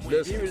it.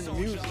 Listen. We hear it in the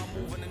music.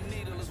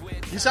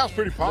 He sounds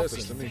pretty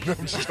pompous to me.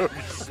 I'm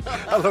joking.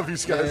 I love you,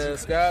 Sky Zoo. Man,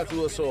 Sky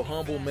Zoo is so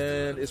humble,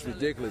 man. It's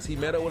ridiculous. He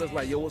met up with us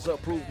like, yo, what's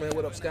up, Proof, man?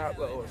 What up, Sky?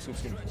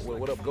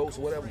 What up, Ghost,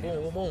 or whatever?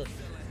 Boom, boom, boom.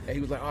 And he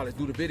was like, oh, let's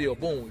do the video.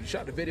 Boom. You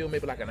shot the video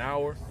maybe like an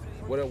hour,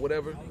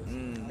 whatever.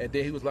 And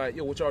then he was like,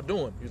 yo, what y'all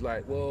doing? He was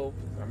like, well,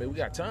 we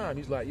got time.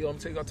 He's like, yo, I'm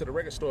taking y'all to the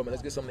record store, man.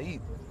 Let's get something to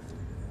eat.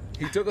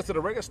 He took us to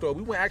the record store.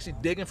 We went actually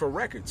digging for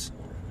records.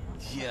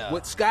 Yeah.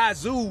 With Sky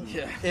Zoo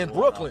in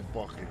Brooklyn.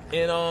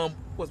 In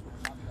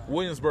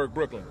Williamsburg,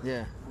 Brooklyn.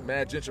 Yeah.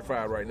 Mad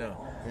gentrified right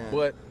now. Yeah.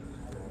 But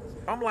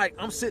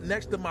I'm sitting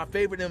next to my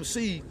favorite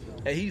MC,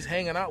 and he's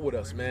hanging out with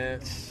us,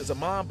 man. It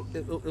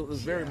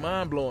was very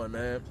mind blowing,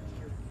 man.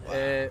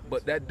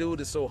 But that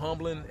dude is so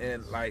humbling,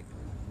 and like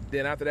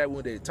Then after that, we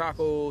went to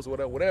tacos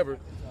or whatever.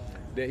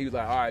 Then he was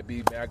like, all right,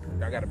 B, man,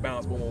 I got to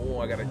bounce, boom, boom, boom.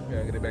 I got to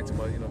get back to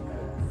my,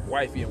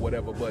 wifey and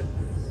whatever. But,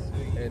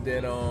 and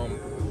then,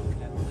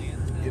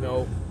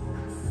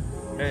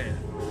 man.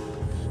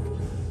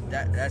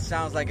 That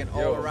sounds like an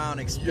all-around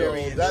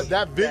experience.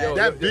 That video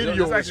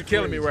it's actually is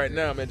killing me crazy. right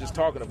now, man, just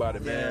talking about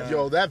it, man.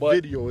 Yo, that But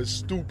video is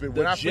stupid.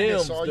 When I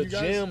first saw you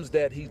guys, gems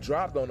that he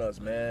dropped on us,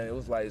 man, it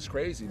was like, it's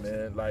crazy,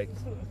 man. Like,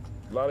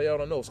 a lot of y'all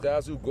don't know,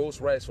 Skyzoo ghost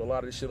writes for a lot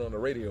of this shit on the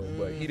radio,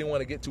 but he didn't want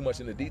to get too much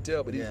into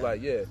detail, but he's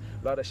like, yeah, a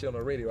lot of that shit on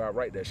the radio, I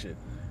write that shit.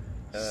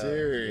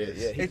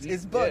 serious. Yeah,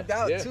 It's bugged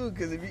out too,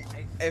 because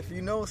if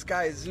you know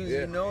Skyzoo,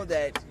 you know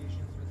that.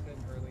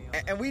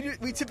 And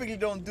we typically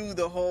don't do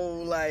the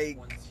whole like.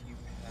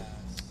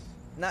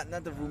 Not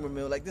the rumor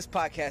mill. Like, this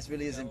podcast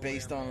really isn't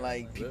based on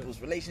like people's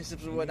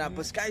relationships or whatnot.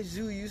 But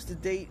Skyzoo used to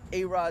date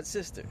A-Rod's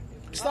sister.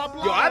 Stop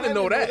lying. Yo, I didn't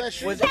know that.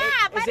 shit. Was it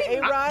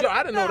A-Rod? Yo,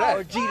 I didn't know that.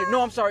 Or Jeter?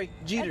 No, I'm sorry,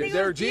 Jeter.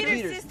 Derek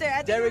Jeter?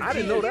 Derek I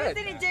didn't know that.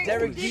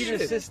 Derek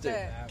Jeter's sister.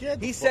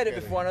 He said it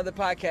before on another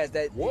podcast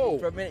that Whoa,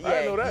 for a minute,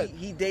 I didn't know that.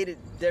 he dated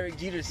Derek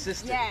Jeter's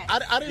sister. Yes.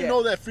 I didn't Yeah.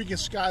 know that freaking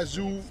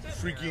Skyzoo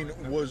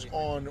freaking was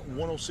on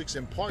 106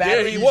 in Park.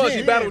 Yeah, he was. He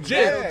Jim. battled Jim.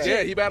 Yeah.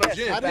 Yeah, he battled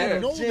Jim. I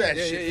didn't know Yeah. that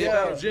Yeah, shit. he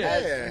battled Jim.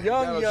 Yeah.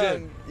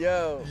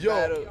 Yo. He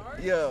battled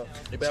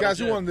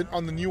Skyzoo Jim.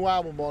 on the new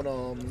album on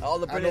All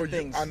the Brilliant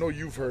Things. I know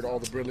you've heard All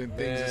the Brilliant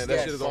Things. Man, and that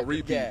stuff. shit is on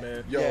repeat, Yeah.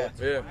 man. Yo,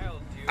 Yeah.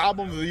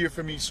 album of the year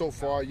for me so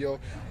far, yo.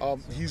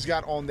 He's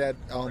got on that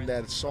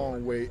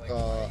song where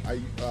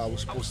I was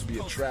supposed to be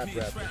a trap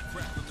rapper.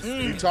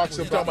 He talks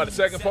You talking about the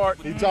second part?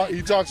 He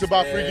talks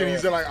about Yeah. freaking.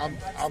 He's like,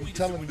 I'm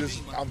telling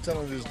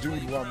this dude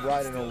who I'm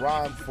writing a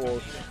rhyme for,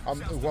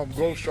 who I'm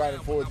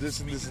ghostwriting for,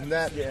 this and this and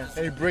that. Yeah.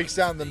 And he breaks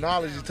down the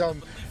knowledge. You tell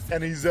him,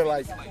 and he's there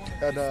like,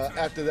 and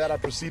after that I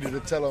proceeded to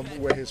tell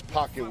him where his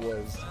pocket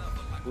was,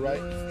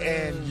 right?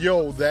 And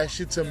yo, that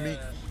shit to me,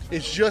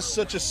 it's just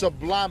such a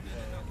sublime,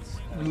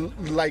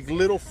 like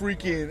little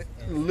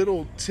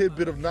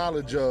tidbit of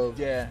knowledge of.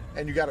 Yeah.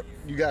 And you gotta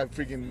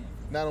freaking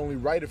not only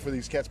write it for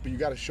these cats, but you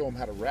gotta show them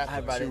how to rap I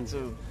it write too. it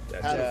too.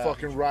 How to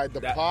fucking ride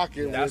the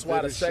pocket. That's with why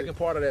it the and second shit.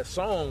 part of that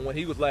song, when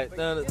he was like,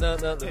 That was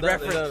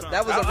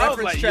a I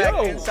reference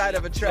track inside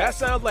of a track. That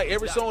sounds like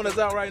every song that's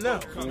out right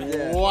now.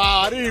 Yeah.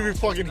 Wow, I didn't even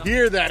fucking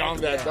hear that on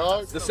that,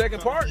 dog. The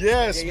second part?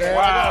 Yes, Yeah, man.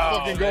 wow, I gotta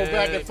fucking go man.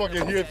 back and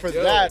fucking hear it for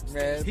Yo. that.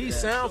 Man. He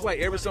sounds like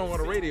every song on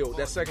the radio,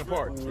 that second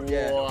part.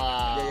 Yeah.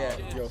 Wow.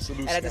 Yeah. Yo,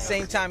 salute. And at the Sky.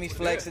 same time, he's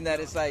flexing that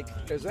it's like,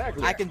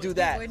 Exactly. I can do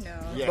that, would know.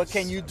 Yes. but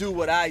can you do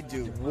what I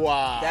do?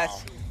 Wow.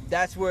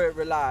 That's where it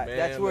relies. Man,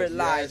 That's where it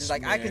lies. yes, It's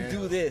like, I can man.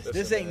 do this. Listen,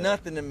 This ain't man.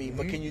 nothing to me,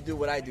 but can you do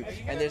what I do?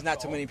 And there's not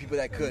too many people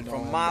that could.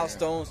 From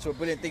Milestones to A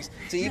Brilliant Things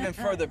to even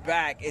further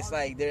back, it's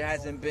like there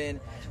hasn't been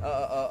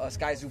a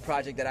Skyzoo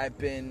project that I've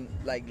been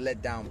like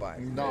let down by.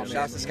 No,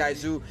 Shouts to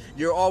Skyzoo.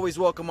 You're always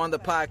welcome on the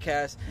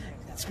podcast.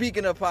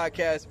 Speaking of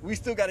podcasts, we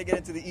still got to get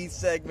into the Eat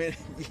segment.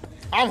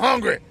 I'm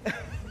hungry.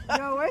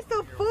 Yo, where's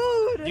the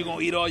food? You gonna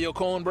eat all your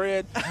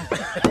cornbread?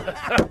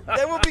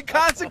 There will be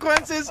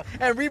consequences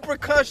and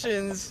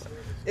repercussions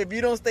if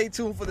you don't stay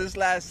tuned for this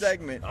last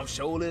segment. I'm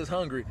sure is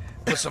hungry.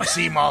 Put some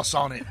sea moss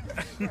on it.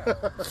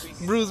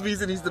 Bruce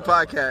Beason, he's the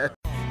podcast.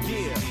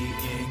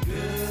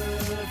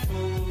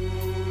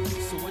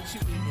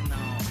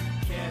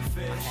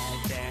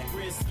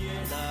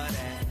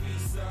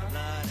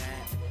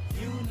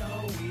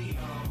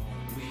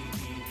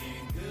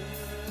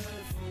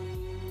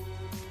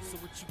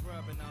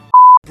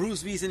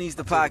 Bruce Beason, he's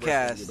the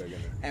podcast,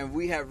 and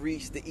we have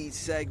reached the Eat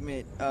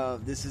segment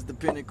of This is the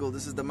Pinnacle,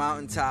 this is the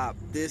mountaintop,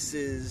 this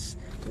is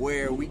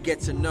where we get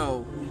to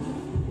know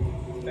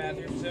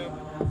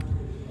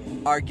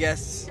our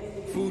guests'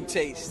 food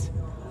taste,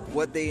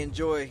 what they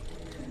enjoy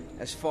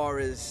as far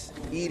as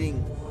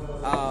eating,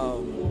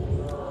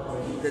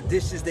 the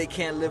dishes they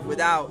can't live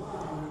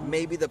without,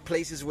 maybe the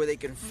places where they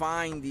can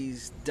find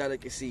these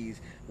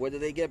delicacies, whether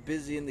they get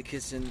busy in the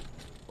kitchen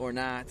or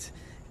not.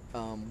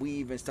 We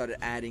even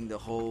started adding the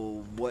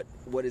whole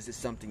what is it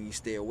something you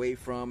stay away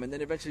from, and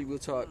then eventually we'll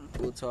talk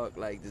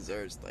like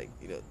desserts, like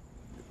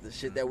the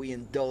shit that we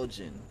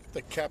indulge in.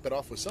 To cap it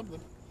off with something.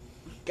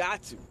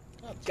 Got to.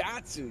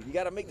 You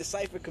got to make the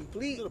cipher A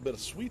complete. little bit of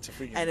sweet to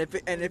freaking. And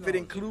if it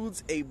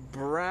includes a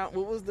brown,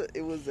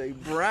 it was a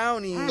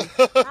brownie with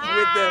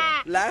the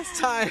last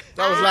time.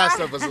 That was last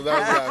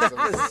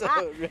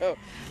episode. Yo.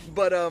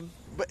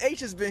 But H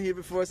has been here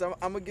before, so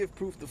I'm gonna give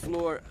Proof the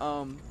floor.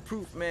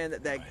 Proof, man,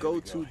 that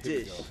go-to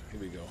dish. Here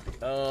we go.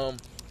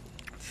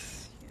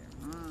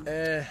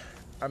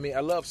 I mean,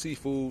 I love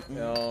seafood.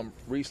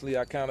 Recently,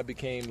 I kind of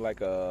became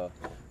like a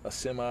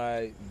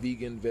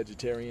semi-vegan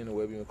vegetarian, or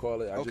whatever you want to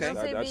call it.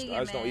 I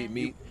just don't eat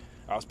meat.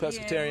 I was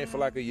pescatarian for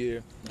like a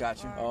year.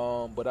 Got you.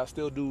 But I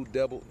still do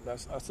dabble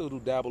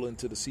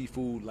into the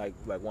seafood like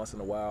once in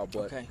a while.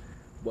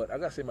 But I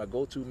gotta say my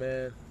go-to,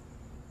 man.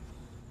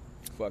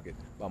 Fuck it.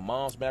 My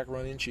mom's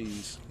macaroni and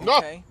cheese.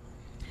 Okay.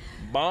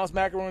 Mom's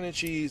macaroni and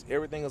cheese.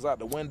 Everything is out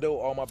the window.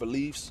 All my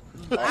beliefs.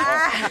 It's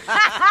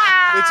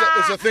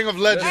a thing of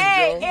legend,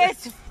 Hey, Joe.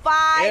 it's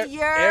fire.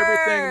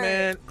 Everything,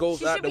 man, goes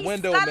She out should the be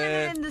window, selling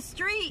man. it in the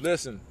street.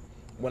 Listen,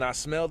 when I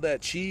smell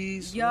that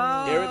cheese, Yo.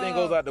 everything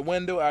goes out the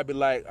window. I'd be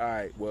like, all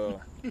right,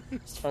 well,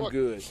 I'm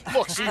good.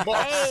 Fuck sea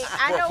moss. Hey,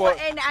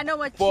 I know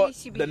what For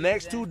cheese she be the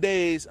next using. 2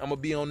 days, I'm gonna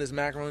be on this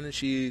macaroni and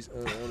cheese,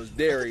 on this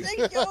dairy.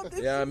 You know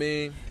what I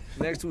mean?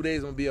 Next 2 days,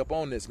 I'm gonna be up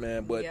on this,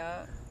 man. But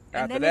Yeah.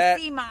 And after then that,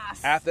 it's sea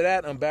moss. after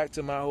that, I'm back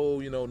to my whole,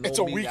 no It's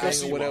a meat week of thing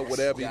sea or whatever, moss.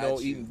 whatever,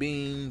 Got you. eating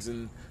beans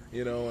and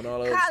and all that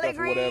other collard stuff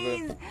or whatever.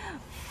 greens,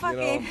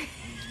 fucking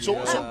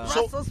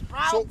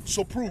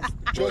So proof.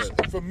 Just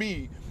for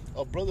me,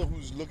 a brother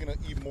who's looking to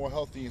eat more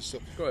healthy and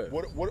stuff. Go ahead.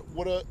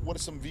 What are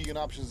some vegan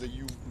options that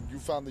you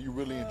found that you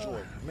really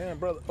enjoy? Man,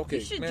 brother, okay,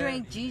 you should man.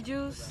 drink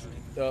G-juice.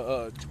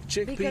 Because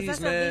Because that's chickpeas,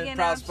 a man. vegan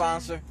Proud option.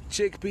 sponsor.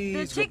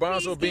 Chickpeas, The chickpeas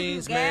garbanzo give you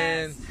beans, gas.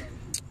 man.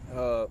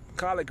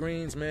 Collard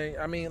greens, man.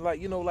 I mean,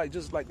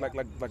 just like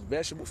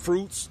vegetable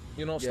fruits,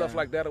 stuff Yeah.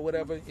 like that or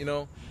whatever,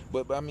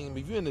 But I mean,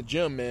 if you're in the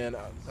gym, man,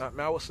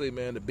 I would say,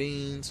 man, the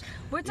beans.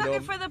 We're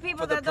talking for the people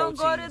for the that don't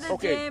go to proteins. the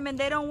Okay. gym and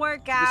they don't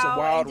work Get some out.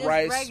 wild and just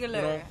rice,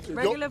 regular,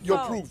 regular Yo,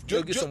 folk. proof.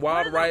 You'll get some What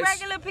wild do rice.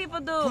 the regular people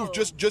do?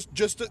 Proof.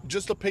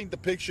 Just to paint the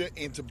picture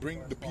and to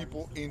bring the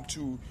people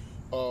into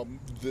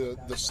the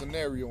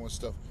scenario and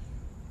stuff.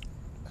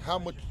 How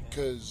much?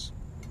 Because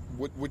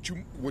what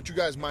you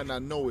guys might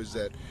not know is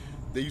that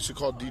they used to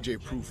call DJ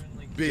Proof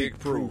Big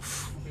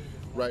Proof,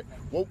 right?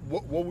 What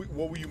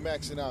were you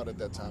maxing out at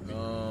that time?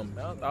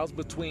 I was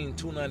between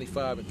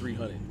 295 and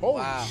 300. Holy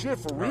Wow. shit,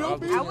 for I real, was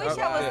B? I wish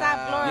I would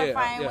stop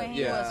glorifying when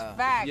he yeah. was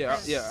fat. Yeah,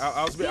 'cause yeah.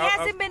 I was. He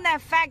hasn't been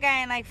that fat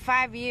guy in like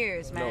 5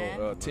 years, man.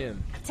 No,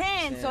 10.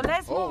 10. So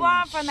let's move Holy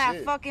on from that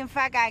shit. fucking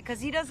fat guy because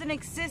he doesn't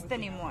exist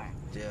anymore.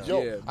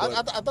 Yo, Yeah,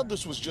 I but- thought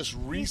this was just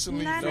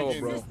recently. not No, freaking-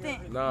 bro.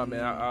 Consistent. Nah,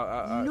 man.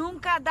 I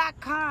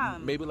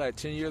Nunca.com. maybe like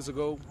 10 years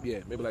ago.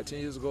 Yeah, maybe like 10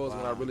 years ago is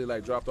when I really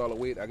like dropped all the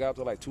weight. I got up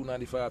to like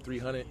 295,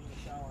 300,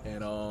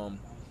 and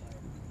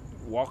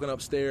walking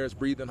upstairs,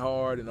 breathing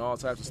hard, and all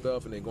types of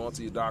stuff, and then going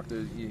to your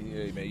doctor.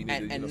 Yeah, man, you need to,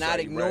 And start not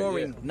eating right,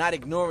 ignoring yeah. not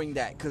ignoring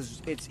that,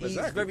 because it's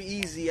Exactly. very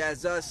easy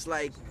as us,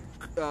 like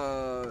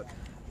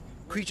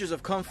creatures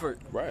of comfort,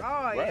 Right.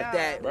 Oh, right. yeah.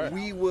 that Right.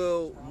 we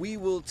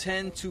will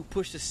tend to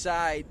push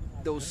aside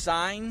those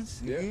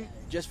signs Yeah.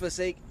 just for the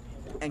sake,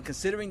 and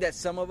considering that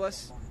some of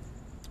us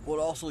will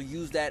also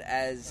use that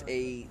as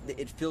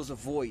it fills a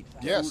void.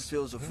 Yes. Food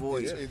fills a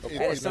void. It- and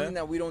it- it's something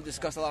that we don't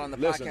discuss a lot on the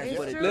Listen, podcast, It's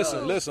but it true. does.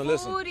 listen.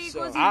 Food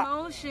equals I-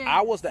 emotion.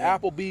 I was the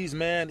Applebee's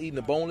man, eating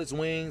the boneless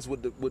wings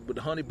with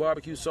the honey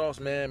barbecue sauce,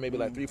 man, maybe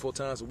like 3-4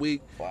 times a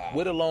week,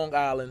 with a Long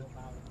Island.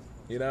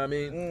 You know what I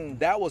mean?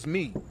 That was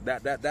me.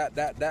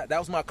 That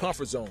was my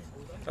comfort zone.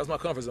 That was my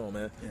comfort zone,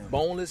 man.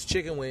 Boneless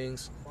chicken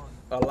wings,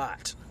 a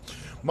lot.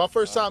 My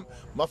first time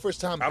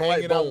I don't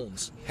like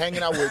bones.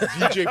 hanging out with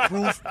DJ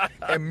Proof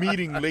and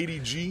meeting Lady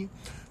G.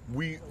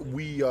 We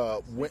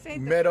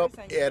met up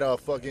at a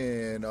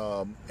fucking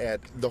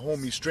at the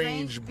homie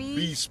Strange Strange Beast.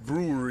 Beast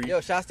Brewery.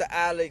 Yo, shouts to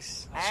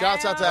Alex.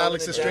 Shouts out to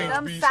Alex and Yeah. Strange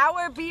Them Beast.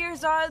 sour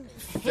beers are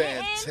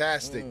hitting.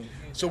 Fantastic.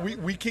 So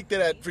we kicked it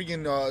at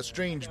freaking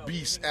Strange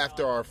Beast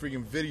after our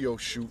freaking video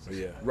shoot,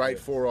 Yeah, right?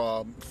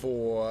 yeah.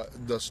 For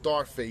the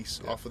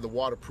Starface off of the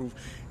Waterproof,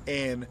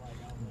 and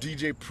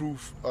DJ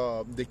Proof,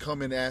 they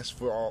come and ask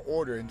for our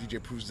order, and DJ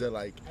Proof's they're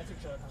like,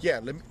 yeah,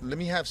 let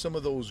me have some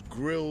of those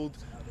grilled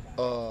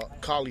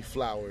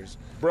cauliflowers.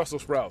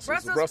 Brussels sprouts.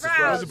 It's the Brussels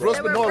sprouts. Was it Brussels?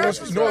 They were No,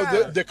 Brussels no,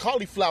 sprouts. the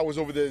cauliflowers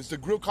over there. It's the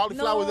grilled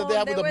cauliflowers No, that they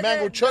have with they the were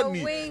mango the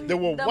chutney. wing- They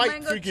were the white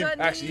mango freaking.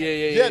 chutney.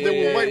 Actually, Yeah,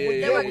 they were white with- They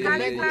yeah, were with the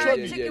mango cauliflower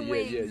chutney. chicken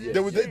wings.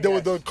 They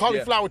were the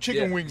cauliflower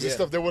chicken Yeah, wings and yeah,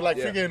 stuff. They were like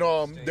yeah.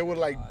 freaking they were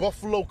like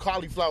buffalo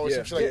cauliflower or Yeah,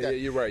 some shit like yeah, that. yeah,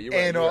 you're right,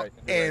 And you're right.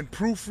 and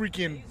Proof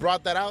freaking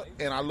brought that out,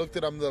 and I looked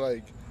at him. They're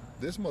like,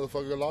 this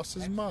motherfucker lost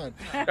his mind.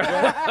 And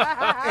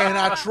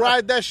I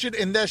tried that shit,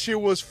 and that shit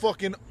was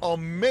fucking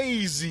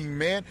amazing,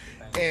 man.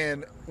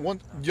 And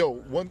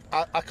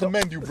I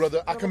commend you,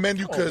 brother. I commend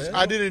you because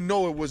I didn't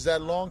know it was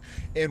that long.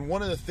 And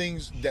one of the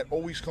things that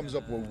always comes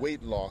up with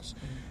weight loss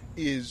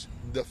is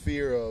the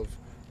fear of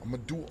I'm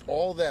gonna do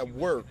all that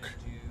work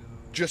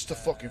just to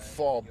fucking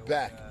fall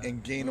back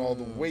and gain all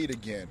the weight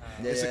again.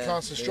 It's a Yeah,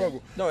 constant yeah.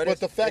 struggle. No, it but is.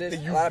 the fact It that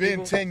is. A lot you've of been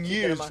people 10 keep that in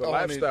years mind. It's a on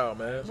it, lifestyle,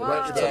 man. It's a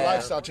Wow. it's a Yeah.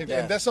 lifestyle change, Yeah.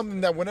 and that's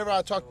something that whenever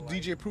I talk to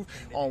DJ Proof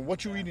on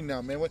what you eating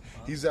now, man,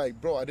 he's like,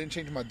 bro, I didn't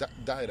change my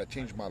diet, I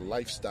changed my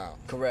lifestyle.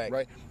 Correct.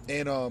 Right,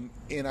 and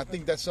I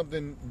think that's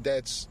something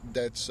that's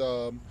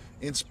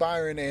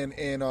inspiring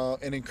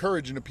and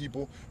encouraging to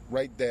people,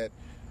 right? That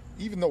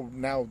even though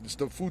now it's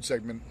the food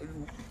segment,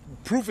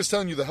 Proof is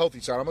telling you the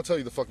healthy side. I'm gonna tell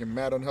you the fucking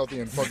mad unhealthy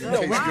and fucking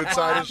taste good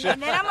side and shit.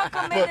 And then I'm gonna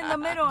come in the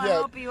middle and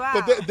help you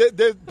out.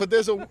 But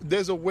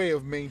there's a way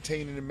of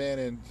maintaining it, man.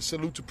 And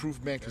salute to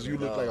Proof, man, because you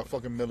look like a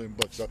fucking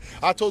 $1,000,000. So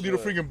I told you to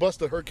freaking bust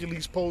the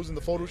Hercules pose in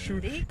the photo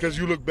shoot because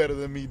you look better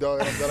than me, dog.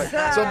 And I'm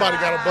like, somebody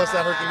gotta bust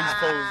that Hercules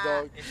pose,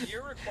 dog. If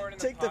you're recording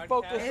Take the the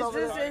focus podcast, over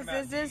you're there. talking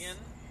about Is this- vegan,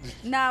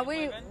 Nah,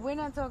 we're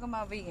not talking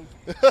about vegan.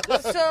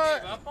 So,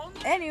 up on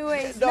that?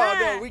 anyways,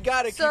 No, we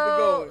gotta keep it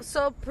going.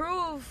 So,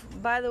 Proof,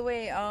 by the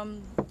way,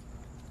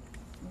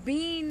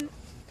 being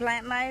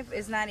plant life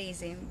is not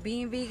easy.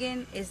 Being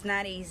vegan is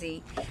not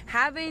easy.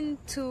 Having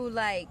to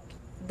like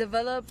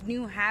develop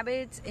new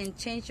habits and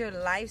change your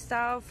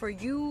lifestyle. For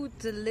you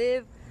to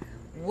live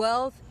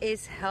wealth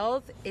is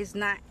health is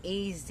not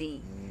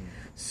easy.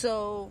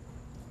 So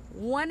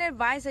one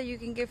advice that you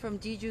can get from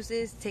G-Juice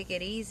is take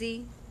it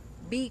easy,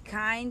 be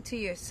kind to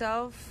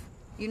yourself,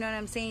 you know what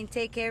I'm saying,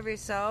 take care of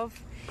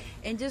yourself,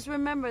 and just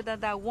remember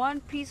that that one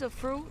piece of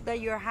fruit that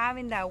you're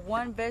having, that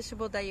one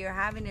vegetable that you're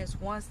having is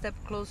one step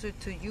closer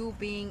to you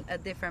being a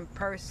different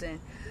person.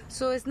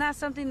 So it's not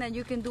something that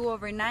you can do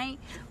overnight,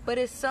 but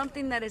it's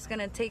something that is going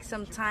to take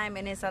some time,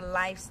 and it's a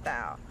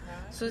lifestyle.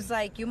 So it's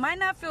like, you might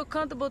not feel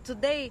comfortable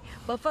today,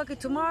 but fuck it,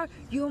 tomorrow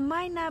you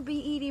might not be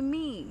eating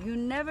meat. You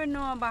never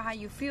know about how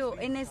you feel.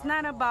 And it's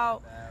not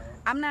about,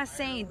 I'm not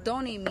saying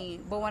don't eat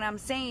meat, but what I'm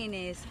saying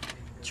is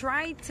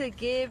try to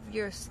give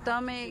your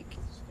stomach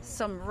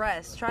some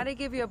rest. Try to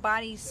give your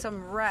body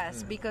some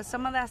rest, because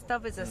some of that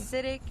stuff is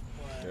acidic.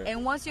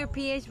 And once your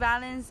pH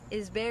balance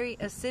is very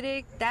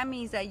acidic, that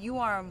means that you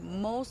are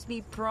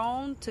mostly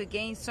prone to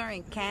gain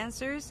certain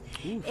cancers.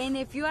 And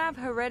if you have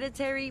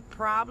hereditary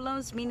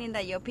problems, meaning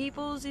that your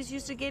peoples is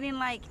used to getting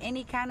like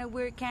any kind of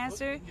weird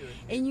cancer,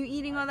 and you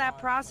eating all that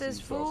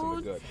processed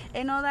food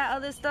and all that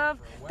other stuff,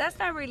 that's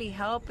not really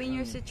helping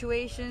your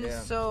situation.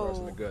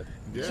 So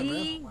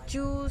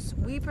G-Juice,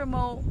 we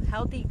promote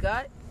healthy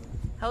gut,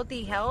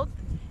 healthy health.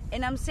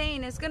 And I'm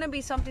saying it's going to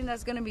be something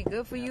that's going to be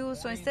good for you.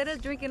 So instead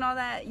of drinking all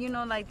that, you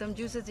know, like them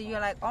juices that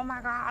you're like, oh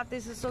my God,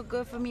 this is so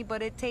good for me,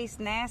 but it tastes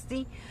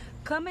nasty.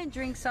 Come and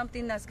drink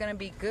something that's going to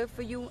be good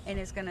for you, and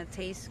it's going to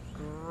taste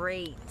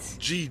great.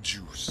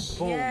 G-Juice.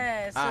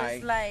 Yeah, so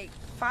it's like,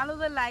 follow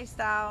the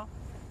lifestyle.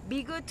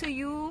 Be good to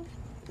you.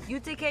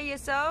 You take care of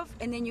yourself,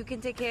 and then you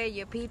can take care of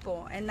your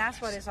people. And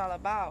that's what it's all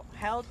about.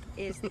 Health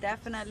is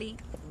definitely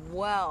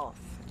wealth.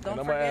 Don't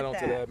and I'm forget gonna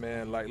add on to that,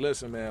 man. Like,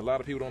 listen, man. A lot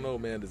of people don't know,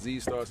 man.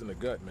 Disease starts in the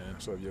gut, man.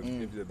 So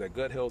if that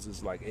gut health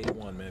is like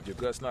A1, man. If your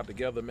gut's not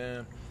together,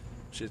 man,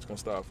 shit's gonna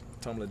start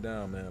tumbling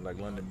down, man, like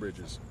London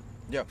bridges.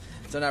 Yeah.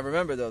 So now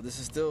remember though, this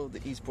is still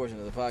the East portion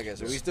of the podcast,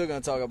 so we're still gonna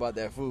talk about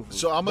that food.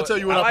 So I'm gonna tell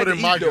you what I put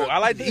in my gut. I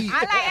like to eat.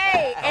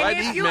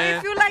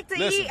 If you like to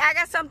eat, I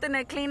got something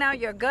to clean out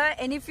your gut.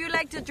 And if you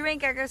like to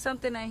drink, I got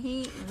something to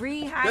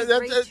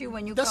rehydrate you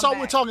when you come back. That's all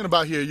we're talking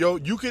about here, yo.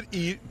 You could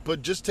eat,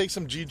 but just take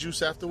some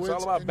G-Juice afterwards.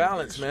 It's all about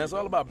balance, man. It's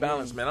all about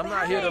balance, man. I'm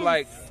not here to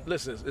like,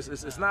 listen,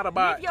 it's not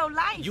about, live your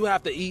life. You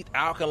have to eat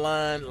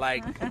alkaline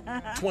like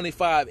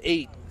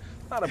 25-8.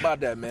 Not about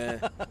that, man.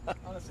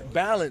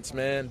 Balance,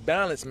 man.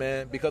 Balance,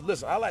 man. Because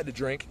listen, I like to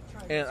drink,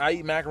 and I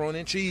eat macaroni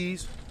and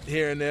cheese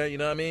here and there. You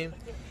know what I mean?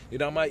 You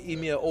know, I might eat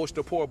me an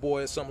oyster poor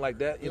boy or something like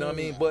that. You know what I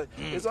mean? But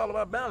it's all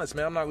about balance,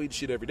 man. I'm not gonna eat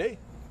shit every day.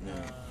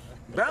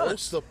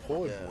 Balance. Oyster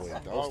poor boy.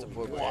 Oyster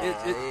poor boy.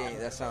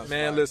 That sounds.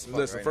 Man, listen.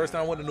 Right First now.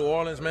 time I went to New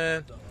Orleans,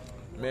 man,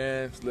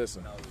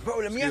 listen. Bro,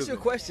 let me ask you a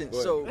question.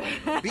 What? So,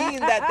 being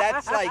that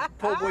that's like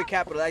po' boy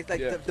capital, like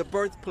the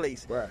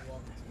birthplace. Right.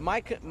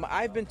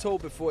 I've been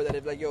told before that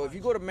if you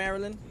go to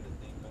Maryland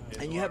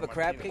and you have a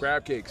crab cake.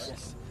 Crab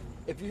cakes.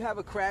 If you have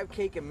a crab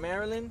cake in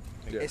Maryland,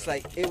 it's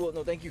like it will.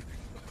 No, thank you.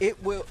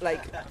 It will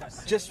like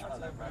just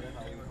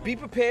be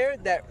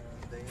prepared that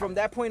from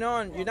that point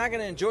on you're not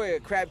gonna enjoy a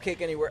crab cake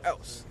anywhere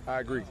else. I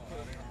agree.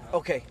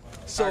 Okay.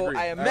 So I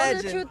Well,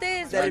 imagine the truth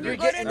is, that when if you're you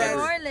go to getting New that,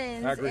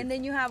 Orleans and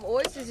then you have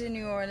oysters in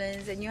New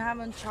Orleans and you have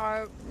them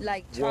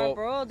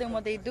charbroiled, and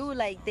what they do,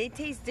 like, they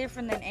taste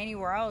different than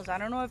anywhere else. I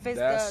don't know if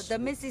it's the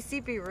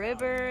Mississippi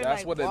River, That's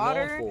like what they're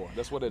water. known for.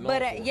 That's what they're known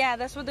But for. yeah,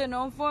 that's what they're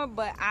known for.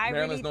 But I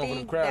Maryland's known really for them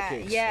think crab that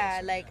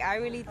cakes. like I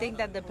really think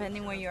that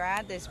depending where you're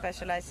at, they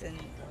specialize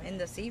in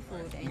the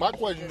seafood. And My you should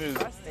question just is,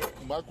 trust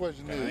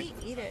it.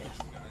 Eat it.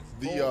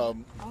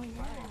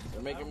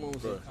 they're making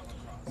moves.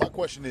 My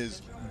question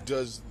is,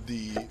 does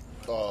the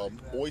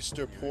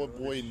oyster poor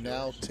boy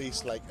now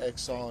taste like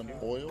Exxon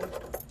oil?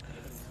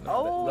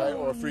 Oh, Right,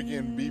 or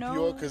freaking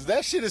BPO? Because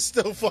that shit is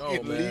still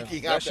fucking man.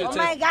 leaking That out shit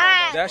there. Oh my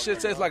God. That shit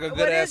tastes like a What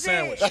good ass is it?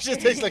 sandwich. That shit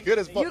tastes like good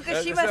as fuck.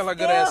 That She sound like a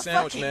good ass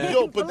sandwich, man.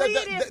 Yo, but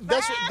bleeding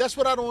that's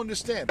what I don't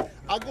understand.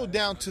 I go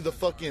down to the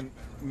fucking.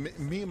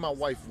 Me and my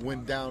wife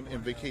went down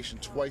in vacation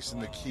twice in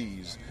the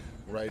Keys,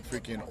 right?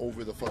 Freaking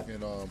over the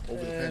fucking over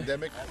the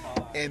pandemic,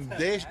 and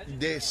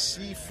their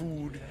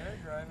seafood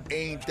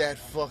ain't that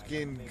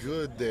fucking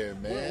good there,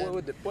 man.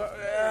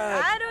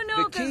 I don't know,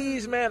 The 'cause-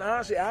 Keys, man.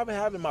 Honestly, I've been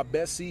having my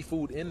best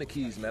seafood in the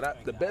Keys, man.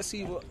 The best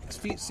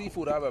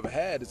seafood I've ever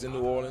had is in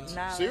New Orleans.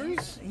 Nah.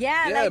 Serious?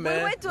 Yeah, Yeah, like man,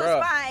 we went to bruh.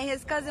 a spot and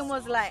his cousin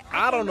was like,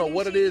 I don't can't know believe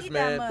what it she is, eat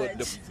that man, but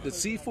much. the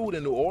seafood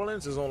in New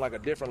Orleans is on like a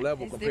different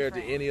level It's compared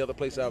different. to any other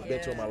place I've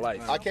been to in my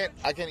life. I can't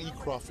eat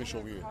crawfish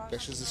over here.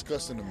 That's just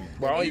disgusting to me.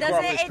 Bro, I don't eat Doesn't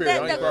crawfish, it, period. I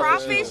don't the eat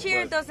crawfish, crawfish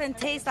here but- doesn't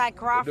taste like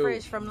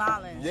crawfish from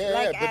Lawlins. Yeah,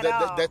 like, but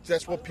at all.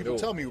 that's what people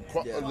tell me.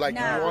 Like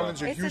Nah, New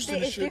Orleans or it's Houston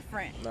and it's shit.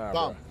 different. Nah,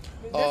 Bomb.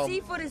 bro. The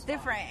seafood is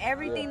different.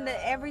 Everything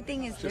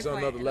is Just on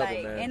different. another level,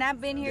 like, man. and I've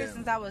been here Yeah.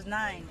 since I was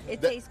 9.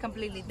 It That- tastes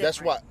completely different.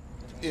 That's why,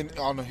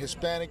 on a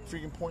Hispanic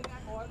freaking point,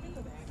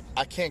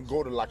 I can't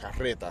go to La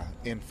Carreta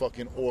in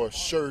fucking or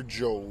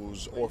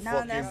Sergio's or No,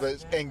 fucking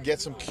that's- and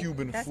get some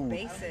Cuban that's food.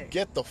 basic.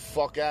 Get the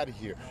fuck out of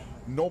here.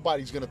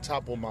 nobody's gonna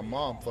top what my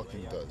mom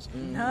fucking does.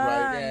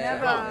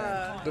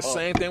 Never. The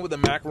same thing with the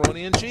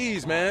macaroni and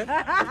cheese, man.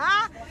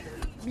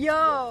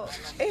 Yo,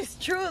 it's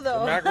true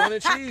though. Macaroni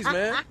and cheese,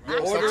 man.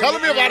 Stop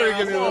telling me about it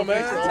again, Come on,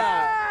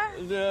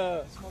 man.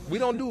 Yeah. We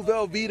don't do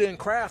Velveeta and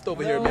Kraft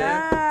over here,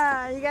 man.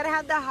 Yeah, you gotta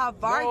have the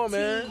Havarti. No,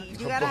 man. You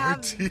gotta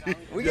have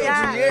We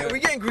Yeah.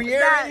 getting Gruyere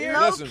that in here.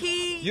 low Listen,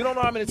 key. you don't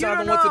know how many You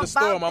times I don't went to know the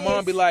store. about My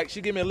mom be this. like, she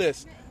give me a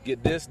list.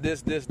 Get this,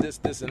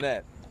 and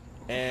that.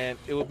 And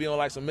it would be on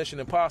like some Mission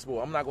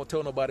Impossible. I'm not gonna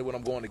tell nobody what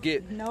I'm going to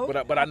get. Nope.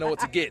 But I know what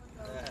to get.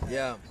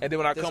 Yeah. And then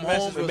when I This come message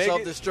home will and make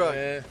self-destruct.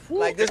 it,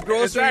 Like this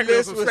grocery exactly,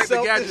 list on was some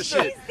Spectre Gadget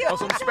self-destruct. shit. On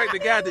some Spectre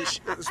Gadget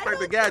shit.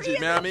 Spectre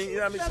Gadget, man. I mean, you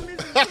know what I mean?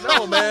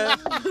 No, man.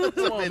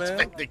 Come on,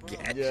 man.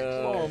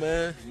 Yeah. Come on,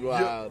 man.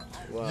 Wow.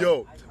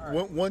 Yo,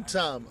 one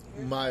time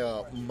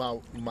my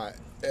my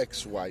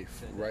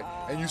ex-wife, right?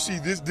 And you see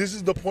this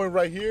is the point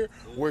right here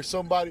where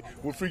somebody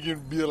will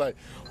freaking be like,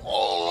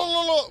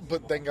 oh,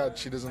 but thank God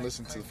she doesn't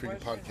listen to the freaking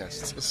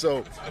podcast.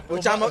 So,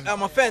 Which I'm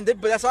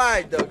offended, but that's all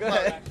right though. Go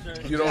ahead.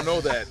 You don't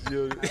know that.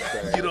 you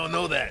You don't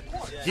know that.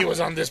 he was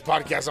on this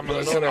podcast. I'm gonna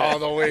listen all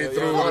the way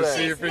through to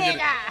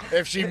see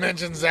if she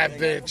mentions that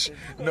bitch.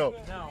 No,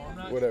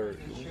 whatever.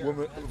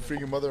 Woman,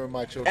 freaking mother of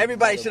my children.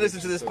 Everybody should listen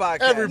to this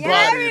podcast. Everybody,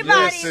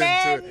 everybody, listen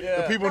man. to it.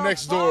 The people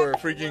next door,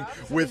 freaking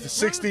with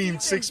 16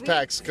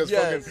 six-packs, because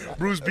Yes. fucking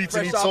Bruce Beats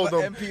and he Fresh sold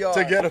off them of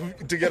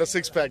NPR. to get a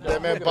six-pack.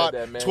 That man Look at bought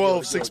that, man. 12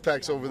 Yo,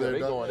 six-packs over there. They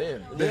dog. going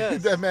in.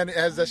 Yes. That man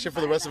has that shit for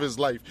the rest of his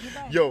life.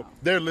 Yo,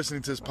 they're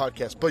listening to this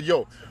podcast. But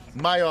yo,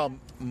 my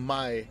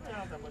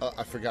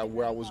I forgot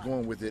where I was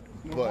going with it,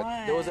 but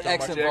There was an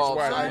X about your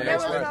involved. ex-wife, so man. I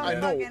That's know. right. I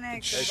know Fucking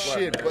ex-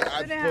 shit. But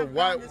Shouldn't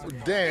why? have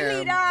done Damn.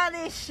 Delete all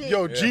this shit.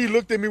 Yo, G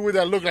looked at me with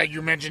that look like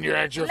you mentioned your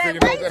ex, your Like,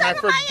 freaking why ex, you and I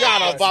talking about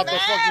forgot ex, about the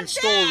man? fucking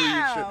story and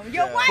Damn. shit.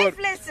 Your wife But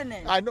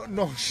listening. I know,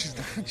 no, she's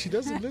not. She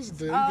doesn't listen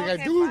to Oh, anything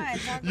okay, I do. fine.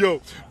 Talk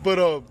Yo,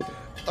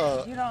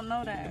 but You don't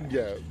know that.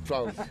 yeah,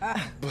 probably.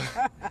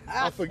 But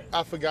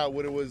I forgot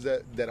what it was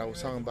that I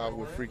was talking about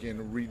with freaking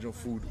regional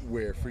food,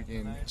 where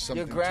freaking something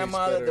Your tastes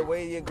grandmother, better. the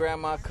way your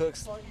grandma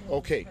cooks.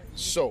 Okay,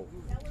 so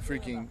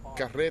freaking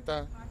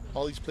Carreta,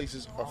 all these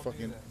places are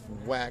fucking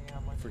whack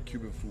for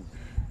Cuban food,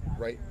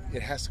 right?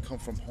 It has to come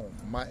from home.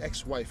 My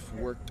ex-wife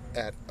worked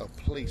at a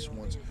place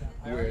once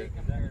where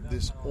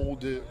this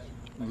older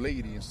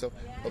lady and stuff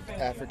of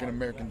African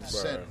American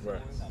descent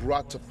Right.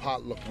 brought to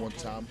potluck one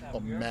time a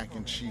mac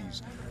and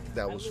cheese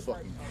that was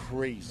fucking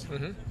crazy,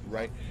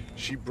 right?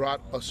 She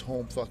brought us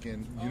home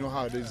fucking, you know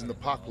how it is in the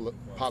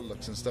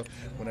potlucks and stuff,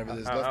 whenever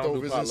there's I don't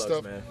do leftovers and potlucks,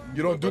 stuff. man.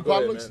 You don't do Go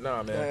ahead, potlucks? man.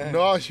 Nah, man.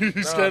 No,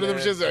 you scared of them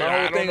man. shits? My I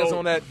whole don't thing is know.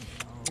 on that.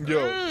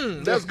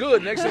 Yo, That's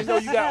good. Next thing you know,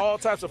 you got all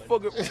types of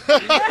fucking.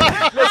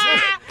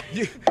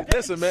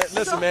 Listen, man.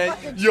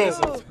 Yo, you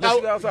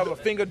got all types of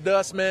finger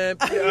dust, man.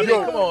 I mean,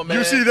 yo, come on, man.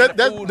 you see that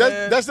Food,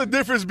 man. that's the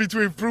difference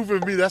between Proof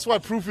and me. That's why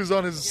Proof is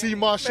on his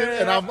CMOS shit,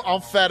 and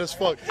I'm fat as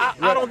fuck.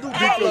 I don't do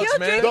Hey, potlucks, you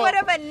man. drink No.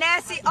 whatever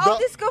nasty. No. Oh,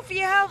 this good for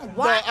your health. No,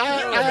 What?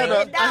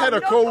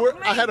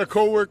 I had a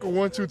coworker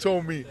once who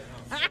told me,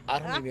 I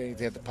don't need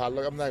anything at the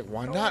potluck. I'm like,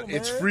 why not?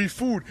 It's free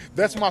food.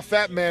 That's my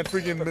fat man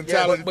freaking Yeah,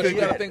 mentality. but you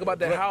thinking. gotta think about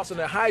that house and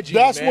the hygiene.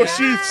 That's man. what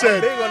she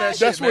said. big on that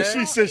That's shit, what man.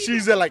 she said.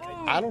 She's like,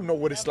 I don't know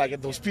what it's like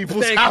at those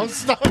people's Thank you.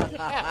 house. Thank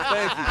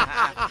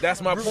you.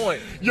 That's my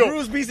point. Yo,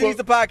 Bruce Beats but- needs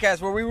the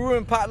podcast where we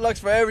ruin potlucks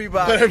for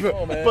everybody.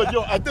 man. But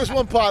yo, at this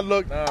one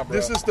potluck, Nah, bro.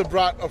 this sister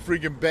brought a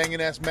freaking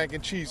banging ass mac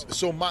and cheese.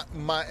 So my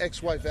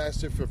ex-wife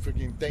asked her for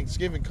freaking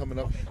Thanksgiving coming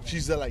up.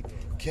 She's like,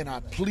 can I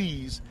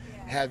please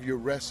have your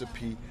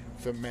recipe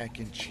for mac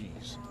and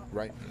cheese,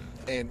 right?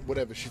 And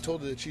whatever. She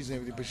told her the cheese and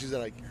everything, but she's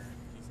like,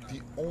 the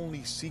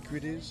only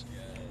secret is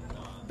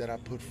that I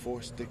put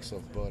 4 sticks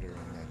of butter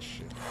in that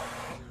shit.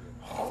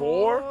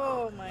 4?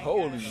 Oh my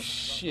Holy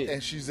shit.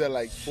 And she said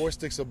like 4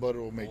 sticks of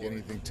butter will make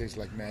anything taste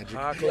like magic.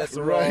 High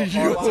cholesterol, Right,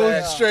 yo, heart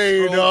attack,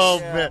 straight strokes, up,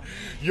 yeah. man.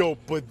 Yo,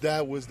 but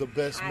that was the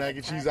best mac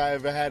and cheese I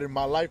ever had in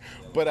my life.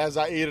 But as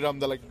I ate it, I'm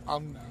like,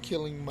 I'm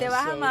killing Te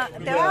vas a, myself.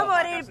 te vas a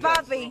morir,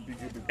 papi.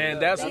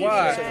 And that's Thank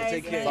why. you guys,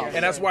 Take care. man.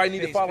 And that's why you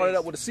need to follow it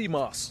up with a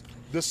CMOS.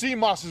 The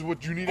CMOS is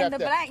what you need And after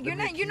the black, that. you're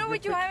not, you know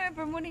what you have in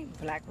Bermuda?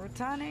 Black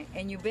Rotonic,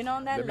 and you've been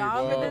on that Let me-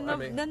 longer well, than the I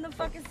mean- than the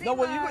fucking sea No,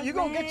 well, moss, you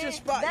gonna get man. your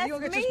spot. That's You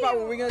gonna get me. your spot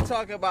where we're gonna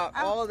talk about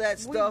all that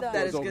we stuff done.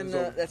 that is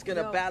It's that's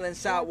gonna Yo,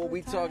 balance out Black what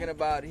we Platonic. talking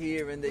about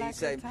here in the Black East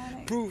Side.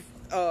 Platonic. Proof.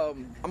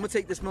 I'm gonna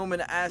take this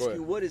moment to ask Go ahead.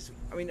 you what is.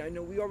 I mean, I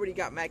know we already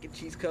got mac and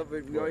cheese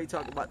covered. We already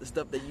talked about the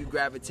stuff that you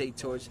gravitate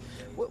towards.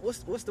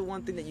 What's the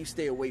one thing that you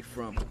stay away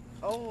from?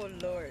 Oh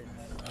Lord.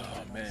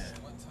 Oh, man.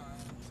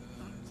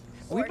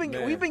 We've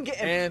been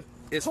getting. And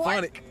it's Pork.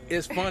 funny.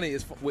 It's funny.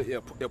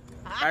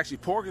 Actually,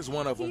 pork is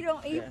one of them. He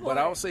don't eat But pork.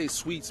 I would say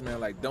sweets, man,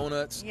 like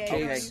donuts, Yeah,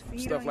 cakes, he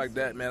stuff don't like eat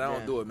that, man. I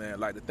don't Yeah. do it, man.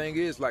 Like the thing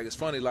is, like it's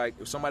funny. Like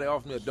if somebody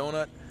offers me a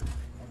donut,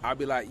 I'll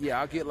be like, yeah,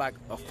 I'll get like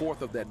a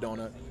fourth of that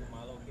donut,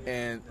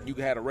 and you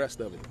can have the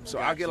rest of it. So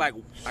I'll get like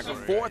a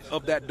fourth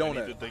of that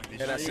donut, and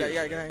that's it.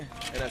 Yeah. And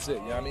that's it. You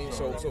know what I mean?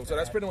 So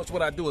that's pretty much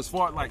what I do as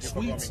far as like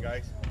sweets.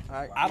 All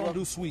right. I don't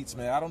do sweets,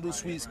 man. I don't do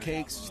sweets,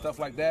 cakes, stuff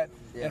like that.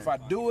 And if I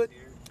do it,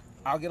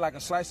 I'll get like a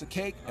slice of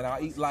cake and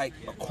I'll eat like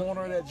a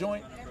corner of that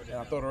joint and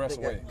I'll throw the rest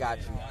away. Got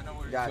you.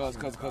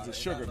 Because it's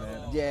sugar, man.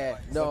 Yeah,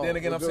 no. But then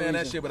again, I'm good saying that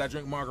reason. shit, but I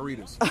drink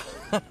margaritas.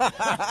 You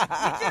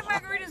drink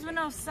margaritas with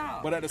no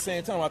salt. But at the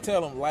same time, I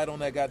tell them, light on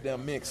that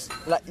goddamn mix.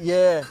 Like,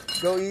 yeah,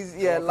 go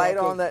easy. Yeah, light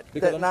on that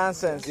Because I'm-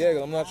 nonsense. Yeah,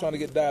 'cause I'm not trying to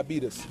get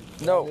diabetes.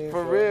 No, You know for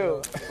what I mean?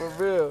 real, for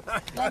real.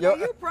 Like, Yo, are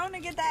you prone to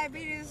get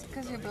diabetes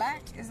because you're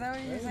black? Is that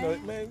what you're You know,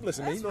 saying? man,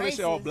 listen, man, you know That's they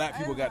say all racist. black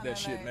people I got don't that know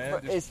shit,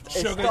 that. man. it Just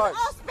sugar. starts.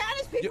 All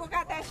Spanish people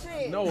got that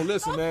shit. No,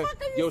 listen, man. What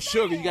the fuck are Yo, you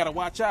sugar, saying? you gotta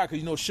watch out because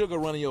you know sugar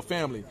running your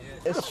family.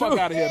 Get the It's fuck true.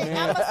 out of here, I'ma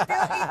man. still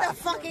eat the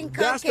fucking cupcake.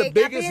 That's the I'll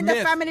biggest be in the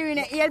myth. family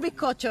reunion. Y el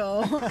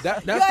bizcocho.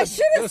 That's Yo, I the-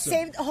 should have listen.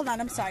 saved. Hold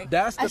on, I'm sorry.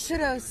 That's I the- should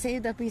have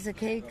saved a piece of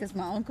cake because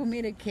my uncle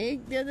made a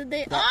cake the other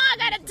day. Oh, I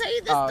gotta tell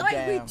you this Oh, story.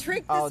 damn. We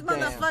tricked Oh, this damn.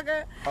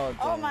 motherfucker. Oh,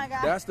 Oh damn. my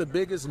god. That's the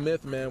biggest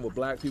myth, man, with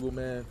black people,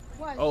 man.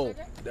 What, Oh,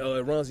 sugar?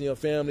 it runs in your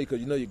family because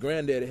you know your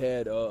granddaddy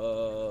had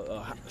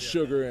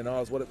sugar and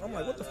all this. Whatever. I'm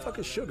like, what the fuck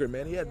is sugar,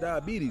 man? He had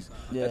diabetes.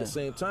 Yeah. At the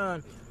same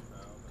time,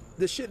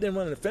 this shit didn't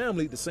run in the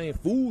family. The same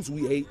foods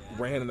we ate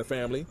ran in the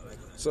family.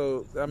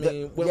 So I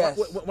mean, yes.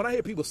 when I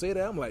hear people say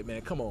that, I'm like,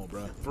 man, come on,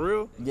 bro, for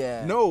real?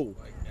 Yeah. No.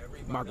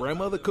 My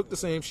grandmother cooked the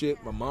same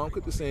shit. My mom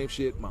cooked the same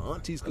shit. My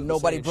aunties cooked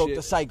Nobody the same broke shit.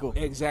 the cycle.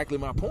 Exactly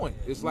my point.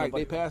 It's like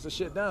they pass the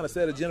shit down.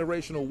 Instead of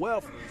generational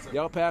wealth,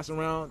 y'all pass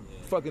around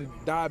fucking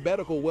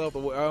diabetical wealth.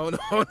 Or, I don't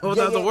know if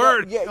that's a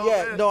word. Yeah, You know,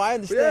 yeah. man? No, I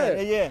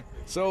understand. Yeah.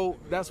 So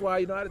that's why,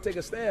 you know, I had to take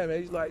a stand,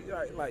 man. He's like,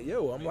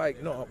 yo, I'm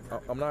like, no,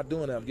 I'm not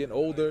doing that. I'm getting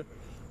older.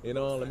 You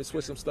know, let me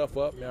switch some stuff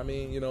up. I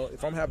mean, you know,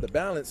 if I'm have the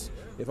balance,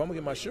 if I'm gonna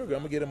get my sugar,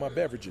 I'm gonna get in my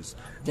beverages.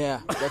 Yeah,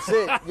 that's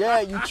it.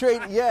 Yeah, you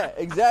trade. Yeah,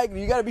 exactly.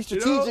 You got to be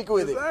strategic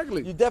with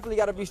exactly. it. You definitely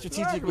got to be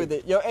strategic Exactly. with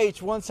it. Yo,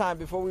 H, one time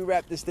before we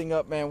wrap this thing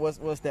up, man,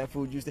 what's that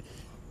food you stay?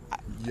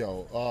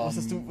 Yo,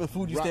 What's the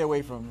food you stay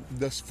away from?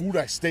 This food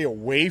I stay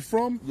away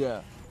from. Yeah.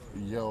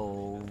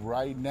 Yo,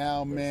 right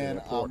now, man,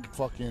 that I'm pork.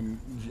 fucking.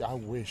 I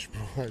wish,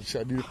 bro.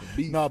 I do.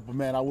 Nah, but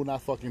man, I will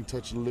not fucking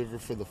touch liver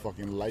for the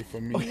fucking life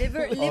of me.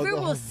 Liver Other-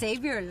 will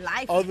save your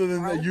life. Other than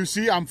bro. that, you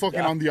see, I'm fucking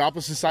on the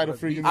opposite side of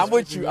freaking. I'm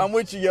with you. I'm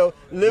with you, yo.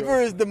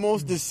 Liver is the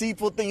most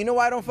deceitful thing. You know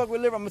why I don't fuck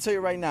with liver? I'm gonna tell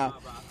you right now.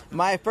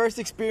 My first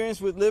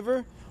experience with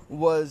liver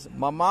was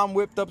my mom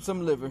whipped up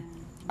some liver.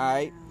 All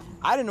right,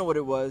 I didn't know what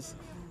it was.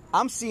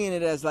 I'm seeing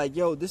it as like,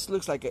 yo, this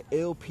looks like an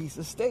ill piece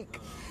of steak.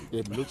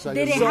 It looks like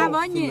Did a it little have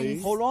fillet.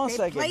 onions? Hold on a They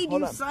second. played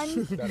Hold you, on.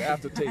 son. That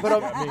aftertaste.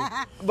 But, I mean,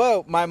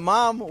 But my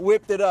mom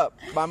whipped it up.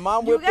 My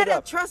mom You whipped it gotta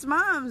up. trust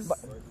moms.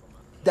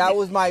 That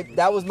was my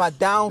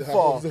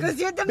downfall. Because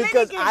you're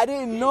Dominican. Because I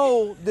didn't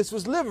know this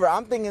was liver.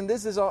 I'm thinking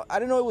this is all. I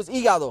didn't know it was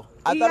hígado.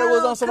 I thought it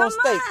was on someone's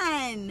come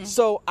steak. on.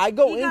 So I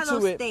go Hígado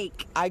into it.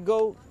 steak. I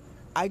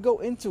go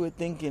into it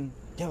thinking,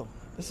 yo,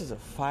 this is a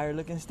fire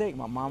looking steak.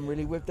 My mom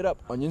really whipped it up.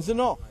 Onions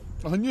and all.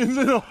 Onions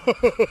and all.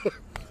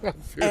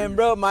 And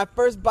bro, my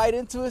first bite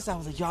into it, I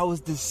was like, yo, I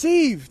was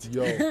deceived.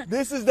 Yo.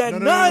 This is that No,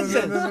 no, no, no,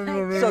 nonsense.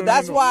 no, So no,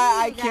 that's no.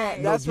 why I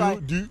can't. No, That's why.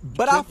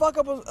 but I'll fuck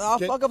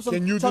up some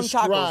Can you tongue tacos.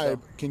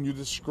 describe? though. Can you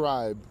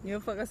describe You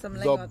fuck up some the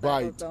lengua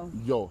bite? taco.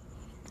 Yo,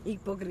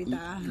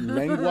 Hipocrita.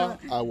 lengua,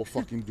 I will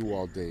fucking do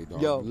all day,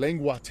 dog. Yo.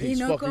 Lengua tastes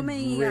no fucking come great,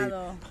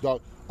 hígado.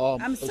 dog.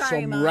 I'm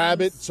sorry, some moms.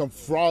 rabbit, some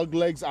frog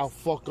legs. I'll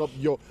fuck up.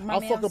 Yo, I'll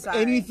Mommy, fuck I'm up sorry.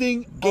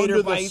 anything Gator under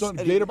the bites, sun.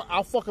 anything.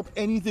 I'll fuck up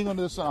anything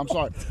under the sun. I'm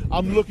sorry.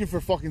 I'm looking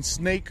for fucking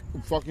snake.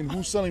 Fucking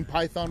who's selling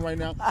python right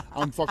now?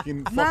 I'm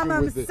fucking Mom,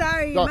 I'm with it.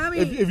 sorry, Dog, mommy.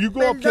 If you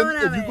go up,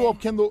 Perdóname.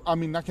 Kendall, I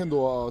mean not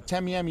Kendall,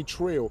 Tamiami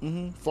Trail,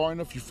 Mm-hmm. far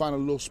enough, you find a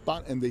little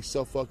spot and they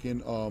sell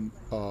fucking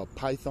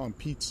python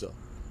pizza.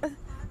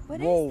 What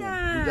is Whoa,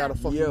 that? You gotta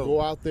fucking Yo.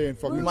 go out there and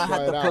fucking We might try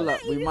have to it pull out.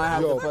 up. We might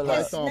have Yo, to pull up.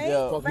 python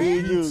Snake, fucking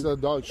man. pizza,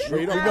 dog.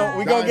 Straight up.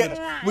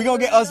 We gonna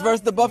get us versus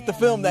the Buff to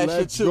film that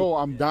Let's shit too. go.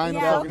 I'm dying to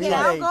Yeah, fucking okay,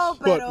 try. I'll go,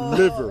 But pero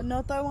liver.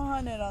 No estoy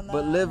 100 on that.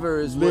 But liver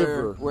is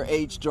Liver. where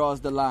H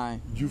draws the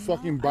line. You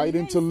fucking bite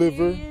you into guys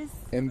liver, serious?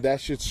 and that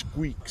shit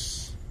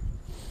squeaks.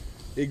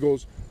 It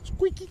goes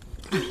squeaky,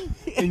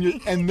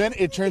 and then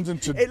it turns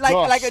into It dust.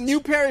 like a new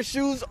pair of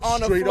shoes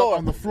on the Straight floor. up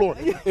on the floor.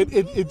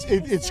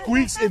 It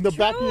squeaks in the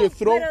back of your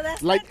throat Pero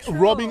that's like not true.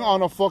 rubbing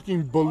on a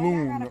fucking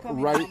balloon, gotta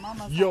come right? to my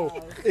mama's Yo,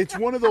 house. it's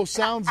one of those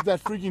sounds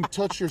that freaking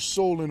touch your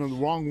soul in the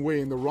wrong way,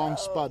 in the wrong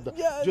spot.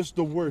 Yeah. Just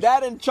the worst.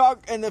 That and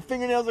chalk and the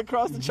fingernails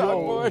across the Yo,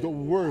 chalkboard. the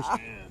worst.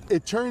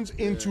 It turns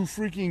into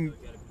freaking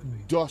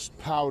dust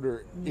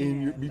powder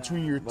in your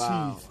between your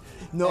Wow.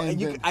 teeth. No, and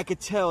then- I could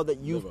tell that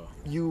you've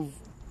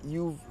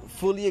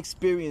fully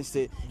experienced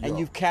it and Yo.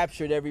 you've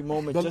captured every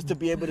moment The- just to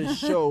be able to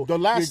show the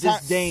last your time,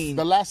 disdain.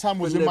 the last time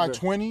was for in my liver.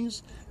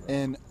 20s,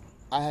 and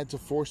I had to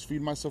force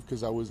feed myself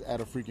because I was at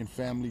a freaking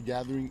family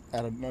gathering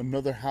at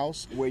another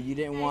house where you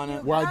didn't want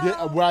to. where I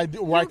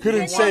couldn't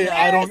didn't say wanna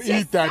I don't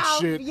embarrass eat that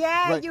yourself. shit.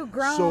 Yeah, you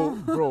grown. So,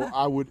 bro,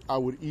 I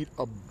would eat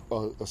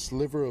a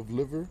sliver of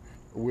liver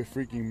with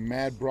freaking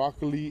mad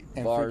broccoli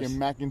and Bars. freaking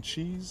mac and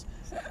cheese,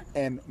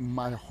 and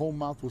my whole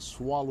mouth would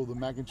swallow the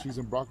mac and cheese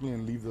and broccoli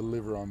and leave the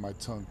liver on my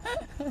tongue.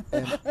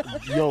 And,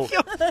 yo,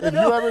 if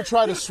you ever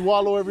try to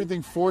swallow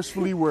everything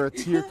forcefully where a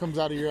tear comes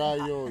out of your eye,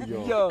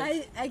 yo.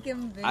 I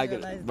can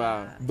visualize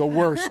that. The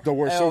worst.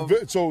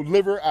 So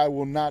liver, I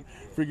will not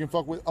freaking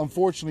fuck with.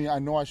 Unfortunately, I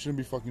know I shouldn't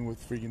be fucking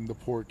with freaking the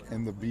pork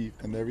and the beef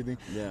and everything.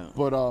 Yeah.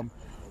 But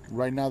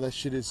right now that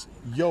shit is,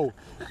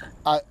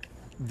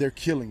 they're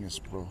killing us,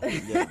 bro.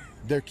 Yeah.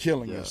 They're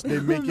killing us. They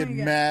make it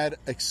mad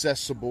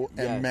accessible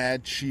and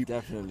mad cheap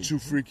definitely. to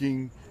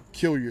freaking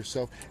kill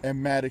yourself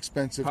and mad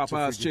expensive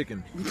Popeye's to freaking,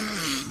 chicken.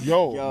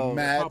 Yo,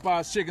 mad.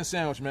 Popeye's chicken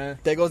sandwich, man.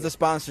 There goes the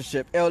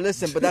sponsorship. Yo,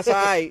 listen, but that's all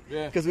right,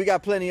 Yeah. because we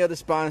got plenty other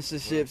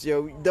sponsorships.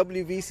 Yo,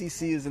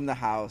 WVCC is in the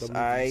house, all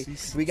right?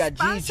 We got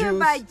Sponsored G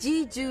by Juice.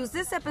 G Juice.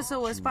 This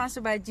episode was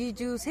sponsored by G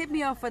Juice. Hit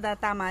me up for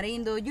that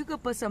tamarindo. You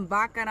could put some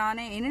vodka on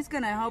it, and it's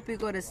gonna help you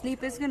go to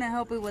sleep. It's gonna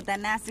help you with that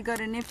nasty gut.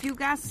 And if you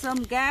got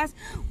some gas,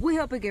 we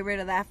help you get rid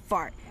of that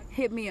fart.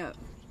 Hit me up.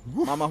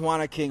 Mama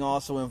Juana King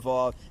also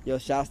involved. Yo,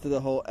 shouts to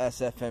the whole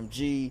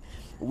SFMG.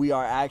 We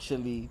are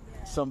actually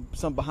some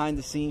behind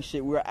the scenes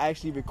shit. We were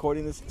actually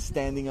recording this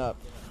standing up.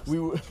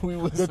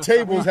 The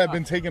tables have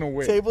been taken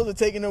away. Tables are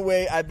taken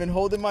away. I've been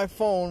holding my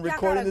phone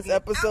recording this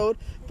episode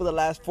for the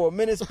last 4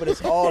 minutes, but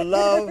it's all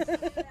love.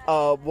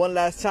 One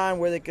last time,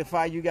 where they can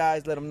find you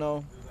guys, let them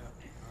know.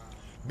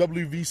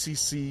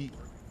 WVCC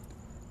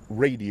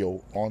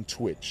Radio on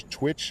Twitch.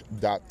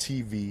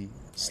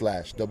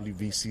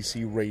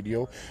 Twitch.tv/WVCC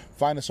Radio.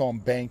 Find us on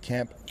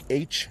Bandcamp,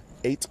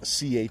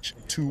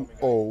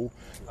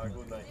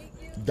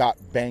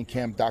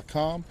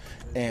 H8CH20.bandcamp.com.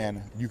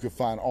 And you can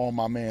find all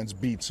my man's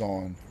beats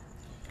on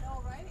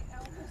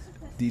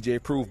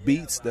DJ Proof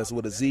Beats, that's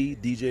with a Z.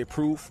 DJ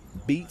Proof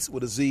Beats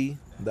with a Z.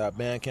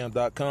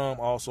 .bandcamp.com.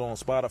 Also on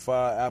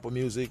Spotify, Apple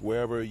Music,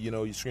 wherever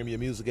you stream your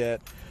music at.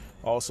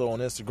 Also on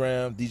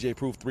Instagram, DJ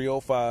Proof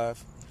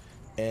 305,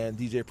 and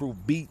DJ Proof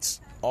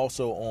Beats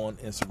also on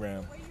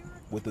Instagram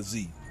with a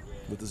Z.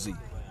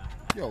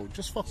 Yo,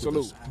 just fuck with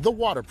Salute. us. The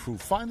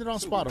Waterproof. Find it on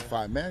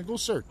Spotify, man. Go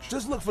search.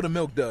 Just look for the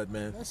Milk Dud,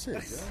 man. That's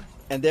it, yo.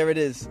 And there it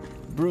is,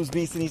 Bruce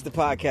Beats and East the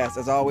podcast.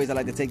 As always, I'd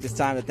like to take this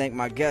time to thank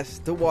my guests,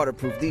 The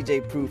Waterproof,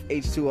 DJ Proof,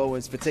 H2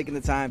 Owens, for taking the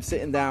time,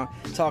 sitting down,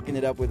 talking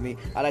it up with me.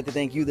 I'd like to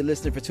thank you, the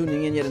listener, for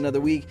tuning in yet another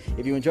week.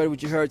 If you enjoyed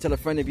what you heard, tell a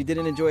friend. If you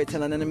didn't enjoy it,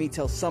 tell an enemy,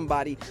 tell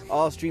somebody.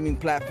 All streaming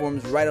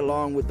platforms, right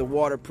along with The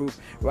Waterproof,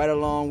 right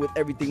along with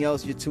everything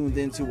else you're tuned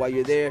into while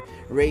you're there.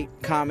 Rate,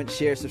 comment,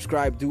 share,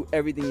 subscribe, do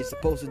everything you're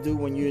supposed to do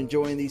when you're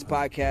enjoying these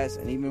podcasts,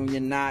 and even when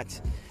you're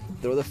not.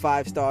 Throw the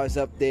 5 stars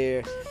up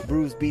there.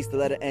 Bruce Beats, the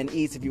letter N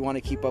Eats, if you want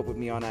to keep up with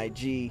me on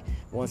IG.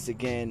 Once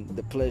again,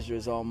 the pleasure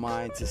is all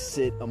mine to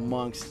sit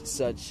amongst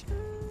such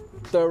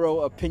thorough,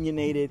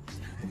 opinionated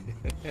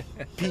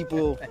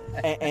people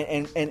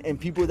and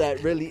people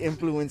that really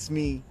influence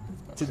me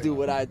to do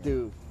what I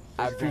do.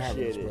 I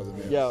appreciate it. brother,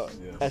 man. Yo,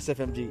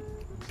 SFMG,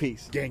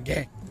 peace. Gang,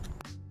 gang.